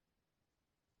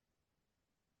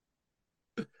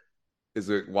 Is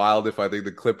it wild if I think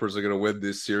the Clippers are going to win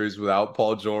this series without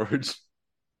Paul George?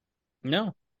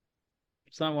 No,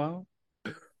 it's not wild.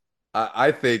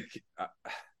 I think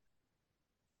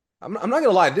I'm not going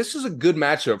to lie. This is a good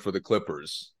matchup for the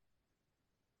Clippers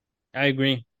I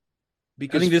agree. I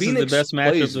because think this is the Phoenix best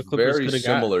matchup plays the Clippers very could have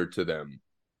got. similar to them.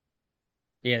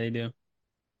 Yeah, they do.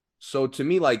 So to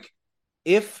me, like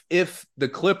if the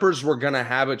Clippers were going to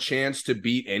have a chance to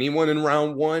beat anyone in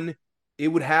round one, it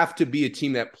would have to be a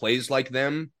team that plays like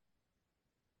them.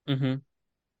 Hmm.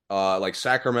 Like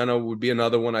Sacramento would be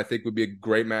another one I think would be a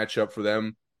great matchup for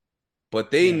them.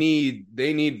 But Yeah.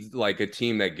 they need like a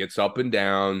team that gets up and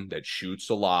down, that shoots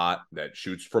a lot, that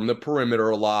shoots from the perimeter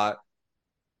a lot,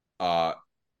 uh,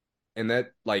 and that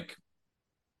like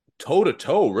toe to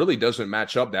toe really doesn't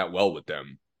match up that well with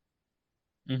them.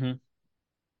 Hmm.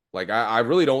 Like I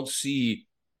really don't see,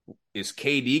 is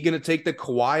KD going to take the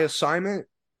Kawhi assignment?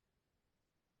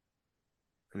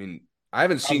 I mean, I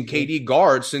haven't seen Probably. KD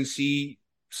guard since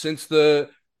the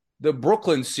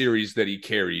Brooklyn series that he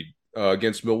carried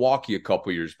against Milwaukee a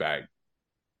couple years back.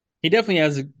 He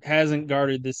definitely hasn't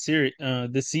guarded this series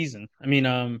this season. I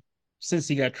mean, since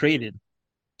he got traded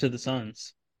to the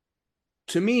Suns.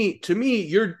 To me,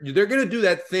 they're gonna do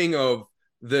that thing of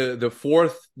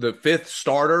the fifth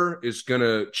starter is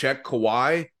gonna check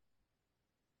Kawhi,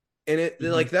 and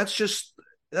Hmm.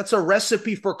 that's a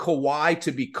recipe for Kawhi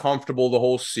to be comfortable the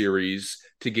whole series,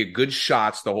 to get good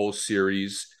shots the whole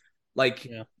series. Like,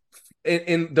 Yeah.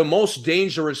 and the most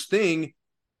dangerous thing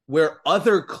where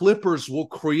other Clippers will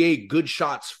create good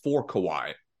shots for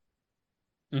Kawhi.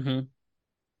 Hmm.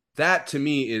 That to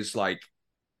me is like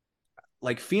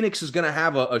Phoenix is gonna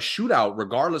have a shootout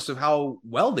regardless of how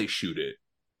well they shoot it.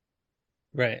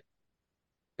 Right.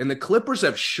 And the Clippers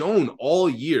have shown all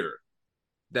year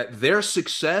that their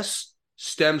success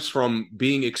stems from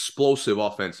being explosive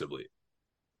offensively.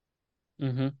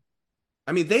 Hmm.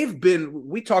 I mean,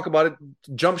 we talk about it,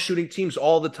 jump shooting teams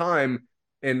all the time,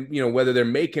 and, whether they're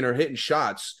making or hitting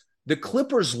shots. The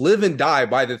Clippers live and die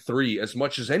by the three as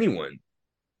much as anyone.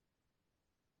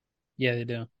 Yeah, they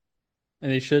do,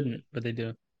 and they shouldn't, but they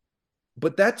do.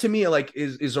 But that to me, like,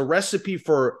 is a recipe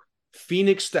for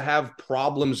Phoenix to have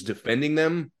problems defending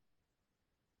them.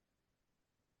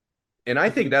 And I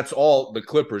think Mhm. that's all the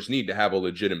Clippers need to have a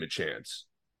legitimate chance.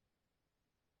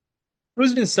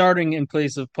 Who's been starting in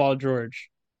place of Paul George?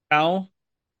 Al?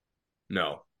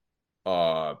 No.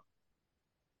 Uh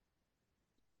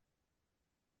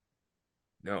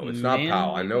no, it's not Man,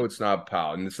 Powell. I know maybe? it's not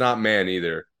Powell, and it's not Man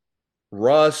either.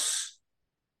 Russ,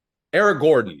 Eric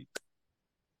Gordon.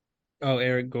 Oh,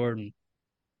 Eric Gordon.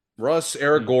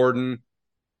 Eric Hmm. Gordon.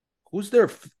 Who's there?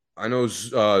 I know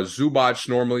Zubac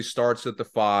normally starts at the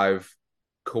five.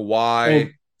 Well,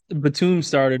 Kawhi, Batum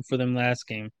started for them last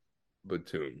game.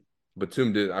 Batum.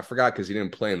 Batum did. I forgot because he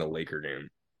didn't play in the Laker game.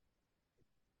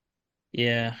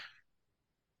 Yeah.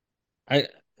 I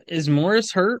is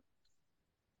Morris hurt?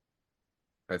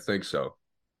 I think so.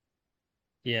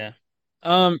 Yeah.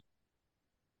 Um,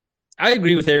 I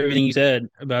agree with everything you said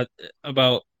about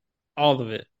all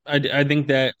of it. I think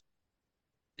that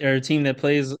they're a team that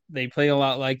they play a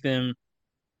lot like them.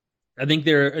 I think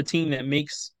they're a team that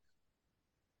makes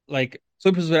like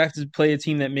Clippers would have to play a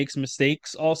team that makes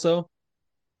mistakes also.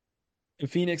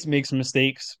 If Phoenix makes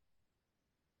mistakes,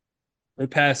 they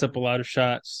pass up a lot of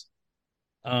shots.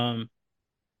 Um,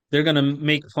 they're gonna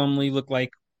make Plumlee look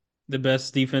like the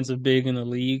best defensive big in the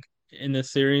league in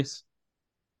this series.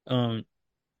 Um,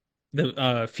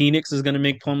 the Phoenix is gonna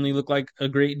make Plumlee look like a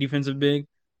great defensive big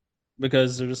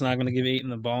because they're just not gonna give Ayton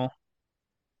the ball.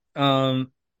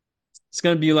 Um, it's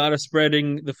gonna be a lot of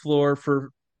spreading the floor for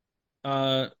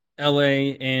uh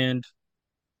LA and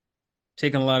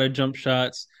taking a lot of jump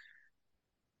shots.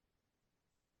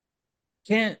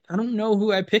 Can't I don't know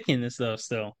who I pick in this though.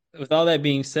 Still, with all that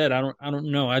being said, I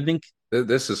don't know. I think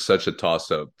This is such a toss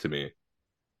up to me.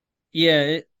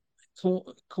 yeah,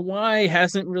 Kawhi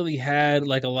hasn't really had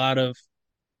like a lot of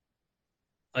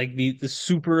like the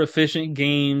super efficient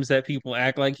games that people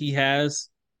act like he has.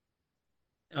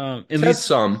 At He's had least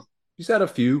some. He's had a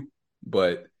few,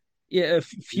 but yeah, a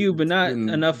few, but it's not been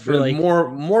enough for been like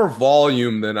more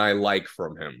volume than I like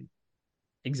from him.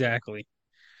 exactly.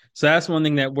 So that's one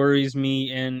thing that worries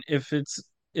me. And if it's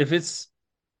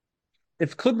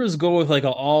if Clippers go with like an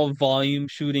all volume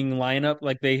shooting lineup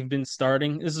like they've been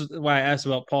starting, this is why I asked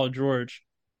about Paul George.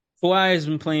 Kawhi has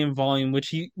been playing volume,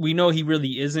 which we know he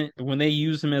really isn't. When they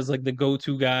use him as like the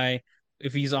go-to guy,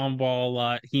 if he's on ball a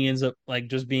lot, he ends up like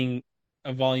just being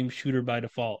a volume shooter by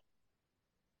default.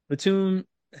 Batum,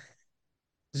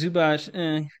 Zubac,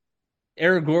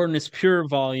 Eric Gordon is pure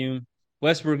volume.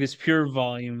 Westbrook is pure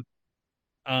volume.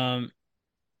 Um,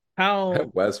 That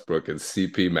how Westbrook and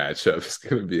CP matchup is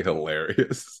going to be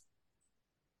hilarious.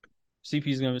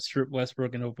 CP is going to strip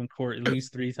Westbrook in open court at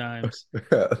least 3 times.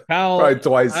 Probably How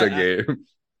twice a game.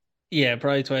 yeah,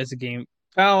 probably twice a game.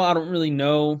 Foul, I don't really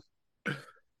know.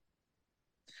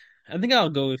 I think I'll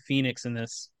go with Phoenix in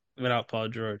this without Paul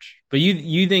George. But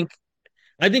you think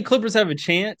I think Clippers have a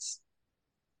chance.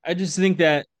 I just think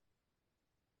that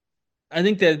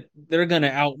they're gonna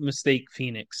out mistake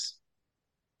Phoenix.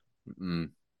 Mm.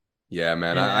 Yeah,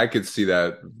 man, And I could see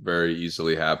that very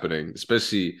easily happening.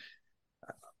 Especially,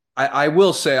 I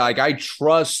will say, like, I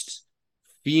trust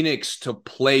Phoenix to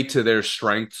play to their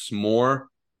strengths more.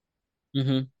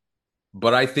 mhm,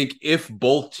 But I think if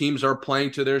both teams are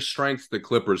playing to their strengths, the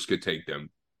Clippers could take them.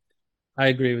 I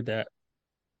agree with that.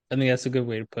 I think that's a good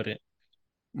way to put it.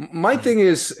 My Yeah. thing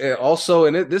is also,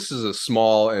 and this is a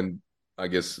small, and I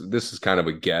guess this is kind of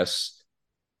a guess,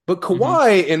 but Hmm.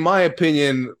 Kawhi, in my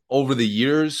opinion, over the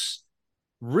years,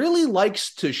 really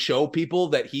likes to show people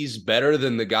that he's better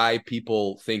than the guy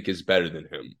people think is better than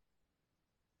him.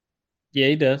 Yeah,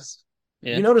 he does.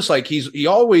 You Yeah. notice like he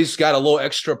always got a little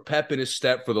extra pep in his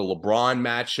step for the LeBron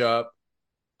matchup.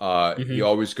 He Hmm.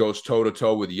 always goes toe to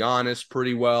toe with Giannis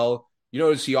pretty well. You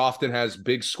notice he often has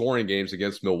big scoring games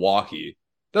against Milwaukee.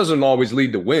 Doesn't always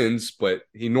lead to wins, but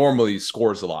he normally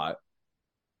scores a lot.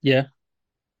 Yeah.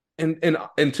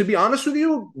 And to be honest with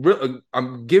you,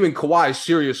 I'm giving Kawhi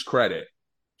serious credit.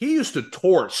 He used to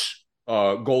torch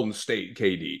Golden State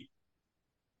KD.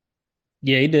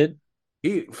 Yeah, he did.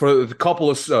 He for a couple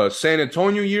of San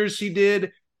Antonio years he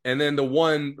did, and then the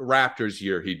one Raptors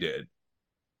year he did.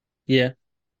 Yeah.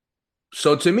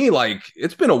 So to me, like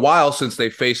it's been a while since they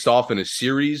faced off in a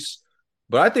series,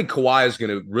 but I think Kawhi is going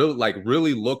to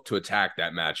really look to attack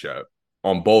that matchup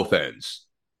on both ends.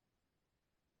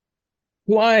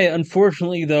 Kawhi,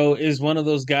 unfortunately, though, is one of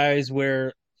those guys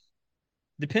where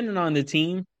depending on the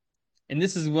team, and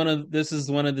this is one of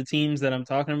the teams that I'm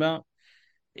talking about.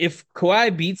 If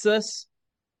Kawhi beats us,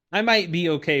 I might be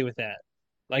okay with that.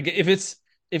 Like if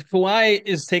Kawhi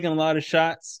is taking a lot of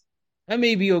shots, I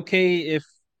may be okay if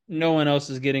no one else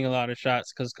is getting a lot of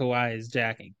shots because Kawhi is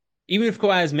jacking. Even if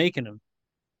Kawhi is making them.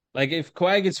 Like if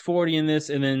Kawhi gets 40 in this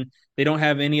and then they don't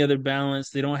have any other balance,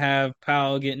 they don't have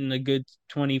Powell getting a good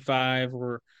 25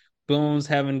 or Bones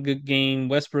having a good game,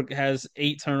 Westbrook has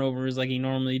 8 turnovers like he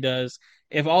normally does.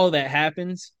 If all of that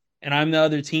happens and I'm the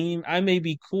other team, I may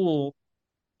be cool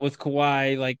with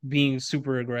Kawhi like being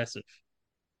super aggressive,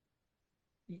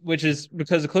 which is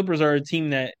because the Clippers are a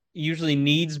team that usually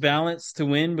needs balance to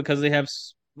win because they have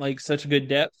like such good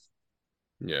depth.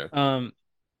 Yeah, Um,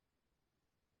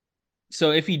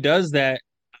 so if he does that,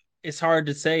 it's hard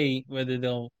to say whether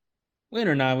they'll win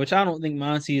or not. Which I don't think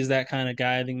Monty is that kind of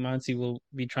guy. I think Monty will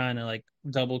be trying to like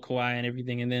double Kawhi and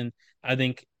everything, and then I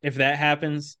think if that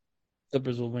happens,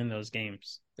 Clippers will win those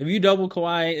games. If you double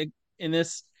Kawhi in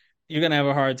this, you're gonna have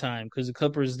a hard time because the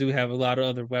Clippers do have a lot of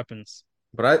other weapons.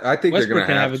 but I think they're going Westbrook to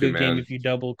can have have a to, good game man. if you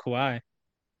double Kawhi.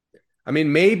 I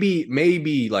mean,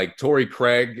 maybe like Torrey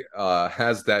Craig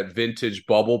has that vintage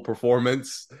bubble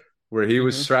performance where he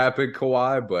was Hmm. strapping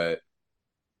Kawhi, but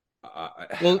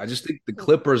I Well, just think the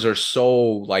Clippers are so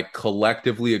like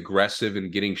collectively aggressive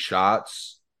in getting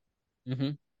shots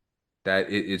hmm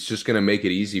that it's just going to make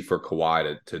it easy for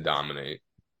Kawhi to dominate.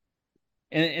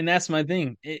 and that's my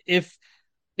thing.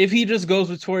 If he just goes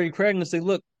with Torrey Craig and say,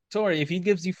 look, Torrey, if he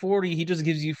gives you 40, he just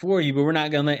gives you 40, but we're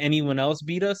not gonna let anyone else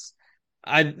beat us.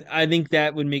 I think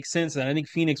that would make sense, and I think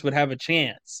Phoenix would have a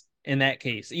chance in that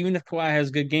case, even if Kawhi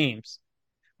has good games.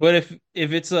 But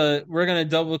if it's a we're gonna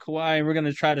double Kawhi and we're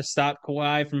gonna try to stop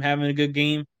Kawhi from having a good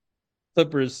game,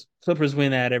 Clippers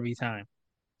win that every time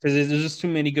because there's just too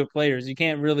many good players. You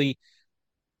can't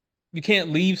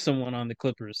leave someone on the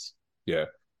Clippers. Yeah.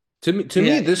 To me,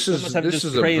 Yeah, this you is almost have to this just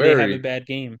is a pray they have a very bad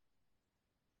game.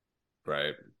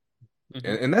 right,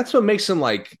 Hmm. and that's what makes him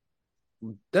like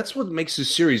that's what makes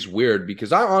this series weird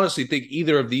because I honestly think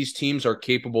either of these teams are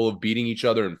capable of beating each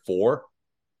other in four.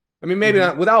 I mean, maybe Hmm.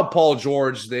 not without Paul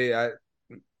George. I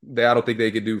don't think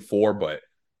they could do four, but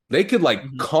they could like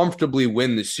Hmm. comfortably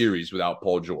win the series without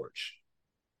Paul George.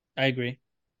 I agree.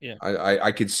 Yeah,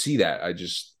 I could see that. I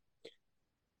just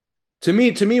to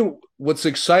me, what's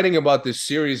exciting about this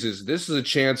series is this is a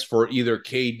chance for either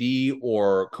KD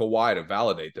or Kawhi to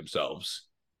validate themselves.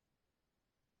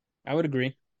 I would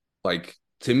agree. Like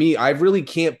to me, I really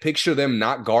can't picture them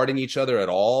not guarding each other at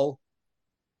all.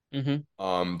 Hmm.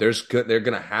 They're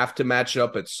gonna have to match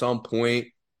up at some point.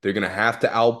 They're gonna have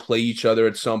to outplay each other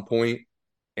at some point.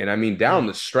 And I mean, Yeah. down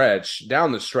the stretch,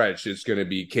 it's gonna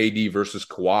be KD versus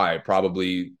Kawhi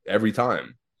probably every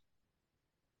time.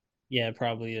 Yeah, it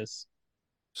probably is.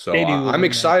 So KD will I'm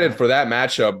win that excited though. for that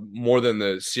matchup more than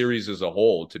the series as a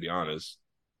whole, to be honest.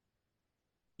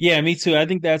 Yeah, me too. I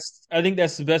think that's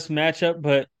the best matchup,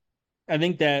 but I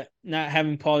think that not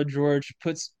having Paul George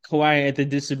puts Kawhi at the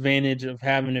disadvantage of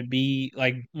having to be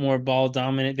like more ball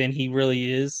dominant than he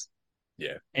really is.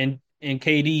 Yeah, And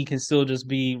KD can still just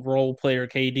be role player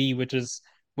KD, which is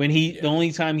when he the yeah,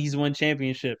 only time he's won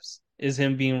championships is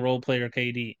him being role player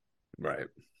KD. right.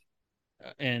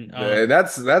 And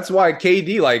That's why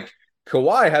KD, like,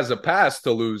 Kawhi has a pass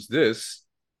to lose this.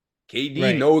 KD,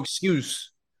 right, no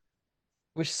excuse.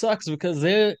 which sucks because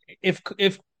they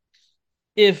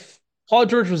if Paul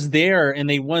George was there and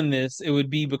they won this, it would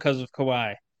be because of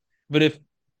Kawhi. But if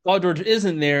Paul George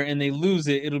isn't there and they lose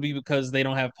it, it'll be because they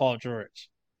don't have Paul George.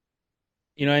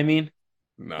 You know what I mean?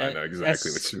 No, I know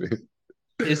exactly what That's you mean.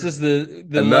 it's just the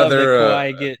love that Another,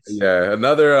 Kawhi gets. yeah,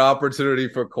 another opportunity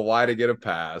for Kawhi to get a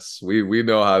pass. We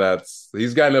know how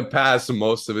he's gotten a pass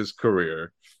most of his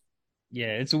career.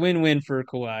 Yeah, it's a win-win for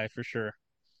Kawhi for sure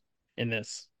in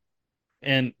this.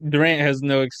 And Durant has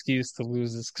no excuse to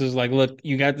lose this because, like, look,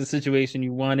 you got the situation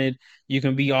you wanted. You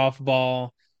can be off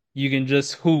ball. You can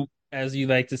just hoop, as you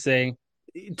like to say.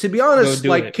 To be Go honest, do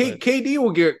like it. But KD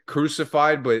will get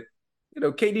crucified, but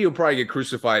KD will probably get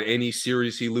crucified any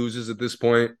series he loses at this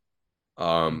point.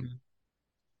 Um,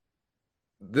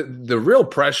 mhm, the real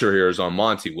pressure here is on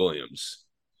Monty Williams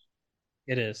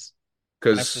it is.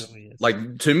 because, Absolutely is.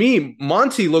 like, to me,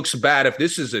 Monty looks bad if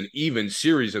this is an even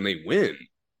series and they win.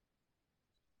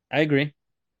 I agree.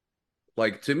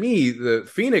 Like, to me, the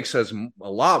Phoenix has a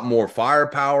lot more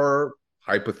firepower,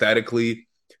 hypothetically,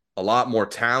 a lot more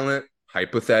talent,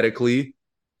 hypothetically,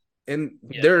 and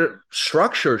Yeah. their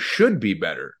structure should be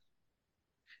better.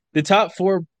 The top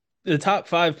four, the top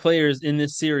five players in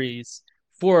this series,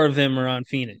 four of them are on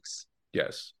Phoenix.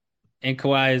 Yes, And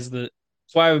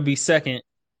Kawhi would be second,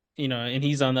 and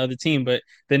he's on the other team. But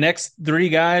the next three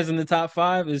guys in the top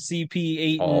five is CP,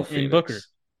 all Aiton, and Booker. Phoenix.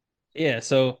 Yeah,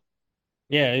 so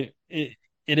yeah, it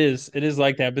is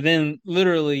like that. But then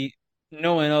literally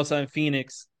no one else on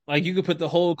Phoenix. Like you could put the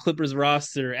whole Clippers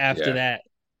roster after Yeah. that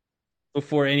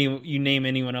before any you name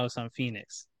anyone else on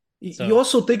Phoenix. You So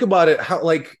also think about it how,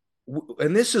 like,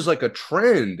 and this is like a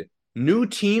trend. New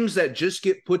teams that just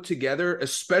get put together,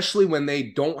 especially when they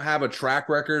don't have a track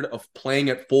record of playing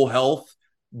at full health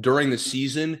during the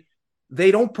season,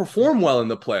 they don't perform well in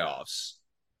the playoffs.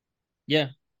 yeah,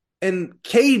 And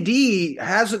KD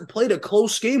hasn't played a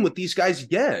close game with these guys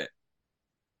yet.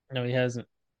 no, he hasn't.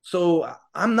 So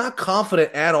I'm not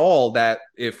confident at all that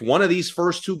if one of these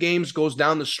first two games goes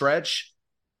down the stretch,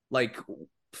 like,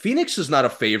 Phoenix is not a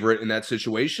favorite in that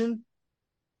situation.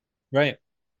 Right.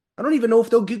 I don't even know if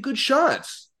they'll get good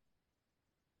shots.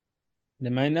 They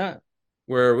might not.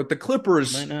 Where with the They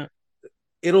might Clippers, not.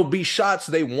 it'll be shots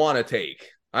they want to take.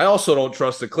 I also don't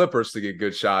trust the Clippers to get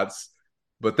good shots,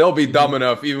 but they'll be dumb Mhm.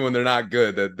 enough even when they're not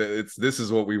good that it's this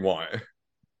is what we want.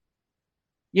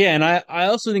 Yeah, and I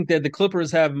also think that the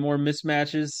Clippers have more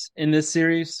mismatches in this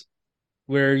series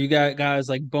where you got guys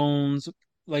like Bones,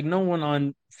 like no one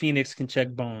on Phoenix can check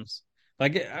Bones.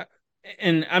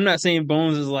 And I'm not saying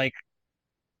Bones is like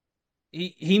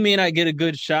he may not get a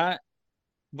good shot,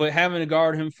 but having to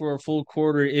guard him for a full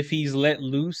quarter if he's let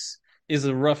loose is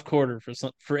a rough quarter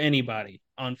for anybody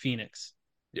on Phoenix,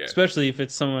 Yeah, especially if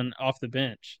it's someone off the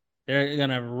bench. They're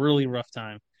gonna have a really rough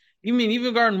time. You mean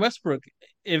even guarding Westbrook,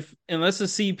 if unless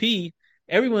it's CP,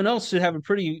 everyone else should have a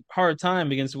pretty hard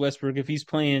time against Westbrook if he's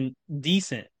playing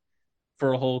decent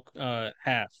for a whole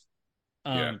half.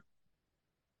 yeah, Um,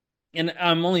 and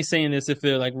I'm only saying this if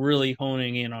they're like really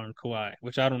honing in on Kawhi,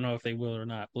 which I don't know if they will or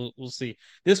not. We'll see.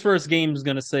 This first game is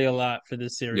going to say a lot for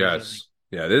this series. I think yes,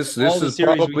 yeah. This all this the is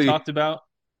series we probably talked about.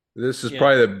 this is Yeah,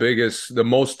 probably the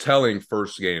most telling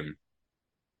first game.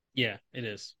 yeah, it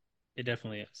is. It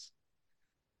definitely is.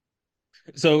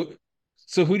 So,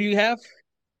 so who do you have?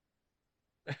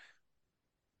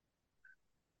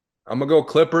 I'm gonna go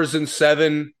Clippers in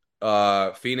seven.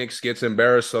 Phoenix gets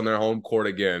embarrassed on their home court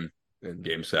again in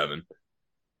Game 7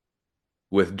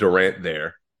 with Durant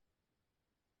there.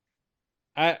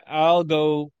 I'll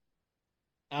go.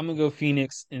 I'm gonna go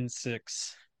Phoenix in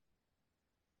 6.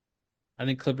 I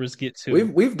think Clippers get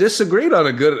 2. We've disagreed on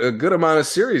a good amount of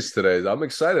series today. I'm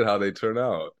excited how they turn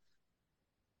out.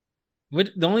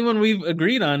 The only one we've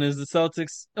agreed on is the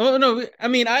Celtics. Oh no, I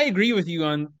mean I agree with you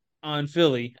on. on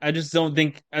Philly. I just don't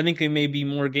think I think it may be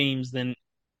more games than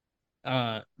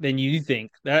you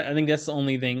think. That I think that's the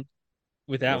only thing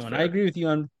with that That's one. I fair. agree with you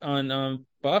on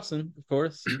Boston, of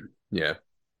course. Yeah.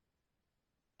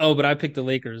 Oh, but I picked the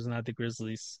Lakers, not the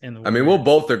Grizzlies and the I mean, we'll Warriors.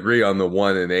 both agree on the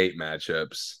 1 and 8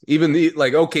 matchups. Even the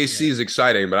like OKC Right. is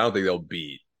exciting, but I don't think they'll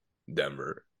beat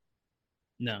Denver.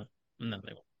 No, no,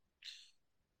 they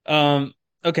won't.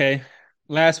 Okay.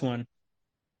 Last one.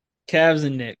 Cavs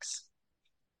and Knicks.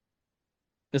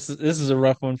 This is a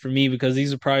rough one for me because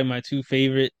these are probably my two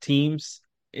favorite teams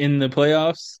in the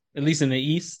playoffs, at least in the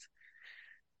East.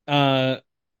 Uh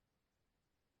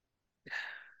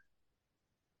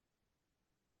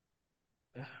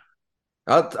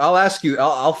I'll ask you.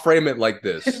 I'll frame it like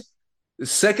this: the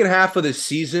second half of the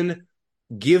season,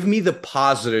 give me the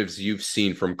positives you've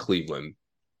seen from Cleveland.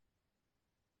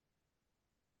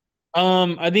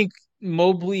 I think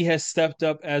Mobley has stepped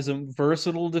up as a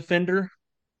versatile defender,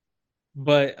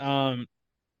 but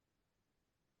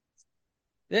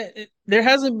there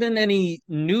hasn't been any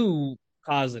new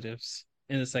positives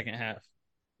in the second half.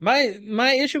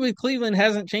 My issue with Cleveland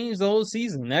hasn't changed the whole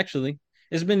season, actually.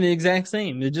 It's been the exact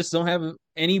same. They just don't have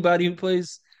anybody who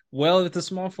plays well at the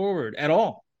small forward at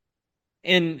all.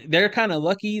 And they're kind of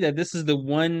lucky that this is the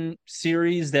one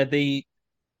series that they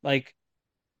like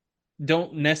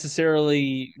don't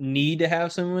necessarily need to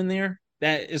have someone there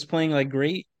that is playing like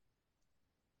great,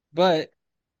 but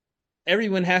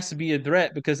everyone has to be a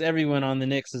threat because everyone on the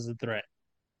Knicks is a threat.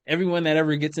 Everyone that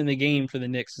ever gets in the game for the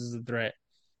Knicks is a threat.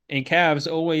 And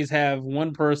Cavs always have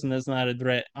one person that's not a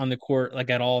threat on the court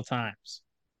like at all times.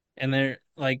 And they're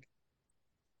like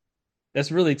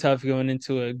that's really tough going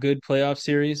into a good playoff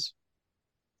series.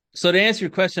 So to answer your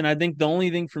question, I think the only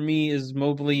thing for me is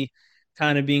Mobley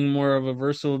kind of being more of a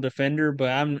versatile defender, but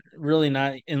I'm really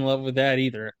not in love with that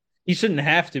either. He shouldn't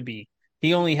have to be.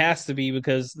 He only has to be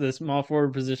because the small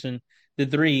forward position, the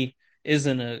three,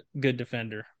 isn't a good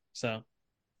defender. So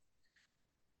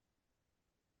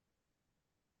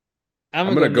I'm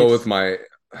I'm gonna go gonna go with Knicks. my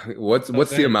Oh, what's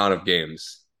go the ahead. amount of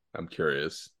games? I'm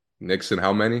curious. Knicks and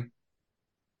how many?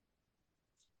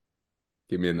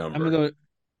 Give me a I'm gonna number. go.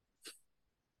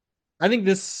 I think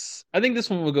this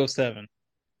one will go seven.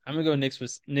 I'm gonna go Knicks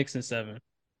with Knicks and seven.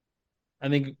 I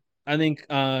think I think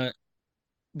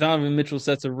Donovan Mitchell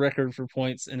sets a record for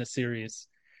points in a series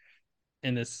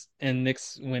in this, and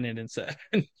Knicks win it in seven.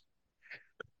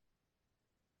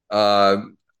 Uh,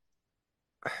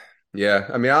 yeah.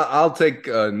 I mean, I'll take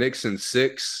Knicks in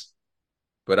 6,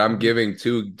 but I'm hmm giving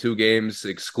two games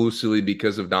exclusively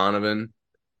because of Donovan.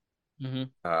 hmm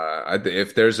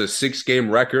If there's a 6 game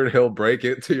record, he'll break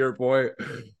it. To your point,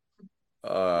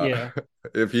 uh, Yeah,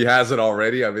 if he hasn't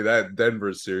already, I mean that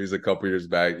Denver series a couple years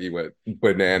back, he went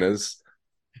bananas.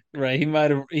 right. He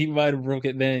might have broke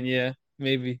it then. Yeah,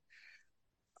 maybe.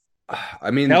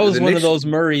 I That mean, was the one of Knicks, those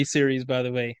Murray series, by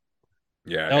the way.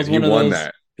 yeah, That and was he one of won those.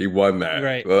 that. He won that.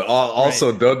 Right, But right.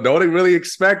 also, don't really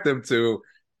expect him to.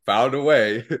 Found a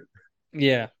way.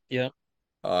 Yeah, yeah,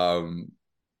 Um,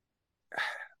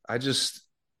 I just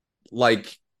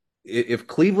like if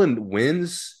Cleveland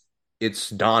wins, it's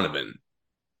Donovan.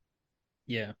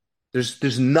 yeah.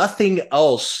 There's nothing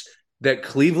else that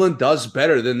Cleveland does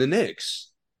better than the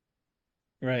Knicks.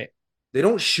 Right. They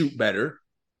don't shoot better.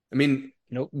 I mean,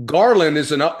 Nope. Garland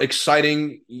is an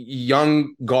exciting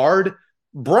young guard.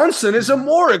 Brunson is a Mhm.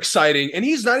 more exciting, and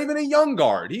he's not even a young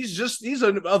guard. He's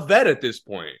a vet at this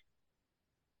point.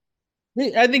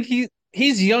 I think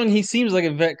he's young. He seems like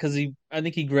a vet because he I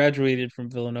think he graduated from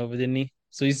Villanova, didn't he?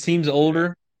 So he seems Yeah,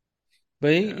 older,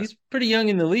 but yeah. he's pretty young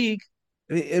in the league.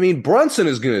 I mean, Brunson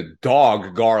is going to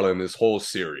dog Garland this whole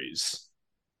series.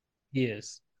 He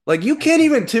is. Like you can't Absolutely.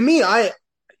 even to me, I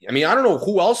mean, I don't know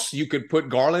who else you could put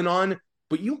Garland on,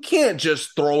 but you can't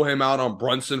just throw him out on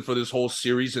Brunson for this whole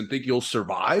series and think he'll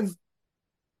survive.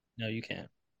 No, you can't.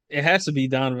 It has to be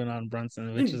Donovan on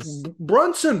Brunson, I which is mean,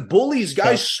 Brunson bullies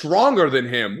guys tough. stronger than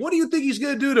him. What do you think he's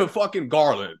gonna do to fucking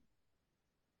Garland?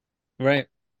 Right.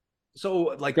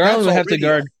 So like Garland that's will have to already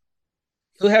a guard.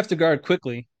 He'll have to guard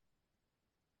quickly.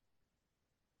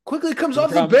 quickly comes And the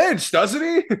off the problem bench, doesn't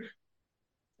he?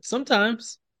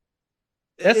 sometimes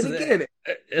that's And again,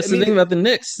 I that's the thing mean, about the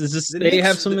Knicks. Is just the they Knicks,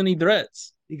 have so many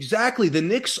threats. exactly. The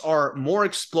Knicks are more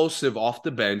explosive off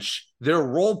the bench. Their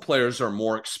role players are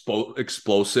more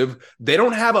explosive. They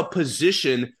don't have a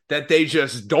position that they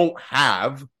just don't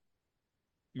have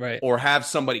Right. or have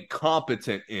somebody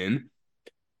competent in.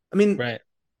 I mean, Right.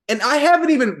 and I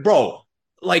haven't even, bro,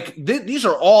 like these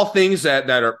are all things that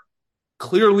are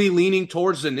clearly leaning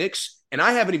towards the Knicks, and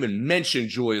I haven't even mentioned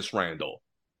Julius Randle.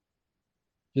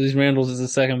 Julius Randle is the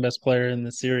second best player in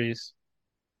the series.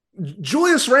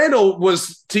 Julius Randle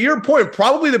was, to your point,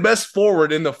 probably the best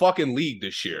forward in the fucking league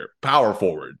this year. Power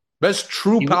forward. Best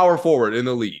true He, power forward in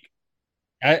the league.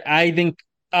 I think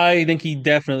I think he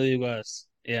definitely was.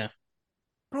 Yeah,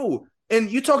 Bro,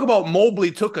 and you talk about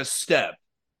Mobley took a step.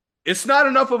 It's not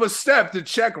enough of a step to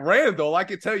check Randall. I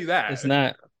can tell you that. it's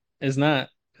not. It's not.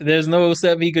 There's no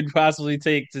step he could possibly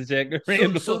take to check So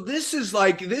Randall. this is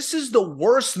the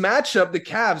worst matchup the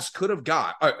Cavs could have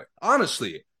got.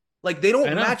 Honestly, like they I don't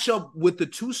know. match up with the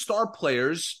two star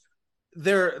players.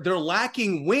 They're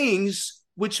lacking wings,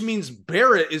 which means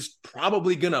Barrett is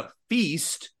probably gonna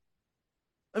feast.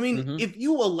 I mean, Hmm. if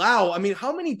you allow, I mean,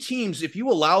 how many teams, if you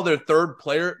allow their third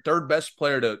best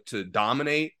player to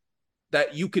dominate,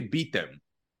 that you could beat them?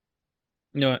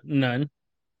 No, none.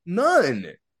 None.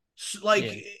 Like,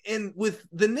 Yeah, and with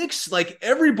the Knicks, like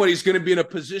everybody's going to be in a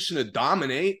position to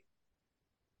dominate.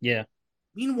 yeah,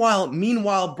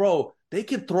 Meanwhile, bro, they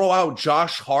could throw out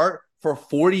Josh Hart for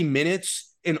 40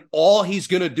 minutes, and all he's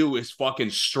going to do is fucking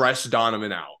stress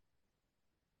Donovan out.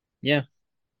 yeah.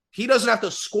 He doesn't have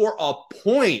to score a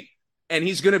point, and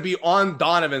he's going to be on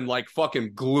Donovan like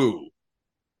fucking glue.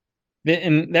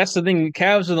 And that's the thing.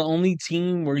 Cavs are the only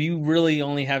team where you really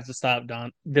only have to stop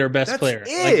their best That's player. Like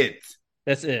it.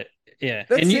 that's it. Yeah,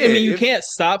 and That's I it. mean, you If can't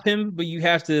stop him, but you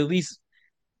have to at least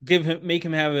make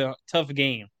him have a tough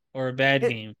game or a bad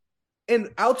and, game. and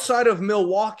outside of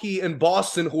Milwaukee and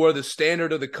Boston, who are the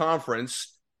standard of the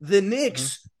conference, the Hmm.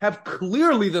 Knicks have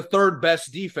clearly the third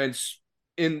best defense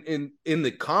in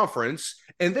the conference,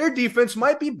 and their defense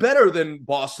might be better than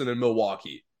Boston and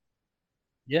Milwaukee.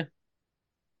 Yeah.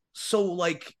 So,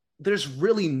 like, there's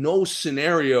really no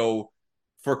scenario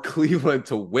for Cleveland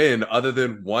to win other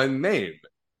than one name,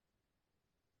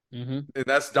 Hmm. and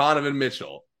that's Donovan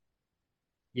Mitchell.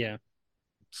 Yeah.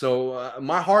 So,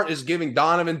 my heart is giving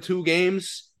Donovan 2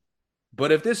 games,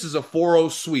 but if this is a 4-0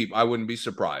 sweep, I wouldn't be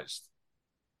surprised.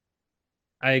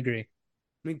 I agree.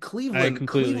 I mean, I Cleveland,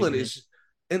 completely Cleveland agree. is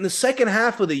in the second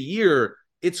half of the year,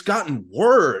 it's gotten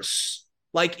worse.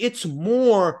 Like it's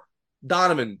more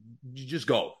Donovan, you just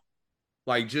go.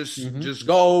 Like Hmm. just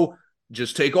go,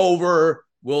 just take over.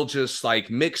 We'll just like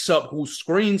mix up who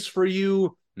screens for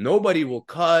you. Nobody will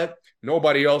cut.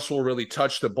 Nobody else will really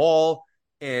touch the ball.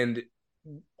 And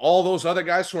all those other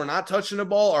guys who are not touching the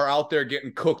ball are out there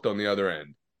getting cooked on the other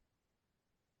end.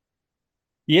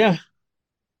 Yeah.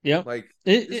 Yeah. Like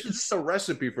this is just It's a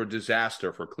recipe for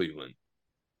disaster for Cleveland.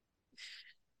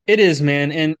 it is,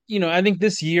 man. And I think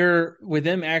this year with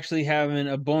them actually having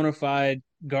a bona fide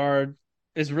guard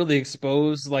is really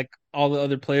exposed like all the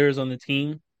other players on the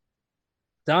team.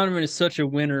 Donovan is such a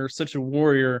winner, such a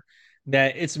warrior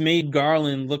that it's made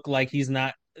Garland look like he's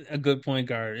not a good point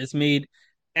guard. It's made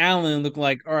Allen look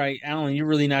like, all right, Allen, you're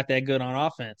really not that good on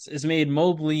offense. It's made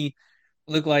Mobley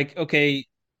look like, okay,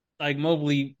 like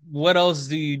Mobley, what else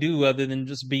do you do other than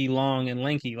just be long and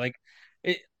lanky? Like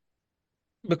it,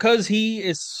 because he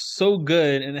is so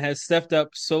good and has stepped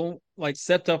up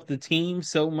the team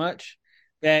so much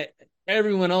that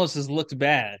everyone else has looked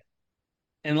bad.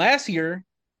 And last year,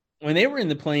 when they were in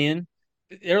the play-in,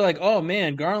 they're like, "Oh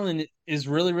man, Garland is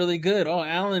really, really good. Oh,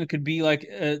 Allen could be like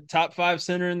a top five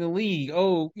center in the league.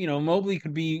 Oh, Mobley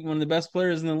could be one of the best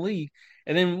players in the league."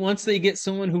 And then once they get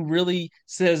someone who really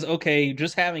says, "Okay,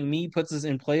 just having me puts us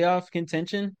in playoff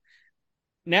contention,"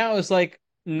 now it's like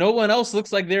no one else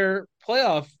looks like they're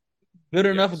playoff good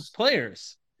enough Yes.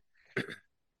 players.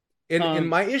 And Um,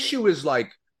 my issue is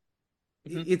like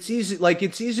mhm. it's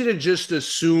easy to just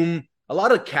assume a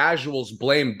lot of casuals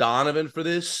blame Donovan for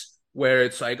this, where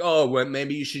it's like, oh, well,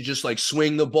 maybe you should just like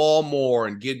swing the ball more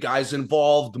and get guys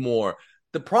involved more.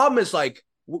 The problem is like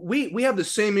we have the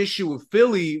same issue with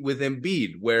Philly with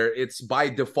Embiid, where it's by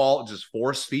default just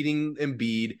force feeding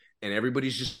Embiid and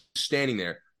everybody's just standing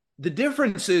there. The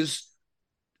difference is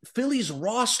Philly's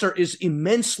roster is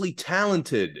immensely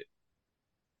talented.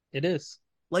 It is.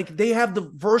 Like they have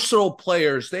the versatile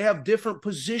players, they have different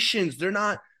positions. They're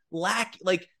not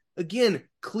like again,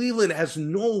 Cleveland has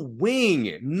no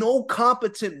wing, no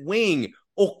competent wing.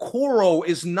 Okoro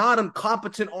is not a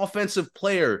competent offensive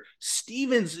player.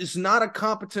 Stevens is not a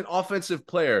competent offensive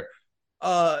player.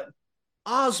 Uh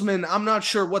Osman, I'm not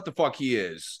sure what the fuck he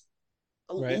is.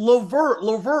 Right.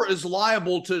 Levert is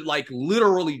liable to like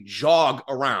literally jog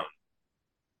around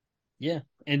Yeah.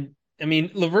 And I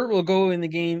mean, Levert will go in the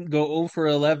game, go 0 for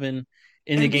 11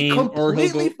 in the and be game, or he'll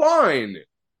completely go, fine.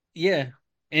 yeah,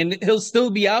 and he'll still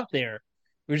be out there,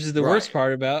 which is the worst Right.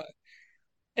 part about.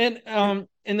 And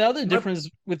And the other my difference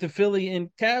with the Philly and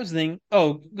Cavs thing.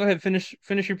 Oh, go ahead, finish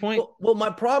your point. my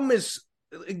problem is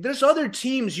there's other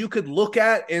teams you could look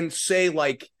at and say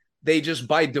like they just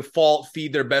by default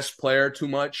feed their best player too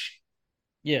much.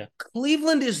 Yeah.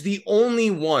 Cleveland is the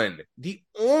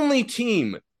only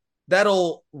team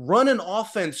that'll run an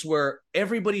offense where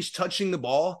everybody's touching the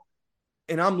ball.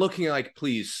 And I'm looking like,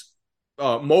 please,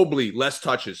 Mobley, less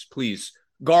touches, please.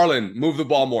 Garland, move the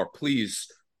ball more, please.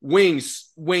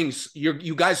 Wings,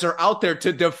 you guys are out there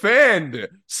to defend.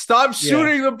 Stop Yeah.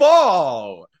 shooting the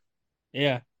ball.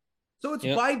 Yeah. So it's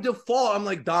Yep. by default. I'm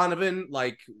like, Donovan,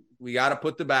 like, we got to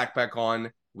put the backpack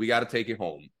on. We got to take it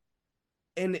home.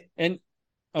 And And it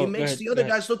oh, go makes ahead. the Go other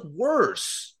ahead. guys look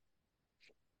worse.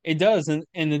 It does. And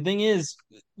the thing is,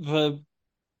 the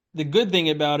good thing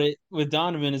about it with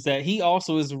Donovan is that he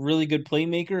also is a really good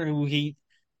playmaker who he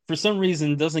for some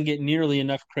reason doesn't get nearly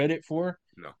enough credit for.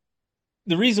 No.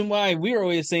 The reason why we're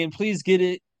always saying please get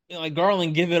it, like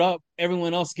Garland give it up,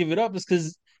 everyone else give it up, is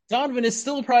because Donovan is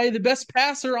still probably the best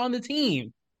passer on the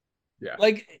team. Yeah,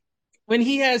 Like when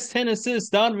he has 10 assists,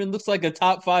 Donovan looks like a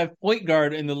top 5 point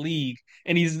guard in the league,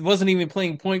 and he wasn't even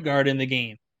playing point guard in the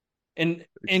game. And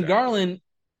exactly. Garland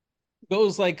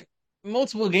goes like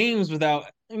multiple games without,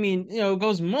 I mean,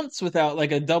 goes months without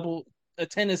like a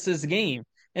 10 assist game,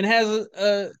 and has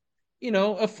a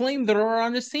flamethrower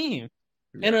on his team,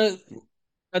 and Yeah.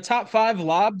 a top 5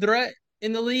 lob threat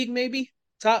in the league, maybe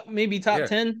top Yeah.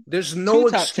 10, There's two no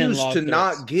top 10 excuse to lob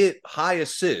not threats. get high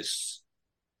assists.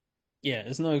 Yeah,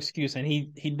 it's no excuse, and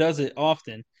he does it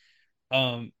often.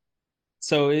 Um,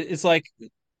 so it's like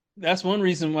that's one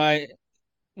reason why.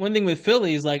 One thing with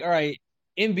Philly is like, all right,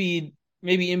 Embiid,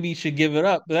 maybe Embiid should give it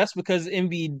up, but that's because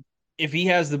Embiid, if he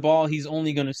has the ball, he's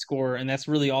only going to score, and that's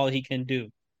really all he can do.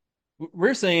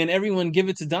 We're saying everyone give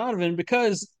it to Donovan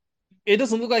because it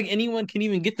doesn't look like anyone can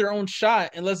even get their own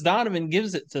shot unless Donovan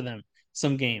gives it to them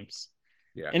some games.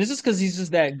 Yeah. And it's just because he's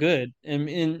just that good. And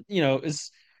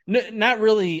it's not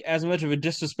really as much of a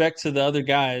disrespect to the other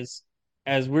guys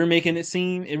as we're making it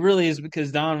seem. It really is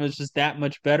because Donovan's just that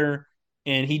much better,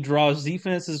 and he draws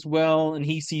defense as well, and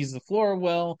he sees the floor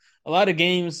well. A lot of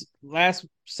games, last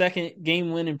second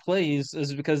game winning plays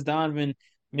is because Donovan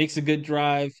makes a good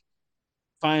drive,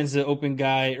 finds the open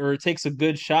guy, or takes a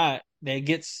good shot that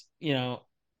gets,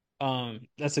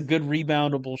 that's a good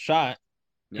reboundable shot,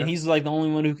 and Yeah. he's like the only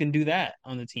one who can do that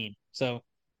on the team. So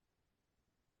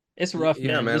it's rough,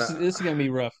 Yeah, man. man. This is gonna be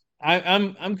rough.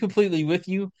 I'm completely with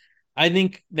you. I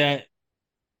think that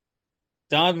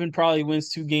Donovan probably wins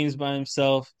 2 games by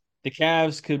himself. The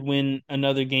Cavs could win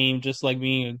another game just like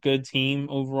being a good team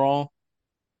overall.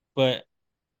 But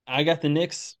I got the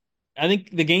Knicks. I think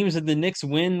the games that the Knicks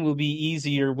win will be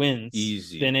easier wins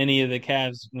Easy. than any of the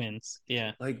Cavs wins.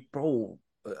 Yeah. Like, bro,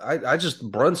 I just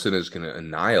Brunson is gonna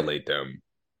annihilate them.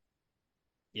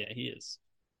 Yeah, he is.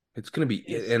 It's gonna be,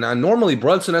 He is. and I normally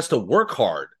Brunson has to work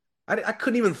hard. I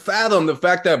couldn't even fathom the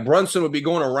fact that Brunson would be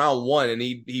going around one and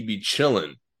he'd be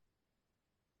chilling.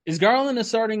 Is Garland a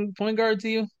starting point guard to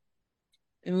you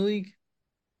in the league?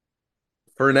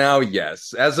 For now,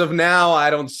 yes. As of now, I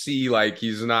don't see like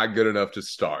he's not good enough to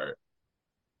start.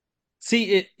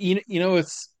 See it.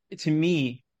 It's to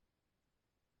me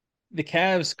the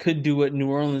Cavs could do what New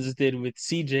Orleans did with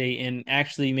CJ and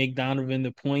actually make Donovan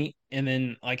the point, and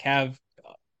then like have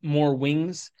more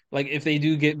wings. Like if they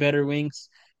do get better wings,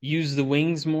 use the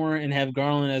wings more and have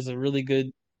Garland as a really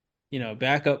good,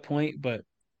 backup point. But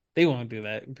they won't do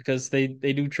that because they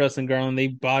do trust in Garland. They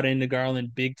bought into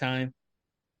Garland big time.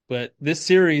 But this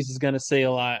series is going to say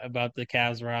a lot about the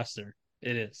Cavs roster.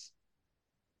 It is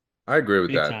I agree with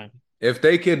big that. time. If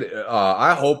they could,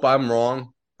 I hope I'm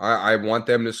wrong. I want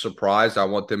them to surprise. I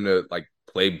want them to like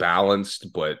play balanced,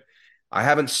 but I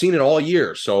haven't seen it all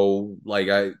year. So like,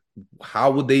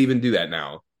 how would they even do that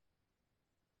now?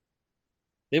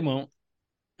 They won't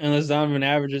unless Donovan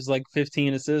averages like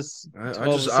 15 assists, I 12 just,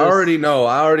 assists. I already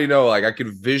know. Like I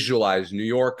could visualize New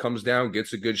York comes down,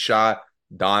 gets a good shot.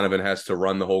 Donovan has to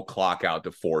run the whole clock out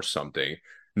to force something.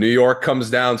 New York comes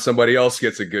down, somebody else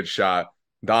gets a good shot.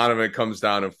 Donovan comes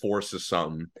down and forces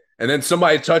something. And then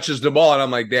somebody touches the ball, and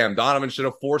I'm like, damn, Donovan should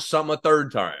have forced something a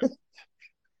third time.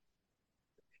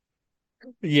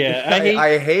 Yeah, I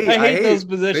I hate those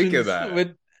hate thinking possessions that.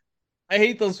 when I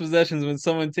hate those possessions when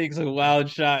someone takes a wild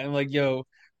shot and like, yo,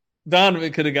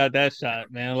 Donovan could have got that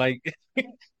shot, man. Like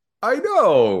I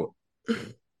know.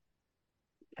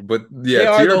 But yeah, they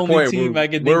to are the your only point, team I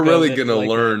can we're think of really that's gonna like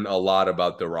that. learn a lot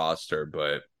about the roster,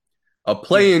 but a Yeah,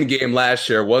 play-in game last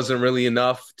year wasn't really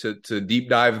enough to deep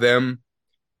dive them.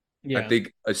 I yeah,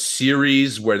 think a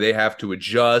series where they have to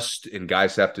adjust and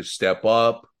guys have to step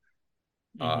up,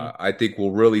 hmm, I think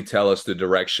will really tell us the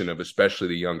direction of especially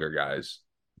the younger guys.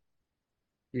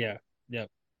 yeah, yeah.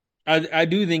 I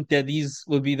do think that these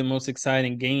would be the most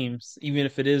exciting games, even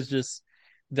if it is just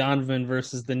Donovan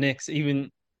versus the Knicks,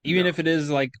 even No, if it is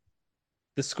like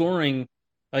the scoring,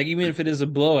 like even if it is a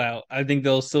blowout, I think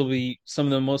they'll still be some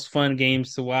of the most fun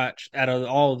games to watch out of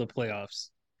all of the playoffs.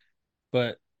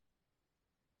 But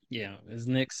yeah, as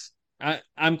Knicks,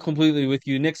 I'm completely with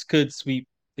you. Knicks could sweep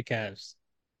the Cavs.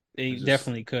 They it's just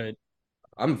definitely could.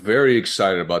 I'm very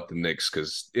excited about the Knicks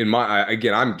because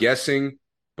again, I'm guessing,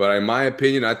 but in my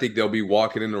opinion, I think they'll be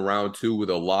walking into round two with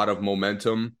a lot of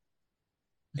momentum.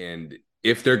 And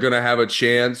if they're gonna have a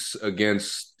chance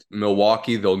against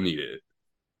Milwaukee, they'll need it.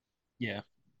 Yeah.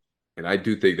 And I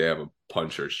do think they have a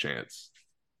puncher's chance.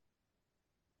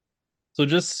 So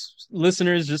just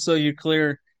listeners, just so you're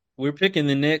clear, we're picking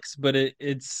the Knicks, but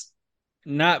it's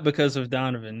not because of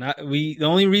Donovan. Not we. The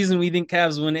only reason we think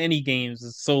Cavs win any games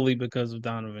is solely because of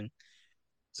Donovan.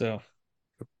 So,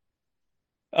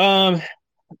 um,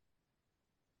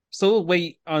 so we'll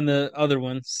wait on the other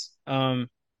ones.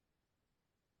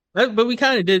 But we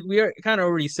kind of did. We kind of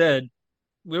already said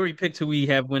we already picked who we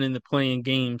have winning the playing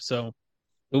game. So,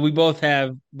 but we both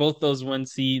have both those one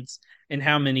seeds in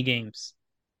how many games?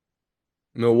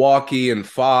 Milwaukee and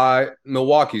five.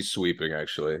 Milwaukee's sweeping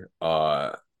actually.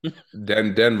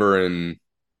 Denver and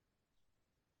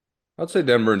I'd say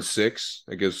Denver and six.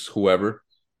 I guess whoever.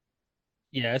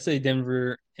 Yeah, I say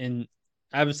Denver and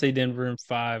I would say Denver in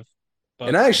five,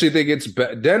 And I Bucks and actually think six.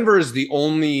 Denver is the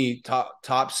only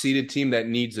top seeded team that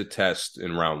needs a test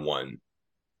in round one.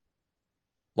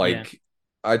 Yeah, Like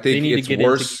I they think need to it's get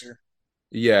into worse. gear.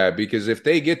 Yeah, because if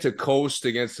they get to coast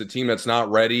against a team that's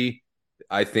not ready,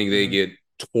 I think they Mhm. get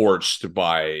torched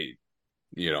by,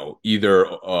 either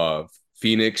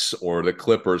Phoenix or the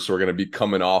Clippers who are going to be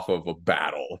coming off of a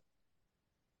battle.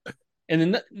 And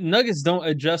the Nuggets don't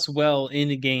adjust well in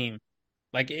the game.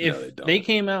 Like No, if they don't.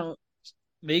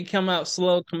 they come out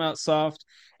slow, come out soft,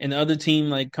 and the other team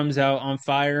like comes out on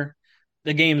fire,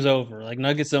 the game's over. Like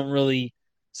Nuggets don't really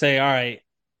say, "All right,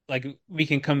 like we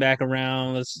can come back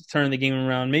around. Let's turn the game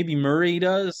around." Maybe Murray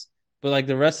does, but like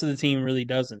the rest of the team really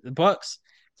doesn't. The Bucks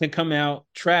can come out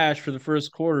trash for the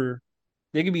first quarter.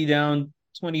 They could be down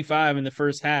 25 in the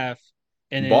first half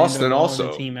and then end up Boston blowing the also.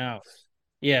 team out.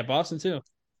 Yeah, Boston too.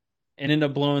 And end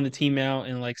up blowing the team out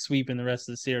and like sweeping the rest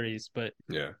of the series. But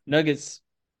Yeah. Nuggets,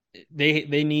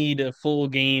 they need a full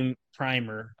game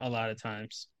primer a lot of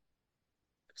times.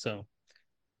 So,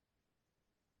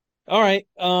 all right,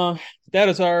 that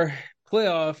is our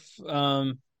playoff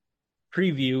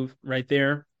preview right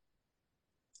there.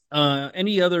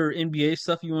 Any other NBA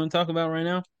stuff you want to talk about right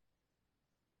now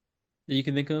that you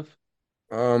can think of?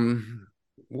 Um,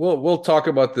 we'll talk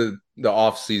about the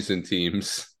off-season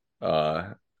teams.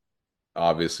 Uh,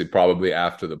 Obviously, probably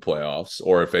after the playoffs,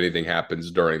 or if anything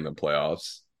happens during the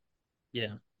playoffs.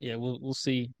 Yeah, yeah, we'll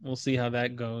see how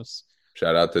that goes.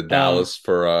 Shout out to Um, Dallas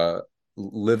for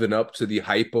living up to the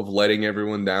hype of letting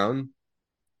everyone down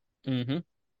mhm.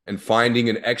 and finding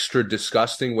an extra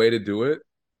disgusting way to do it.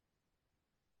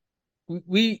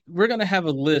 We're gonna have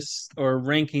a list or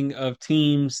ranking of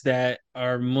teams that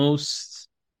are most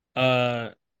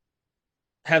uh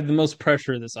have the most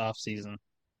pressure this offseason.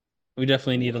 We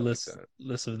definitely Ooh, need a I like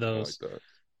list of I like those. that.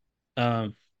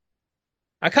 Um,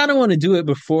 I kind of want to do it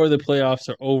before the playoffs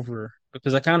are over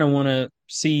because I kind of want to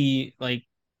see like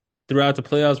throughout the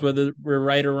playoffs whether we're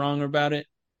right or wrong about it,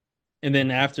 and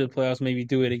then after the playoffs maybe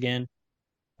do it again.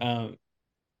 Um,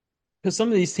 because some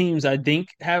of these teams I think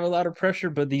have a lot of pressure,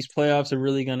 but these playoffs are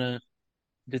really gonna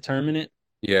determine it.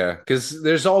 Yeah, because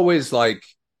there's always like,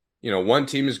 one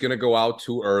team is gonna go out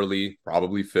too early,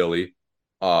 probably Philly.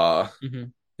 Uh, Hmm.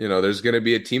 there's gonna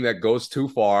be a team that goes too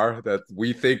far that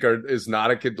we think is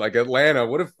not a kid like Atlanta.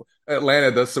 What if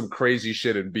Atlanta does some crazy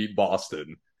shit and beat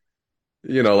Boston?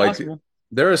 It's Like possible,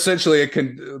 they're essentially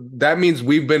that means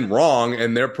we've been wrong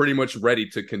and they're pretty much ready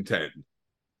to contend.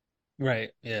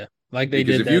 right? Yeah, like they Because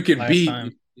did if you that could last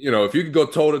time. beat, if you could go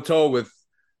toe to toe with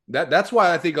that, that's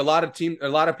why I think a lot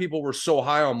of people were so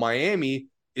high on Miami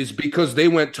is because they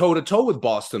went toe to toe with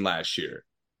Boston last year.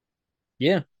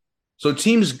 Yeah, So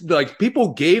teams like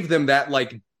people gave them that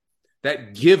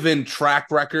given track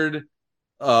record,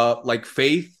 like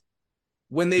faith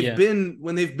yeah.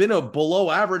 when they've been a below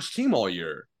average team all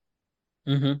year.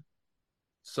 Hmm.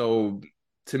 So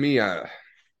to me,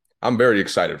 I'm very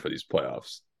excited for these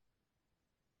playoffs.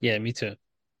 Yeah, me too.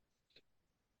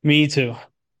 Me too.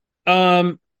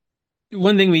 Um,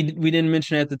 one thing we didn't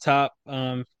mention at the top,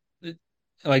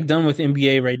 like done with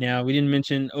NBA right now. We didn't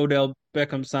mention Odell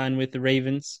Beckham signed with the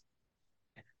Ravens.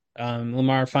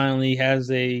 Lamar finally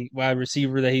has a wide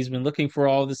receiver that he's been looking for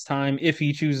all this time. If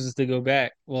he chooses to go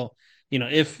back, well,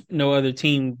 if no other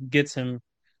team gets him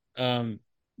um,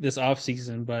 this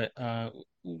offseason. But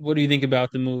what do you think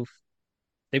about the move?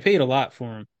 They paid a lot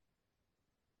for him.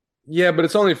 Yeah, but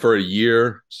it's only for a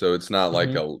year, so it's not like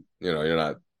Hmm. you're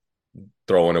not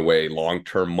throwing away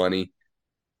long-term money.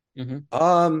 Hmm.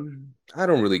 I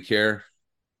don't really care,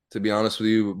 to be honest with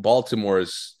you. Baltimore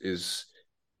is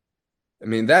I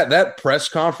mean that press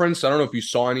conference, I don't know if you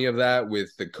saw any of that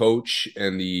with the coach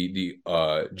and the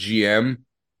GM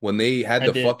when they had I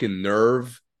the did. fucking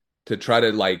nerve to try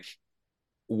to like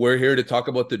we're here to talk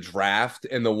about the draft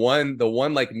and the one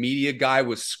like media guy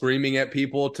was screaming at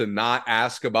people to not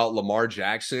ask about Lamar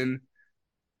Jackson.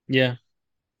 Yeah.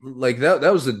 Like that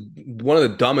was one of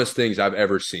the dumbest things I've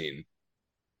ever seen.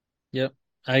 Yep.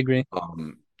 I agree.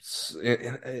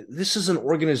 This is an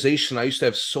organization I used to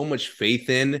have so much faith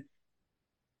in,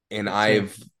 and Me too.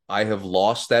 I have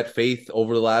lost that faith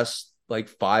over the last like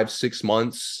 5 6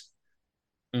 months,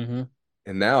 Hmm.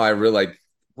 and now I really like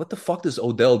what the fuck does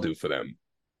Odell do for them?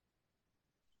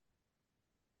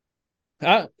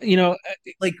 You know,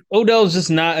 Like Odell's just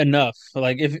not enough.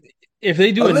 Like if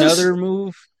they do this, another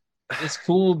move, it's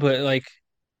cool, but like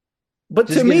but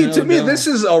just getting an to me, Odell, this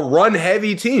is a run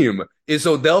heavy team. Is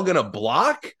Odell gonna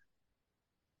block?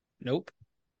 nope.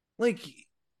 Like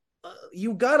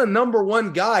you got a number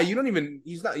one guy. You don't even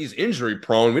he's injury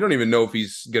prone. We don't even know if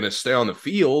he's gonna stay on the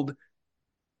field.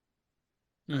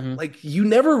 Hmm. Like you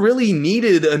never really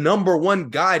needed a number one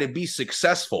guy to be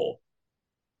successful.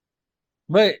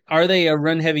 But are they a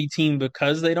run heavy team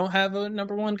because they don't have a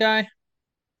number one guy?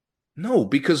 No,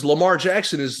 because Lamar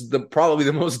Jackson is the probably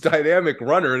the most dynamic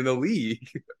runner in the league.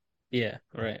 Yeah,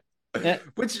 right. Yeah,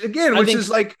 Which again, I which think is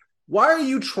like, why are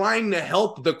you trying to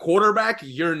help the quarterback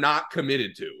you're not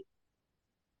committed to?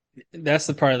 that's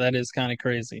the part that is kind of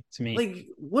crazy to me. Like,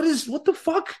 what the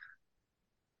fuck?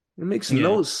 It makes Yeah.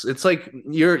 no. It's like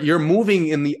you're moving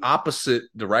in the opposite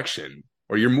direction,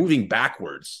 or you're moving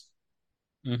backwards.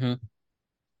 Hmm.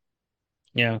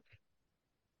 Yeah.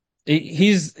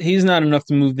 He's not enough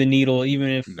to move the needle, No.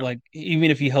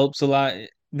 even if he helps a lot,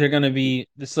 they're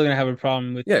still gonna have a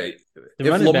problem with Yeah, the if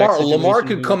running back Lamar situation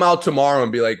could who come out tomorrow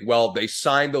and be like, "Well, they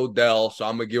signed Odell, so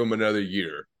I'm gonna give him another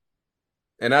year,"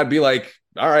 and I'd be like,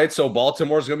 "All right, so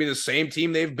Baltimore's gonna be the same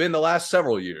team they've been the last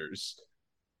several years."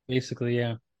 basically,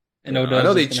 yeah. And Yeah, I Odell's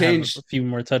know they just gonna have a changed. few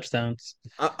more touchdowns.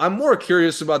 I'm more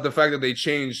curious about the fact that they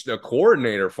changed the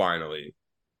coordinator finally.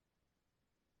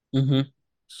 Hmm.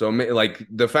 So, like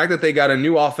the fact that they got a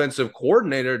new offensive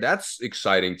coordinator, that's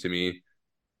exciting to me.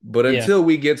 But Yeah. until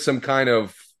we get some kind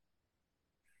of,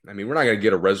 I mean, we're not going to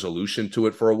get a resolution to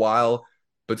it for a while,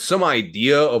 but some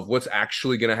idea of what's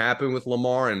actually going to happen with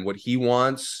Lamar and what he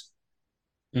wants,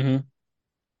 Hmm.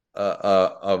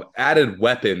 a added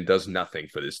weapon does nothing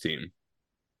for this team.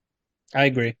 I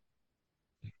agree.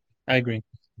 I agree.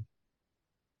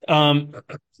 Um,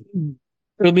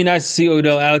 it'll be nice to see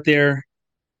Odell out there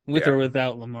with Yeah. or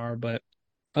without Lamar, but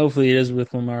hopefully it is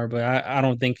with Lamar. But I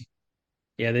don't think,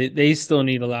 yeah, they still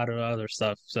need a lot of other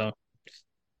stuff. So,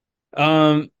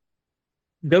 um,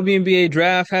 WNBA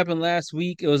draft happened last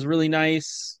week. It was really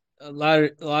nice. A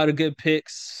lot of good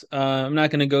picks. I'm not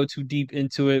gonna go too deep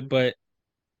into it, but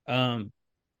um,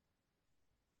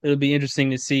 it'll be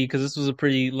interesting to see because this was a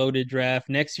pretty loaded draft.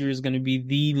 Next year is going to be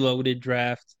the loaded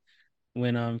draft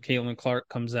when Caitlin Clark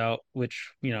comes out,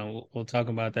 which we'll talk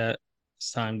about that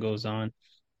as time goes on.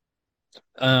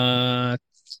 Uh,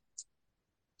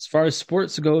 as far as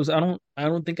sports goes, I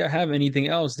don't think I have anything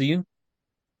else. Do you?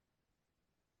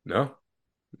 No,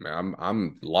 man,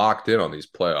 I'm locked in on these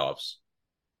playoffs.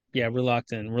 Yeah, we're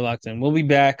locked in. We're locked in. We'll be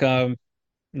back. After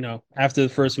the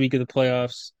first week of the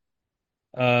playoffs.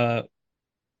 Uh,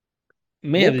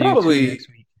 may We'll have to do two probably next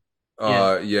week.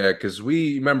 Yeah, yeah, because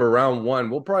we remember round one.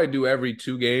 We'll probably do every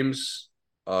 2 games.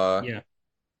 Uh, yeah,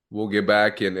 we'll get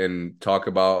back and talk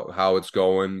about how it's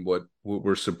going, what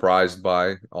we're surprised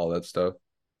by, all that stuff.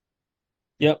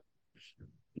 yep,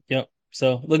 yep.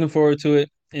 So looking forward to it.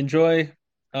 Enjoy.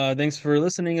 Thanks for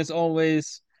listening as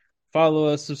always. Follow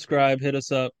us, subscribe, hit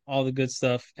us up, all the good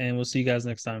stuff, and we'll see you guys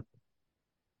next time.